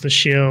comes the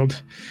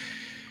shield.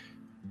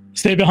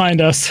 Stay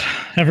behind us.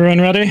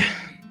 Everyone ready?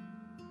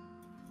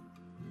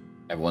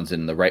 Everyone's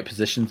in the right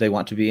positions they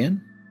want to be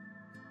in.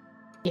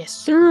 Yes,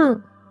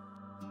 sir.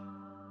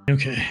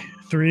 Okay.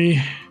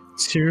 3,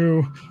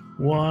 2,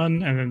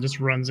 1, and then just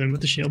runs in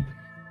with the shield.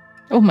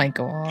 Oh my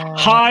god.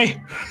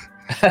 Hi!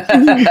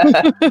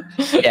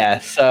 Yeah,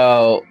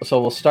 so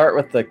we'll start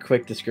with the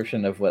quick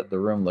description of what the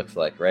room looks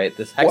like, right?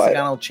 This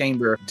hexagonal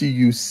chamber. Do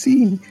you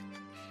see?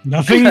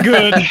 Nothing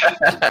good.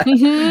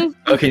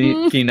 Oh,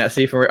 can you not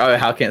see from where? Oh,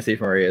 Hal can't see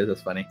from where he is.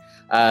 That's funny.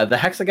 The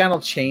hexagonal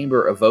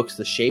chamber evokes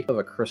the shape of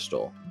a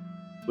crystal,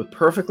 with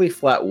perfectly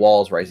flat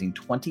walls rising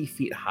 20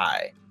 feet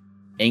high,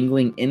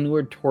 angling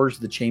inward towards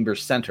the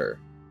chamber's center,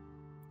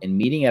 and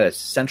meeting at a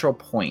central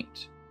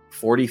point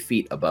 40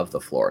 feet above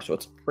the floor. So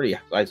it's a pretty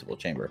sizable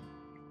chamber.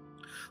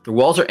 The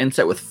walls are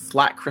inset with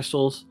flat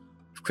crystal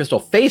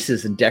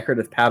faces and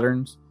decorative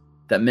patterns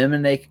that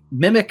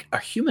mimic a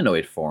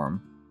humanoid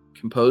form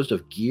composed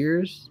of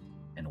gears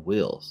and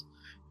wheels.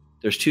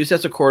 There's 2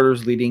 sets of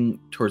corridors leading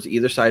towards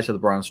either side of the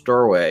bronze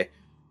doorway,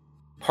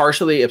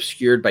 partially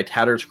obscured by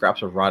tattered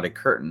scraps of rotted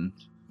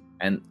curtains.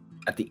 And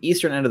at the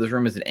eastern end of this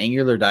room is an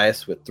angular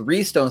dais with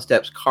 3 stone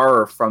steps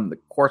carved from the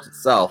quartz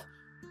itself.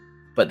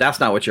 But that's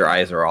not what your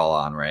eyes are all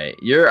on, right?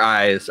 Your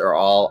eyes are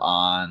all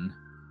on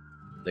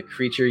the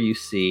creature you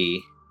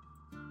see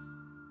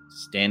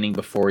standing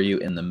before you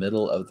in the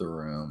middle of the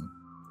room.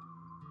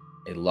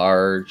 A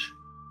large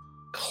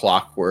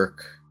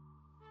clockwork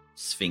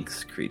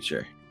sphinx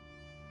creature.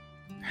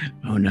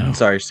 Oh no.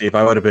 Sorry, Steve.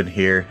 I would have been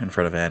here in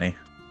front of Annie.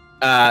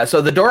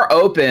 So the door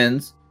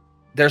opens.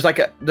 There's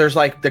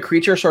like the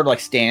creature sort of like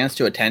stands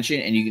to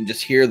attention, and you can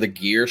just hear the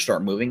gear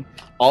start moving.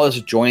 All its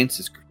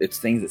joints, it's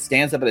things that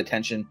stands up at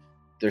attention.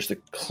 There's the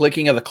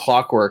clicking of the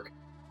clockwork,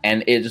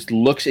 and it just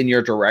looks in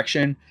your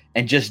direction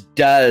and just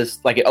does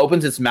like it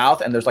opens its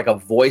mouth, and there's like a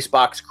voice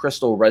box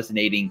crystal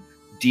resonating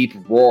deep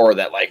roar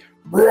that like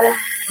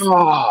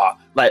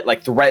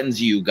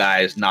threatens you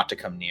guys not to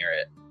come near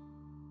it.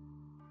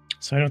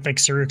 So I don't think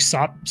Saruk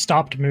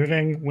stopped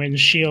moving when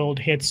shield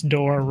hits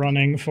door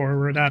running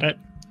forward at it.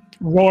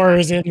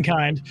 Roars in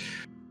kind.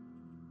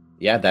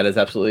 Yeah, that is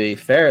absolutely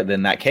fair.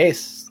 In that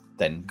case,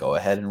 then go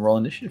ahead and roll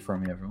initiative for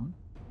me, everyone.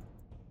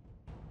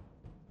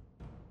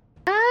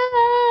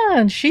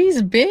 Ah,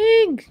 she's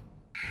big.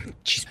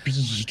 She's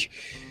big.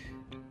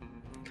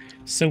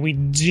 So we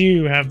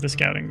do have the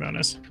scouting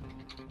bonus.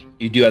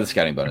 You do have the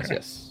scouting bonus, Okay.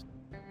 yes.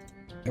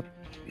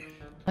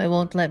 I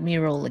won't let me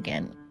roll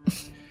again.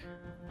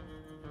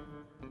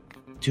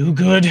 Do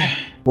good.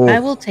 I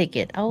will take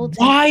it. I will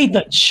take Why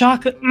the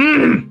chocolate?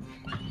 Ooh.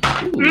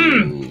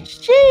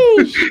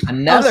 Sheesh.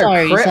 Another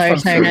Oh, crit sorry,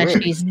 from not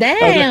Saruk. sheesh.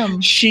 Damn.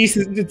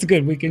 Sheesh, it's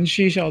good. We can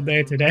sheesh all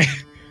day today.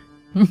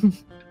 And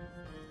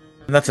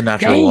that's a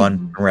natural Dang.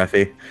 1 from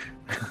Refi.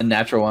 A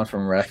natural 1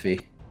 from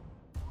Refi.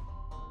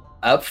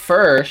 Up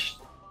first.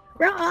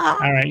 Rah.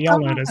 All right, y'all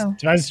know this.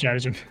 Devise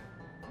stratagem.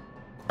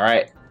 All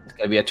right, it's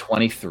gonna be a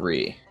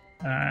 23.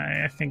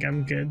 I think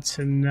I'm good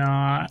to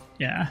not.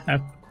 Yeah,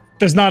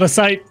 there's not a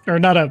sight or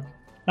not a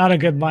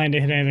good line to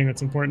hit anything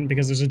that's important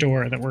because there's a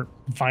door that we're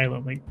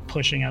violently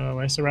pushing out of the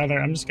way. So rather,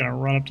 I'm just gonna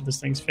run up to this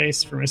thing's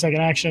face for my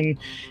second action,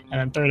 and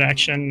then third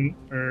action,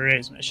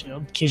 raise my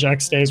shield.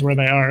 Kijak stays where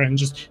they are and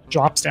just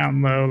drops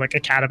down low like a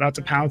cat about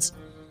to pounce.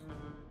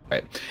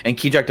 Right, and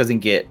Kijak doesn't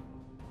get.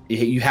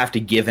 You have to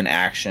give an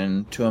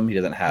action to him. He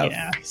doesn't have.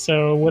 Yeah.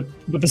 So with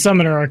the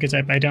summoner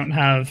archetype, I don't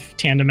have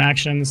tandem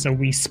actions, so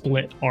we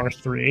split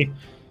R3.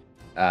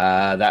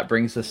 That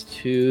brings us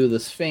to the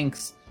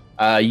Sphinx.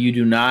 You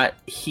do not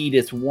heed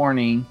its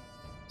warning,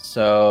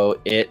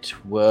 so it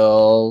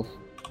will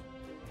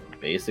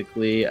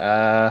basically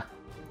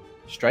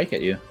strike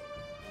at you.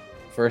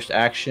 First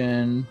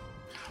action.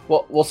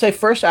 Well, we'll say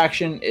first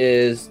action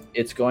is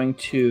it's going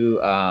to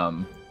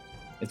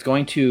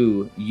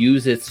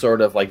use its sort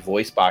of like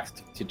voice box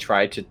to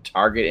try to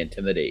target,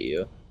 intimidate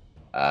you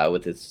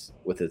with its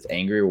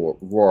angry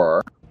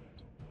roar.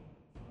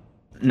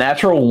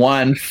 Natural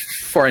 1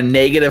 for a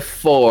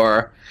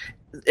 -4.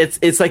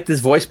 It's like this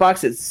voice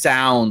box. It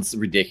sounds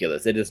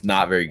ridiculous. It is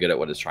not very good at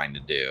what it's trying to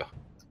do.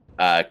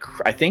 I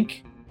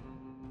think,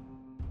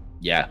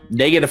 yeah,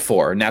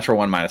 -4. Natural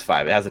 1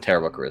 -5. It has a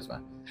terrible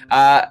charisma,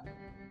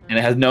 and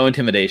it has no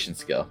intimidation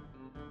skill.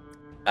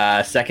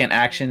 Second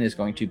action is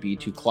going to be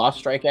to claw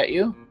strike at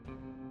you.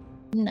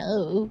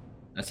 No.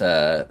 That's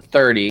a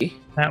 30.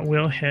 That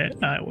will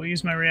hit. I will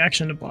use my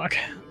reaction to block.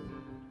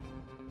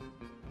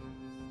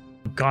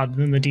 God,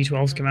 then the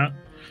D12s come out.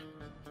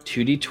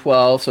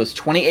 2d12, so it's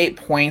 28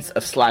 points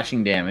of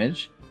slashing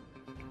damage.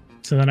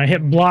 So then I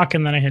hit block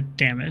and then I hit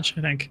damage,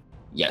 I think.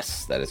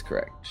 Yes, that is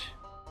correct.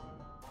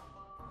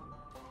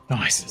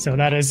 Nice. So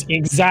that is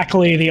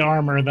exactly the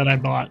armor that I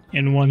bought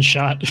in one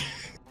shot.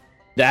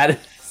 That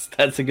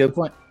That's a good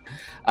point.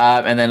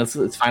 And then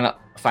its final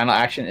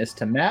action is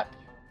to map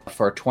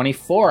for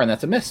 24, and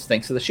that's a miss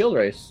thanks to the shield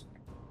raise.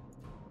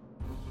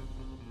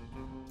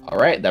 All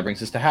right, that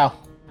brings us to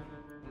Hal.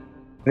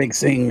 I think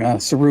seeing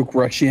Saruk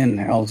rush in,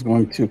 Hal's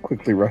going to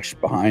quickly rush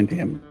behind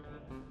him.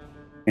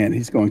 And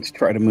he's going to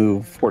try to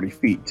move 40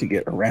 feet to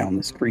get around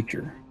this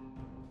creature.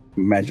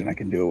 Imagine I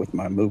can do it with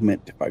my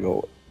movement if I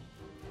go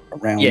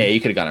around. Yeah, you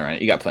could have gone around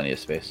it. You got plenty of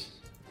space.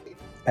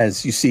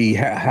 As you see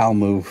Hal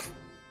move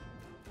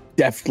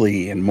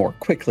deftly and more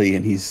quickly,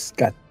 and he's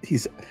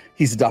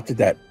adopted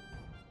that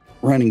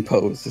running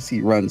pose as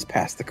he runs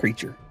past the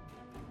creature.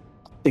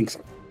 Thinks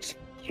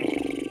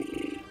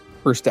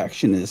first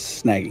action is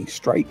snagging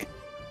strike.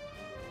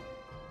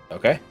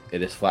 Okay,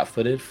 it is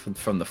flat-footed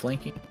from the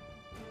flanking.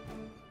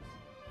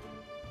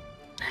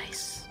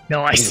 Nice.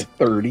 Nice.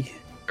 30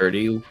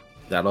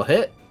 That'll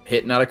hit.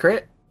 Hit, not a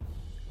crit.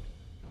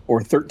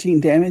 or 13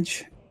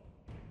 damage.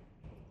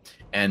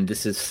 And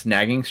this is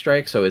snagging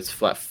strike, so it's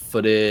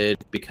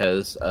flat-footed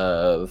because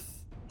of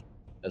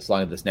as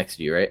long as it's next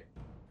to you, right?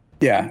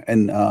 Yeah,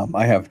 and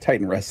I have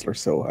Titan Wrestler,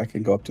 so I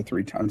can go up to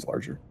 3 times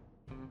larger.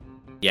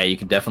 Yeah, you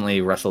can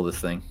definitely wrestle this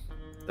thing.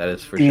 That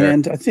is for sure.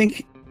 And I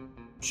think,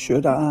 I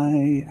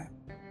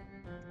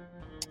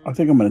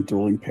think I'm going to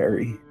dueling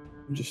parry.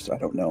 I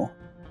don't know.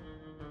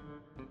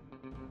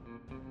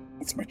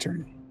 It's my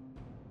turn.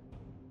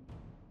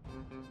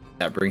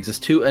 That brings us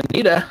to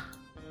Anita.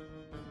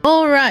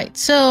 All right,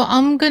 so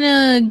I'm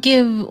gonna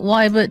give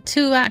Wybert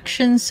 2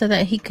 actions so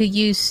that he could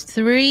use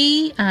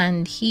 3,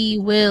 and he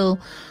will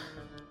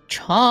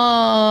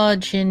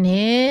charge in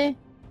here.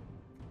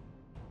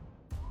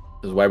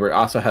 Because Wybert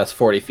also has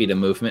 40 feet of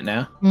movement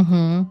now.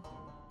 Mm-hmm.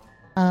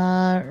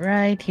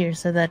 Right here,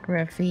 so that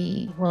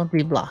Refi won't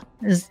be blocked.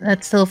 Is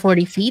that still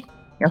 40 feet?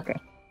 Okay.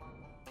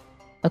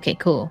 Okay,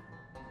 cool.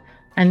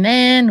 And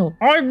then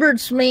Wybert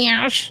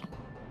smash.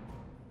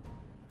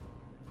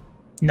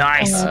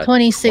 Nice.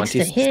 26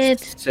 to hit.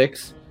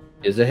 6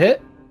 is a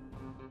hit.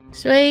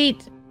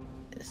 Sweet.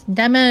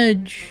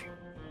 Damage.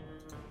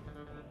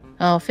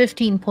 Oh,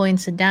 15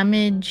 points of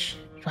damage.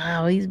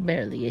 Wow, he's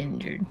barely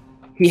injured.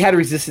 He had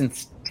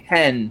resistance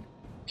 10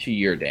 to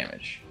your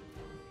damage.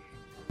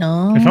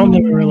 No. If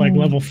only we were like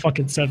level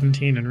fucking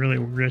 17 and really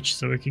rich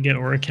so we could get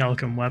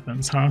orichalcum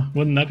weapons, huh?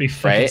 Wouldn't that be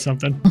fucking Right?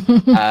 something?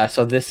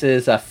 So this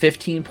is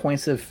 15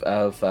 points of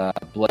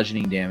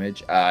bludgeoning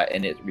damage,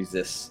 and it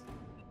resists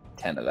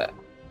 10 of that.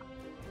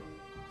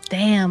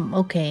 Damn,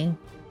 okay.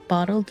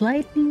 Bottled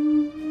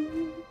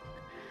lightning.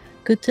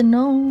 Good to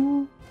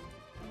know.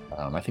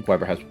 I think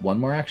Weber has one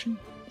more action.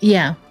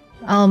 Yeah,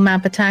 I'll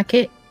map attack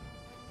it.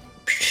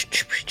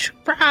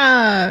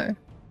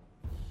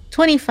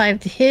 25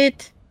 to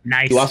hit.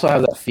 Nice. You also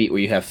have that feat where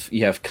you have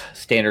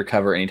standard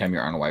cover anytime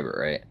you're on a Wyvern,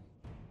 right?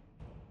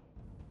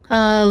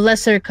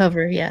 Lesser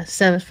cover, yeah.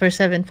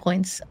 7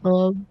 points.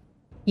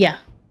 Yeah,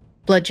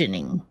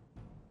 bludgeoning.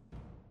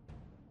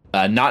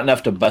 Not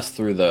enough to bust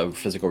through the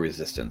physical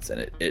resistance,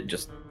 and it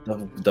just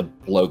the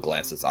blow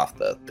glances off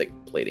the thick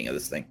plating of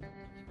this thing.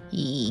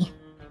 Yee.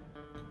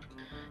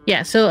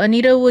 Yeah, so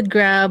Anita would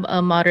grab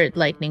a moderate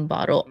lightning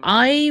bottle.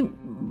 I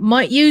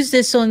might use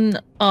this on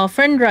a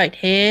friend right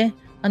here,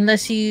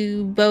 unless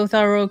you both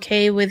are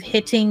okay with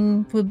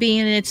being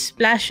in its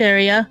splash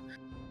area.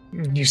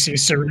 You see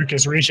Saruk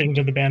is reaching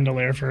to the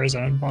bandolier for his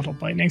own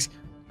bottled lightnings.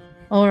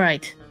 All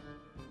right.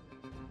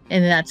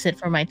 And that's it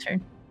for my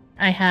turn.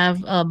 I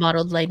have a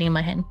bottled lightning in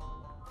my hand.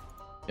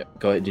 Yep.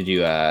 Go ahead. Did you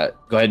go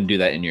ahead and do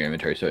that in your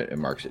inventory so it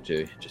marks it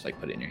too? Just like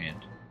put it in your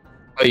hand.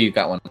 Oh, you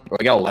got one. Or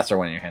you got a lesser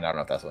one in your hand. I don't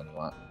know if that's the one you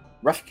want.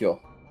 Rough kill.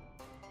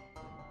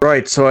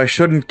 Right, so I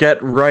shouldn't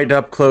get right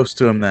up close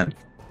to him then.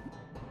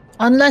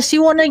 Unless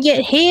you want to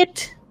get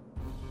hit.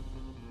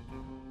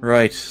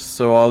 Right,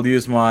 so I'll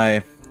use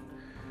my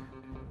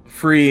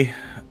free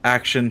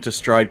action to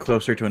stride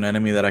closer to an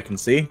enemy that I can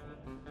see.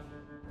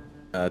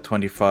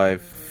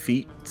 25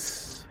 feet.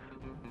 So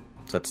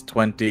that's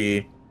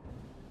 20.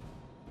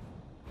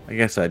 I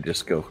guess I'd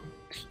just go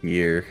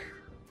here.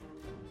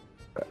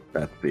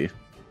 That'd be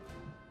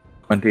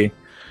 20.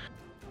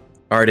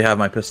 I already have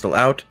my pistol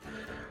out.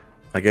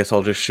 I guess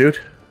I'll just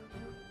shoot.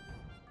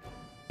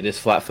 It is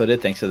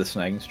flat-footed thanks to the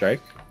snagging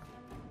strike.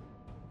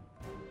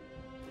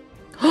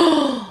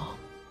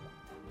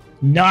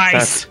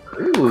 Nice.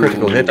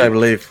 Critical hit, I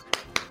believe.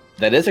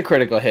 That is a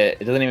critical hit.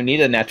 It doesn't even need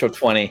a natural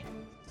 20.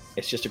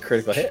 It's just a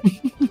critical hit.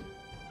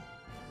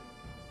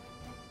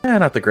 Yeah,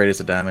 not the greatest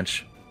of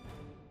damage.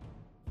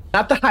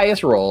 Not the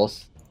highest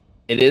rolls.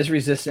 It is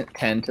resistant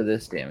 10 to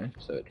this damage,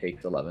 so it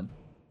takes 11.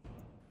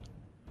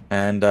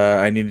 And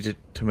I needed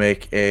to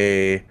make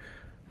a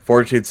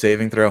fortitude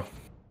saving throw.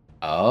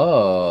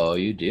 Oh,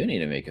 you do need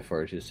to make a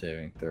fortitude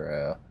saving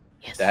throw.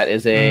 Yes. That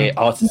is a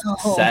it's a No.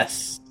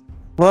 success.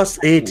 Plus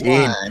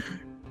 18. One.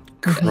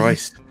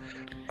 Christ.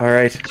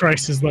 Alright.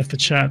 Christ has left the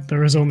chat.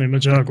 There is only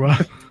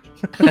Majagua.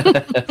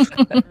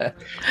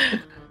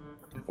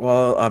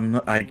 Well,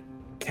 I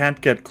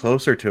can't get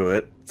closer to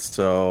it,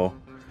 so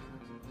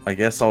I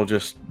guess I'll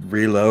just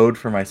reload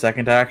for my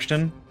second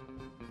action.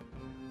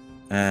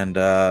 And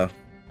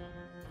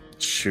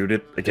shoot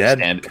it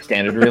again.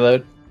 Standard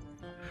reload.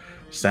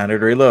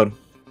 Standard reload.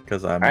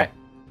 Because I Alright.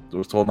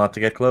 was told not to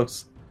get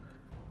close.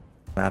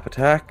 Map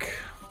attack.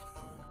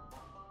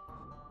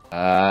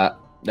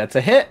 That's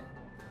a hit.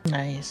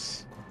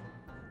 Nice.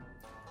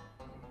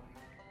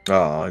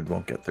 Oh, it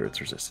won't get through its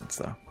resistance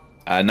though.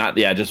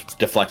 Just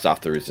deflects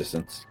off the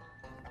resistance.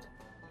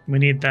 We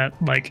need that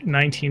like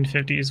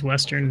 1950s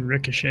Western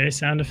ricochet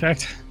sound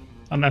effect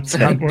on that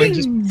soundboard.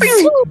 Just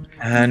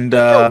And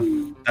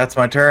that's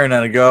my turn,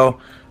 and I go,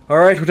 all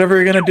right, whatever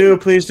you're gonna do,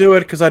 please do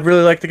it, because I'd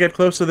really like to get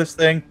close to this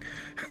thing.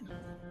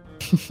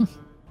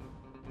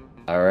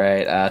 All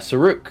right,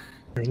 Saruk.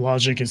 your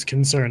logic is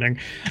concerning.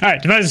 All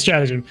right, devise a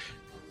stratagem.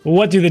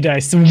 What do the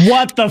dice?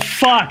 What the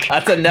fuck?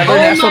 That's another Oh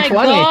natural my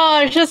 20.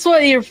 gosh, that's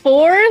what, your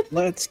fourth?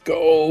 Let's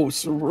go,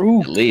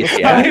 Saru. At least, I'm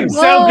yeah.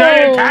 so good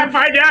at Whoa.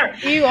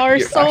 Pathfinder. You are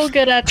so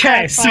good at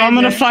Okay, so I'm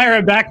gonna Pathfinder. fire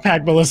a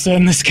backpack ballista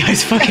in this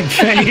guy's fucking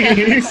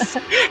face.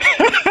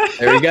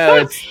 There we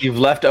go. You've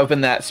left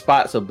open that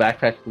spot, so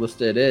backpack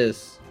ballista it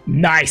is.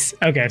 Nice.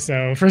 Okay,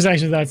 so first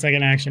action without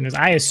second action is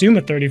I assume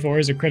a 34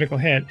 is a critical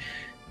hit.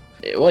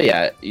 Well,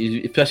 yeah,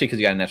 especially because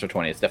you got a natural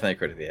 20. It's definitely a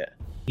critical hit.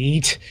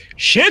 Eat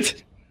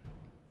shit.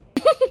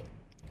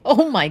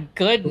 Oh my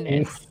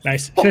goodness.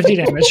 Nice. 50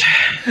 damage.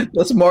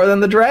 That's more than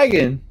the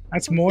dragon.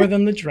 That's more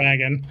than the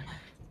dragon.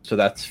 So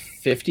that's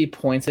 50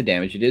 points of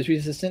damage. It is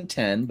resistant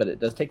 10, but it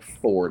does take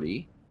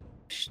 40.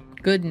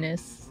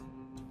 Goodness.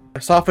 I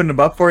softened him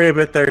up for you a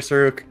bit there,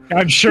 Saruk.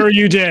 I'm sure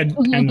you did.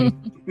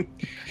 And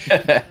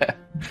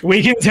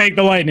we can take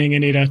the lightning,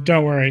 Anita.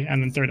 Don't worry.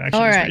 And then third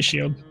action All is right. my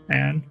shield.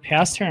 And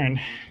pass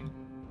turn.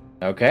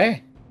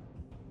 Okay.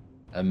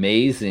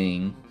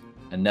 Amazing.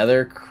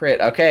 Another crit.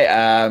 Okay,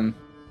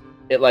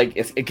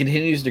 it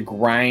continues to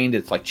grind.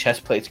 It's like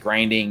chest plates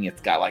grinding.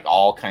 It's got like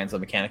all kinds of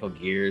mechanical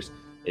gears.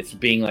 It's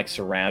being like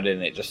surrounded,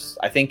 and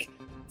I think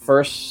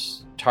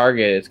first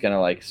target it's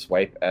gonna like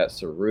swipe at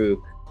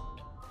Saruk.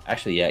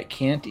 Actually, yeah, it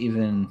can't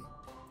even,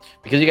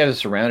 because you guys are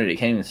surrounded, it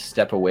can't even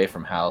step away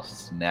from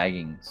Hal's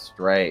nagging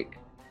strike.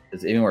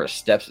 Because even where it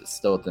steps, it's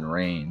still within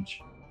range.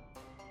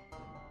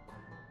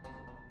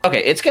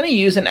 Okay, it's going to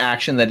use an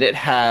action that it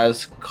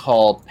has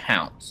called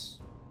Pounce.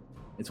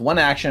 It's one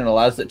action. It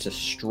allows it to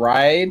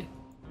stride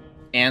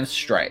and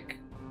strike.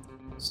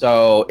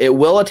 So it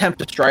will attempt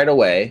to stride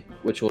away,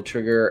 which will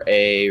trigger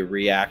a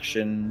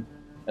reaction,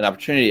 an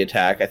opportunity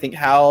attack. I think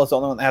Hal is the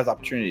only one that has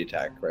opportunity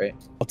attack, right?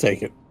 I'll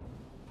take it.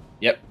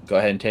 Yep, go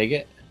ahead and take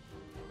it.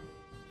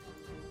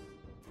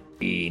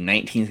 The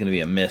 19 is going to be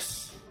a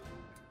miss.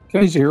 Can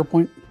I use a hero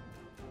point?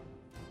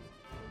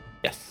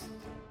 Yes.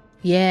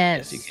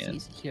 Yes, Yes, you can.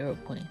 he's a hero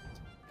point.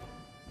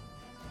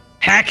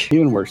 Heck.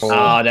 Even worse.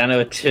 Oh, down to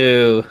a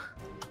 2.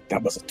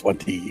 That was a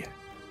 20.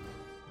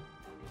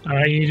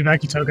 You need to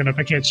back your token up.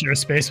 I can't share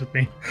space with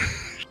me.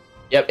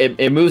 Yep,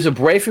 it moves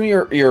away from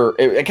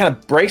it kind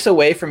of breaks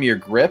away from your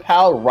grip,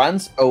 Hal,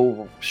 runs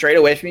straight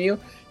away from you,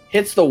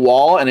 hits the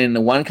wall, and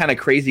in one kind of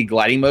crazy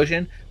gliding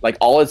motion, like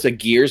all its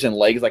gears and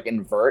legs like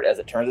invert as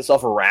it turns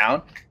itself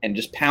around and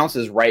just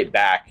pounces right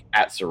back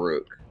at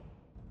Saruk.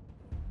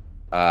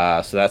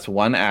 So that's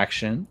one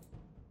action.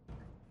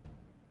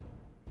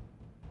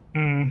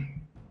 Mm.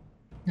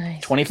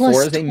 Nice. 24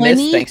 Plus is a 20?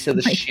 miss thanks to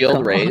the Oh my shield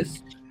God.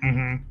 raise.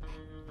 hmm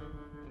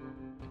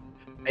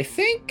I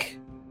think.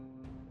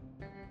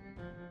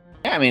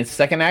 Yeah, I mean,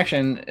 second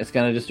action, it's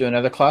going to just do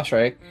another claw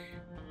strike.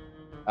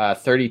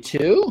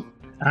 32.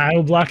 I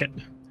will block it.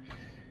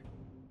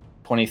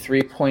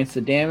 23 points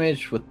of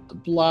damage with the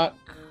block.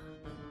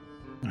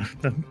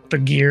 The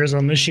gears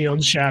on the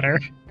shield shatter.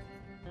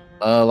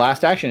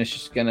 Last action is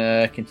just going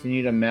to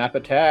continue to map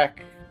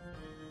attack.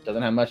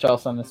 Doesn't have much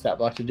else on the stat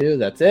block to do.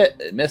 That's it.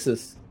 It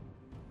misses.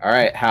 All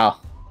right,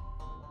 Hal.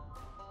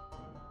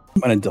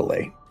 I'm going to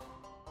delay.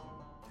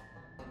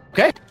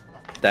 Okay.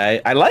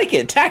 I like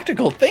it.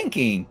 Tactical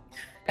thinking.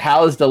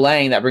 Hal is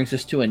delaying. That brings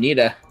us to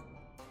Anita.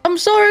 I'm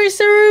sorry,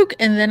 Saruk.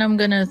 And then I'm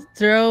gonna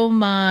throw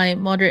my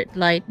moderate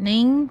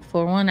lightning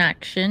for one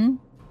action.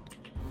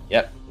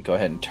 Yep. Go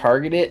ahead and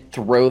target it.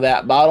 Throw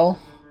that bottle.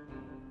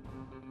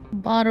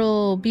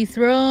 Bottle be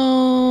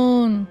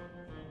thrown.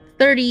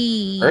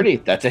 30. 30.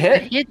 That's a A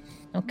hit. hit.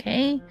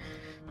 Okay.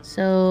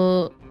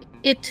 So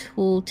it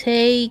will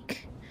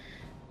take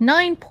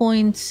 9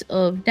 points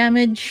of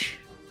damage.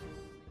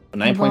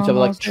 9 points of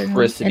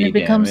electricity and it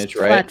becomes damage,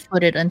 right?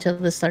 flat-footed until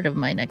the start of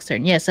my next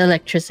turn. Yes,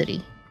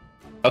 electricity.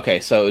 Okay,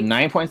 so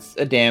 9 points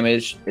of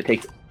damage. It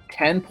takes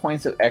 10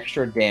 points of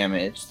extra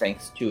damage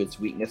thanks to its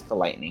weakness to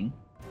lightning.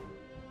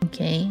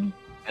 Okay.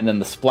 And then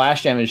the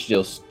splash damage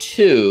deals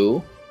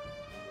 2.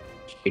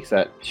 Takes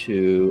that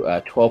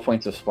to 12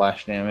 points of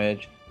splash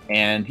damage.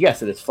 And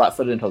yes, it is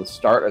flat-footed until the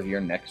start of your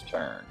next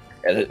turn.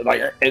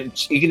 And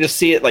you can just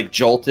see it like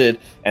jolted,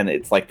 and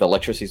it's like the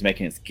electricity is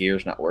making its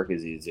gears not work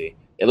as easy.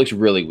 It looks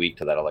really weak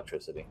to that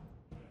electricity.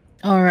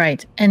 All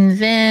right. And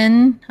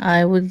then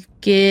I would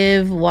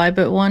give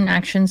Wybert one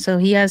action. So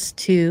he has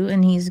 2,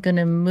 and he's going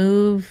to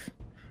move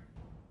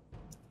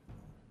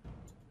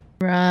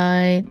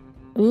right.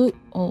 Ooh,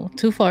 oh,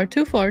 too far.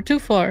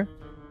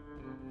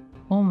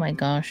 Oh my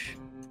gosh.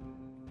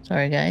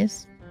 Sorry,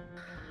 guys.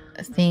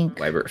 I think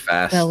Wybert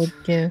fast. that would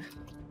give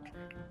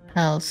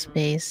Hal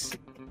space.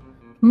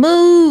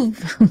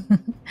 Move!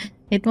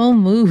 It won't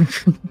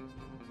move.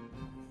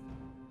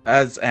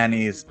 As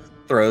Annie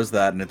throws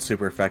that and it's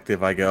super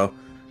effective, I go,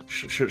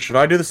 should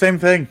I do the same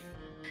thing?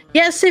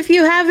 Yes, if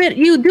you have it,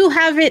 you do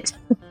have it.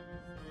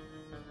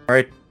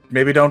 Alright,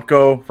 maybe don't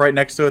go right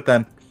next to it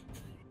then.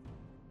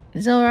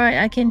 It's alright,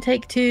 I can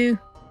take 2.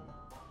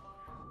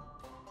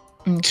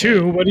 Okay.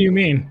 2? What do you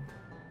mean?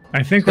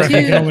 I think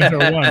Ruffy can only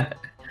throw 1.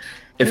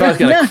 If I was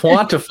going to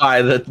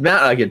quantify the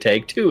amount I could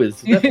take, 2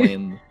 is definitely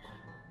in.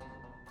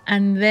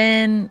 And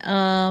then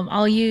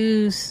I'll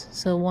use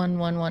 1,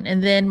 1, 1.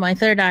 And then my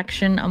third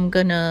action, I'm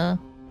gonna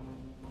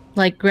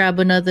like grab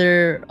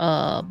another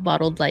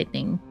bottled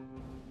lightning.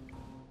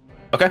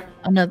 Okay.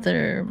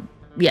 Another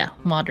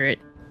moderate.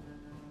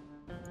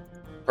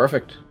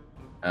 Perfect.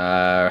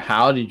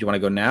 How did you want to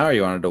go now, or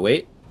you wanted to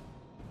wait?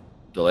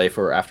 Delay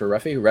for after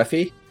Ruffy?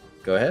 Ruffy,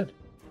 go ahead.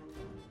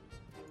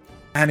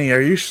 Annie,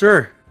 are you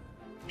sure?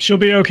 She'll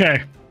be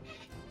okay.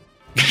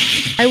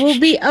 I will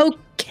be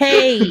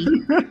okay.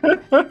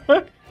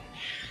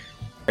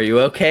 Are you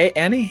okay,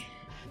 Annie?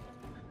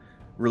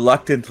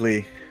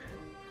 Reluctantly,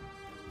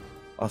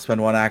 I'll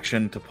spend 1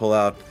 action to pull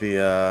out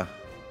the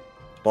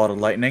bottled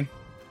lightning.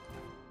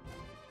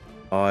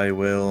 I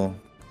will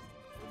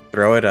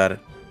throw it at it.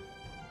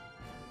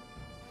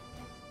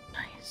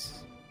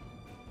 Nice.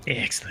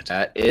 Excellent.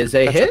 That is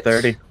a That's hit. a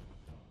 30.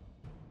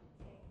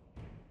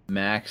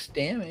 Max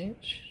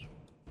damage.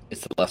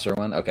 It's the lesser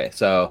one. Okay,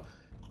 so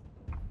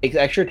takes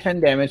extra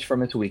 10 damage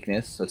from its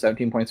weakness, so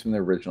 17 points from the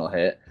original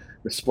hit.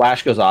 The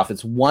splash goes off.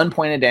 It's 1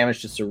 point of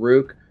damage to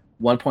Saruk,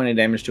 1 point of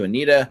damage to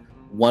Anita,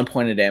 1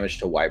 point of damage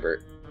to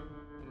Wybert.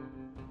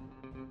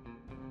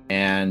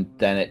 And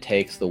then it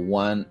takes the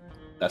 1.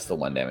 That's the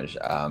 1 damage.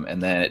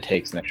 And then it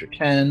takes an extra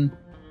 10.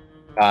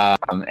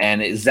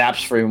 And it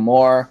zaps for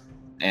more.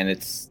 And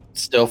it's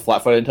still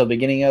flat-footed until the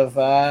beginning of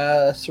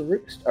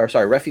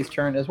Ruffy's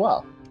turn as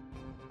well.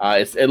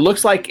 It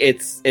looks like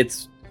it's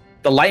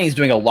the lightning's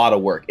doing a lot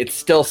of work. It's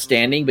still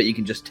standing, but you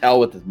can just tell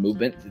with its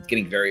movement, it's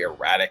getting very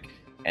erratic,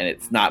 and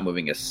it's not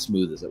moving as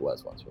smooth as it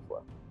was once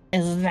before.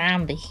 A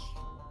zombie.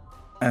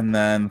 And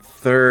then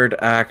third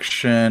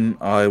action,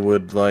 I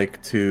would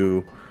like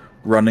to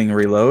running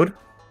reload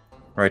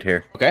right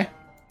here. Okay.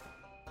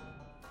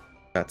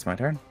 That's my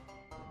turn.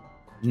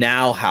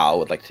 Now Hal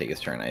would like to take his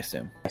turn, I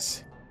assume.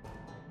 Yes.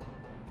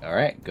 All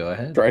right, go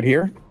ahead. Right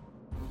here.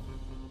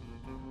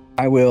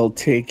 I will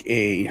take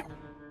a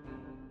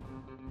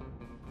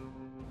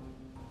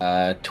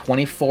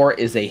 24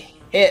 is a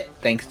hit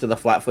thanks to the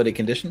flat-footed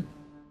condition.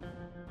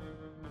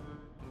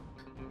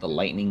 The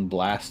lightning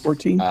blast.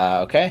 14.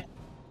 Okay.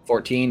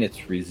 14,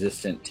 it's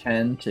resistant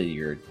 10 to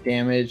your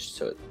damage,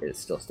 so it's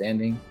still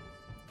standing.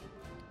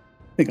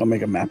 I think I'll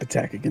make a map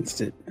attack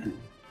against it.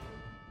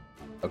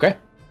 Okay.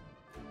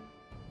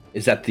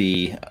 Is that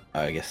the...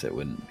 I guess it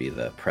wouldn't be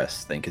the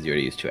press thing, because you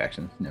already used 2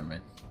 actions. Never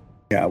mind.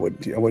 Yeah, I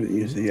wouldn't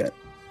use it yet.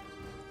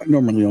 I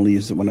normally only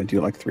use it when I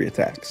do like 3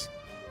 attacks.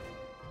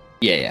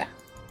 Yeah.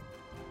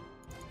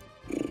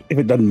 If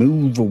it doesn't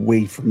move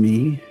away from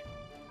me.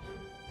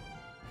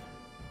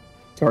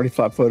 It's already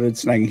flat-footed,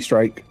 snagging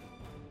strike.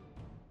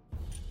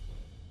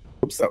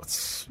 Oops,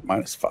 that's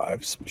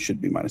 -5. So it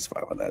should be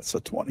 -5 on that, so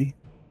 20.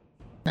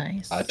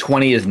 Nice.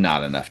 20 is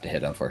not enough to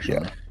hit,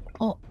 unfortunately. Yeah.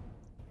 Oh,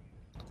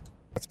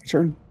 That's my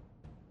turn.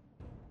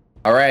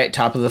 All right,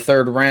 top of the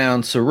 3rd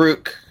round,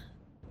 Saruk.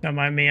 Don't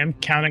mind me. I'm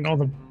counting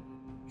all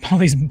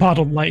these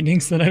bottled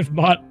lightnings that I've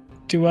bought.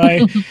 Do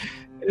I?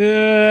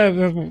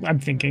 I'm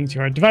thinking too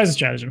hard. Devise a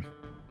stratagem.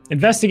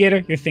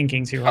 Investigator, you're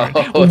thinking too hard.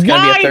 Oh, it's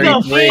gonna be a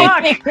 33.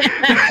 Why the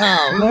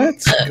fuck?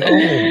 Let's go.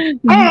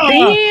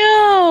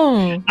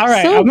 Damn! All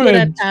right, So I'm good gonna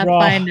at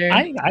draw. Pathfinder.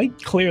 I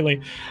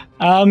clearly,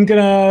 I'm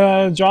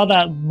gonna draw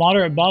that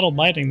moderate bottled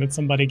lightning that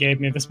somebody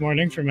gave me this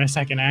morning for my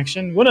second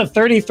action. Would a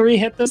 33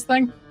 hit this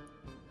thing?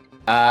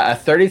 A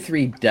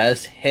 33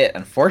 does hit.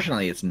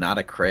 Unfortunately, it's not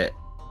a crit,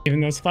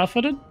 Even though it's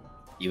flat-footed?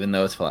 even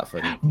though it's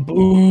flat-footed.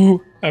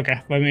 Boo.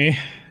 Okay, let me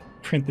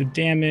print the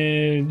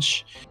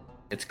damage.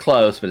 It's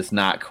close, but it's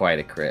not quite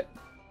a crit.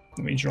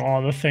 Let me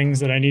draw the things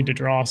that I need to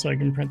draw so I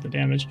can print the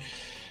damage.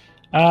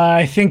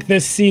 I think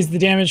this sees the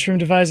damage from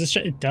Devise's.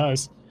 It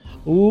does.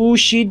 Ooh,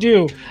 she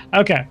do.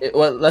 Okay.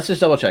 Well, let's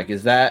just double check.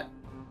 Is that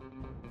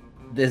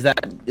Devise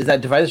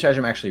a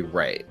Stratagem actually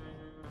right?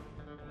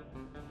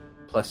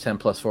 +10,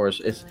 +4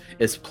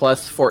 is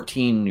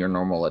 +14 your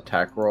normal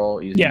attack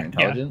roll using your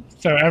intelligence?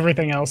 So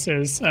everything else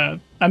is.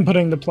 I'm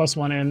putting the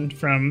 +1 in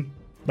from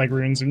like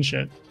runes and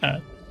shit. Got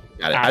it.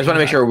 I just want to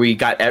make sure we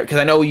got, because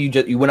I know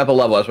you went up a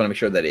level. I just want to make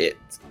sure that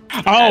it's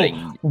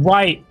adding.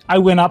 Right. I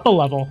went up a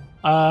level.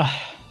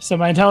 So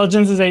my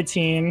intelligence is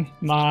 18.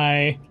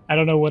 I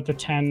don't know what the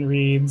 10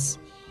 reads.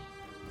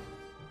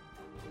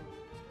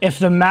 If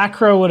the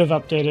macro would have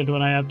updated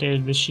when I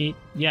updated the sheet,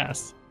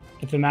 yes.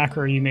 If the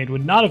macro you made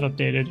would not have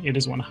updated, it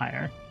is 1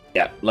 higher.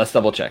 Yeah, let's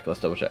double check.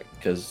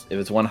 Because if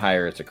it's 1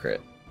 higher, it's a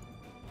crit.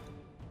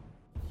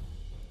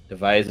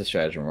 Devise a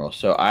stratagem roll.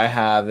 So I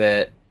have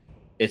it.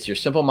 It's your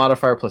simple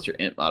modifier plus your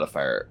int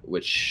modifier,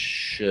 which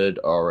should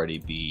already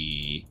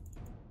be.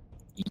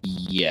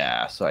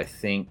 Yeah, so I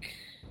think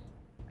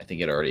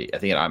it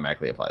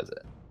automatically applies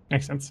it.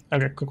 Makes sense.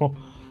 Okay, cool.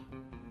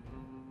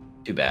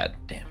 Too bad.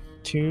 Damn.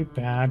 Too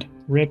bad.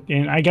 Rip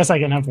in. I guess I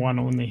can have one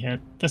only hit.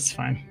 That's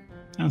fine.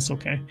 That's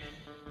okay.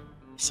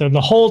 So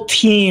the whole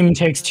team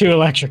takes 2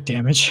 electric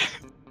damage.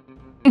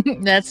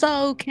 That's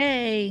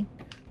okay.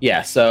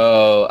 Yeah,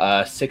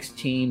 so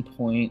 16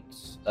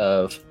 points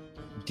of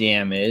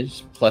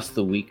damage plus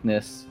the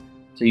weakness.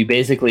 So you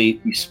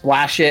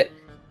splash it.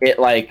 It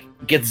like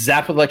gets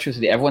zapped with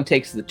electricity. Everyone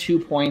takes the 2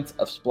 points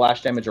of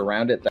splash damage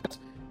around it. That's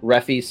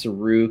Refi,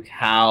 Saruk,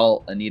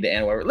 Hal, Anita,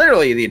 and whatever.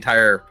 Literally the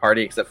entire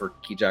party except for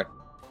Kijak.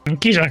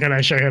 Kijak and I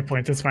share hit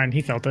points. It's fine.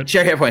 He felt it.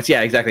 Share hit points.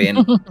 Yeah, exactly.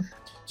 And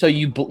so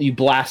you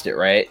blast it,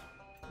 right?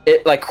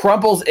 It like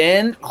crumples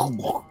in.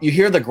 You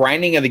hear the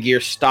grinding of the gear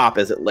stop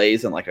as it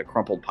lays in like a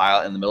crumpled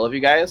pile in the middle of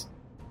you guys.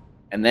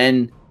 And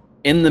then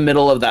in the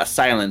middle of that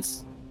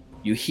silence,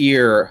 you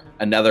hear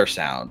another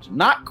sound.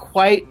 Not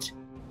quite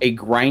a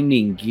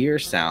grinding gear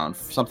sound.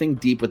 Something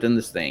deep within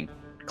this thing.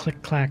 Click,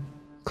 clack.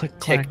 Click,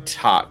 Tick, clack.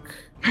 tock.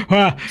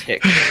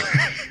 Tick,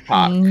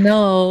 tock.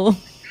 No.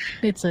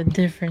 It's a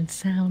different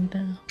sound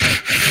now.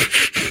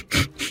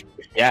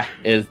 Yeah,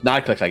 it's not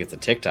a click like it's a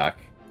TikTok.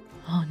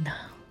 Oh no.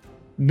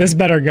 This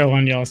better go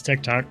on y'all's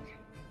TikTok.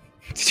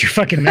 It's too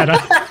fucking meta.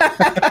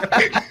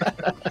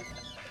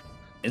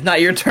 It's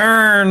not your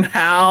turn,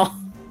 Hal.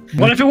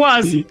 What if it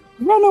was?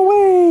 Run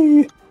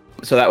away!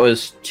 So that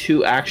was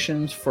 2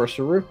 actions for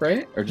Saruk,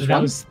 right? Or just That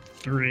one? was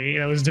 3.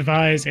 That was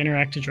devise,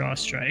 interact to draw a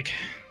strike.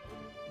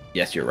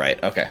 Yes, you're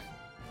right. Okay. I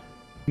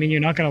mean, you're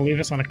not going to leave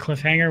us on a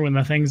cliffhanger when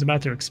the thing's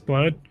about to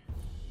explode?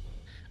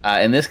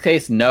 In this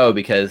case, no,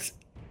 because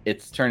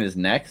its turn is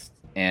next,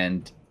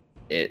 and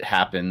it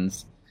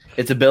happens.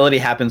 Its ability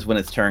happens when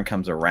its turn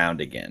comes around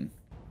again.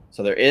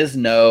 So there is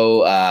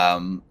no.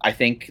 I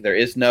think there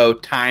is no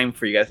time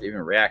for you guys to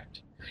even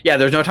react. Yeah,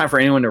 there's no time for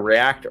anyone to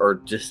react or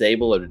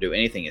disable or to do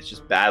anything. It's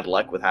just bad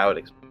luck with how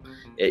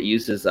it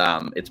uses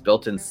its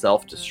built-in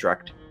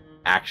self-destruct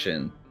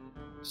action.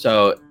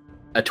 So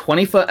a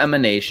 20-foot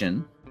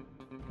emanation,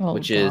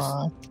 which is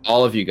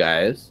all of you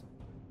guys.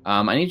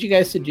 I need you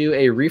guys to do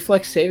a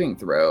reflex saving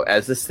throw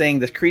as this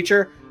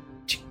creature,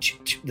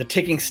 the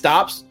ticking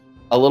stops.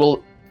 A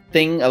little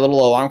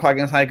alarm clock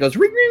inside goes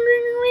ring, ring,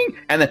 ring, ring, ring,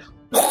 and then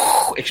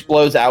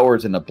explodes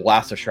outwards in a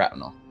blast of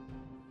shrapnel.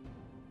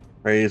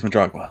 Praise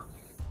Madragwa.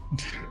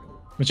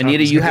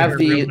 Anita, you have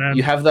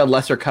the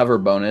lesser cover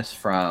bonus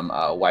from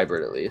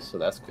Wybird at least, so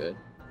that's good.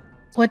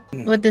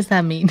 What does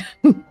that mean?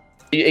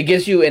 It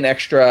gives you an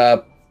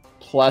extra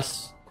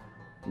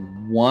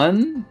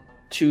 +1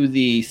 to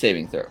the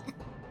saving throw.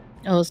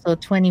 Oh, so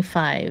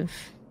 25.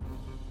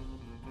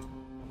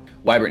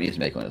 Wybird needs to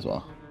make one as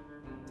well.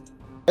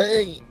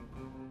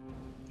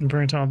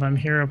 Burnt all them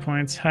hero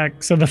points.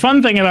 Heck. So the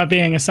fun thing about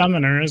being a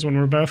summoner is when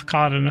we're both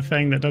caught in a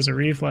thing that does a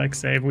reflex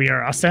save, we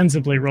are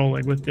ostensibly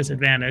rolling with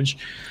disadvantage.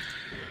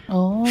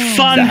 Oh.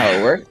 Fun! Is that how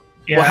it works?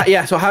 Yeah. Well,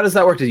 yeah, so how does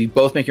that work? Do you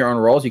both make your own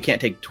rolls? You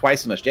can't take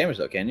twice as much damage,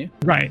 though, can you?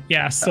 Right,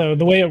 yeah. So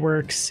the way it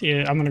works,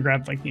 I'm going to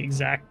grab like the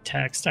exact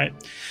text.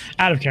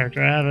 Out of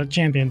character, I have a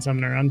champion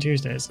summoner on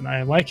Tuesdays, and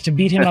I like to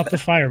beat him up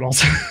with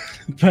fireballs.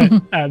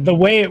 But the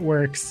way it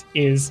works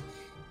is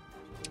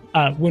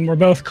when we're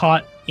both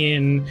caught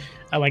in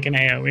like an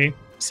AoE,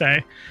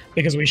 say,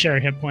 because we share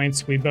hit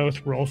points, we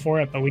both roll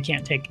for it, but we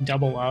can't take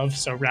double of.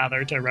 So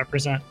rather to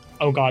represent,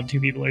 oh god, 2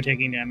 people are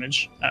taking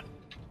damage,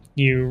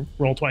 you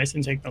roll twice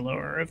and take the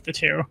lower of the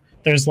 2.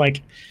 There's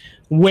like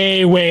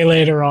way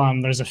later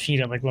on, there's a feat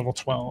at like level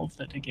 12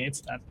 that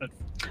negates that. But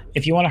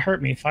if you want to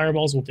hurt me,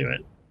 fireballs will do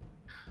it.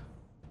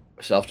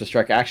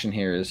 Self-destruct action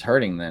here is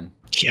hurting then.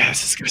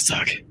 Yes, it's gonna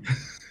suck.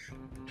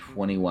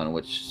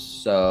 21,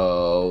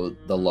 so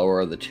the lower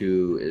of the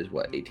 2 is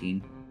what,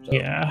 18? So,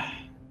 Yeah.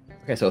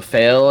 Okay, so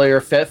failure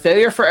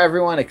for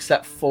everyone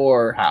except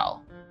for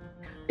Hal.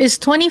 Is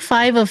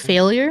 25 a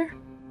failure?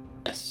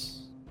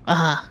 Yes.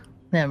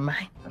 Never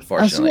mind.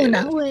 Unfortunately, I'll it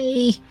is.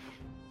 away.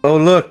 Oh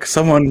look,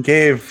 someone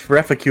gave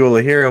Reficule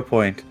a hero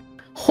point.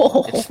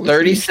 Oh, It's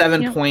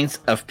 37 yeah. points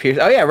of pierce.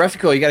 Oh yeah,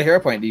 Reficule, you got a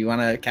hero point. Do you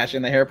want to cash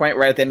in the hero point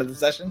right at the end of the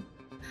session?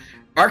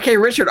 RK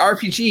Richard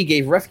RPG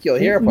gave Reficule a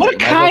hero point. What a You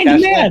might as well kind cash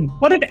it man! in.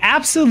 What an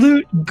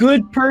absolute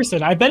good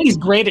person. I bet he's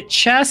great at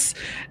chess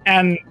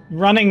and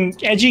running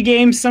edgy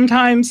games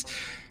sometimes.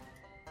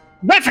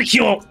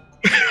 Reficule!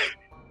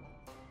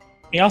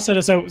 He also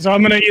does, so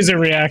I'm going to use a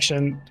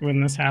reaction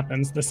when this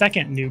happens. The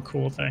second new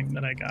cool thing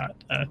that I got,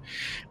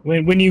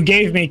 when you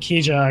gave me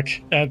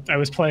Kijak, I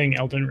was playing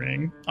Elden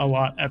Ring a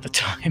lot at the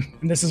time.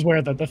 And this is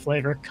where the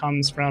flavor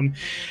comes from.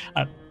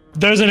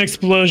 There's an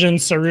explosion.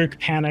 Saruk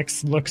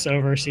panics, looks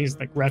over, sees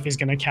like Refi's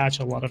going to catch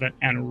a lot of it,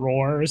 and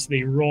roars.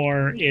 The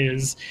roar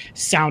is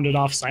sounded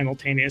off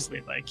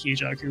simultaneously by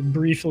Kijak, who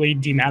briefly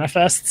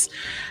demanifests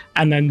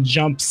and then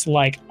jumps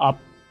like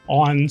up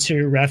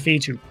onto Refi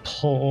to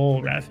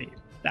pull Refi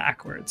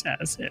backwards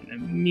as an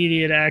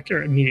immediate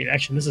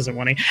action. This isn't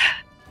one.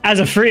 As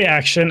a free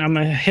action, I'm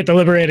going to hit the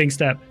liberating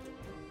step.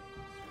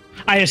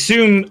 I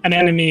assume an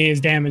enemy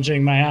is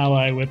damaging my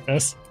ally with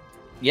this.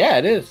 Yeah,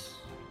 it is.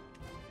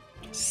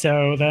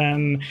 So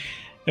then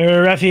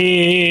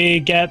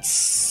Refi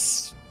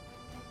gets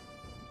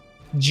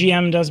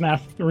GM does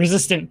math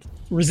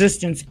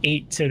resistance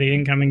 8 to the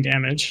incoming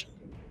damage.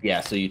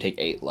 Yeah, so you take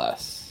 8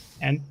 less.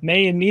 And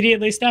may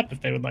immediately step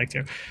if they would like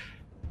to.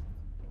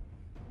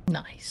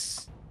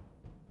 Nice.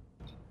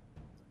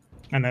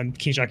 And then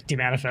Kijak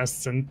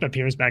demanifests and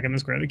appears back in the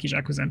square that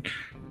Kijak was in.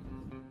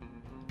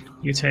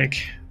 You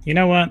take... You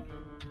know what?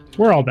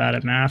 We're all bad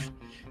at math.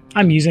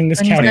 I'm using this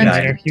 29.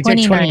 calculator. You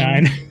take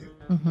 29.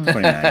 Mhm.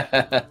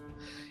 29.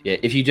 Yeah,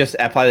 if you just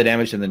apply the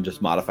damage and then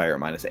just modifier at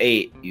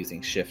 -8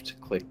 using shift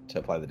click to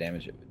apply the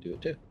damage, it would do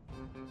it too.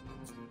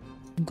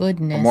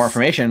 Goodness. For more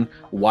information,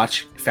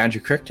 watch Foundry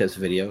Crypto's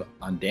video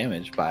on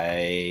damage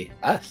by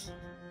us.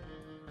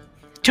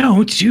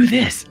 Don't do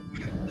this.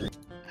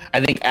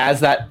 I think as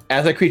that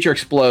creature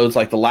explodes,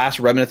 like the last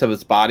remnants of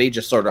its body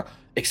just sort of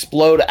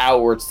explode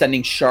outwards,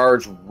 sending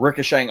shards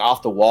ricocheting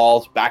off the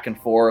walls back and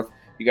forth.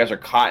 You guys are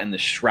caught in the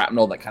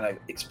shrapnel that kind of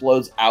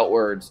explodes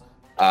outwards,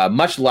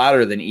 much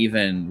louder than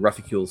even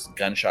Rufficule's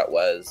gunshot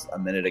was a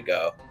minute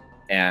ago.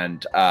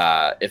 And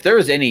if there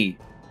was any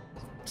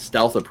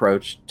stealth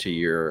approach to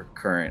your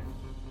current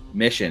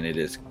mission, it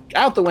is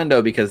out the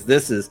window because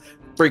this is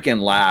freaking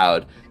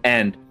loud.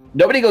 And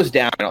nobody goes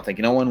down, I don't think.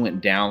 No one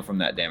went down from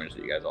that damage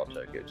that you guys all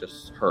took. It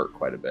just hurt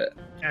quite a bit.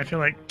 I feel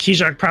like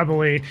Kijak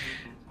probably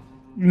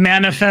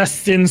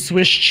manifests in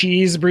Swiss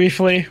cheese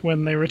briefly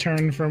when they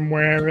return from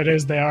wherever it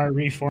is they are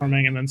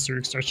reforming, and then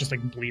Suruk starts just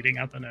like bleeding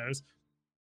out the nose.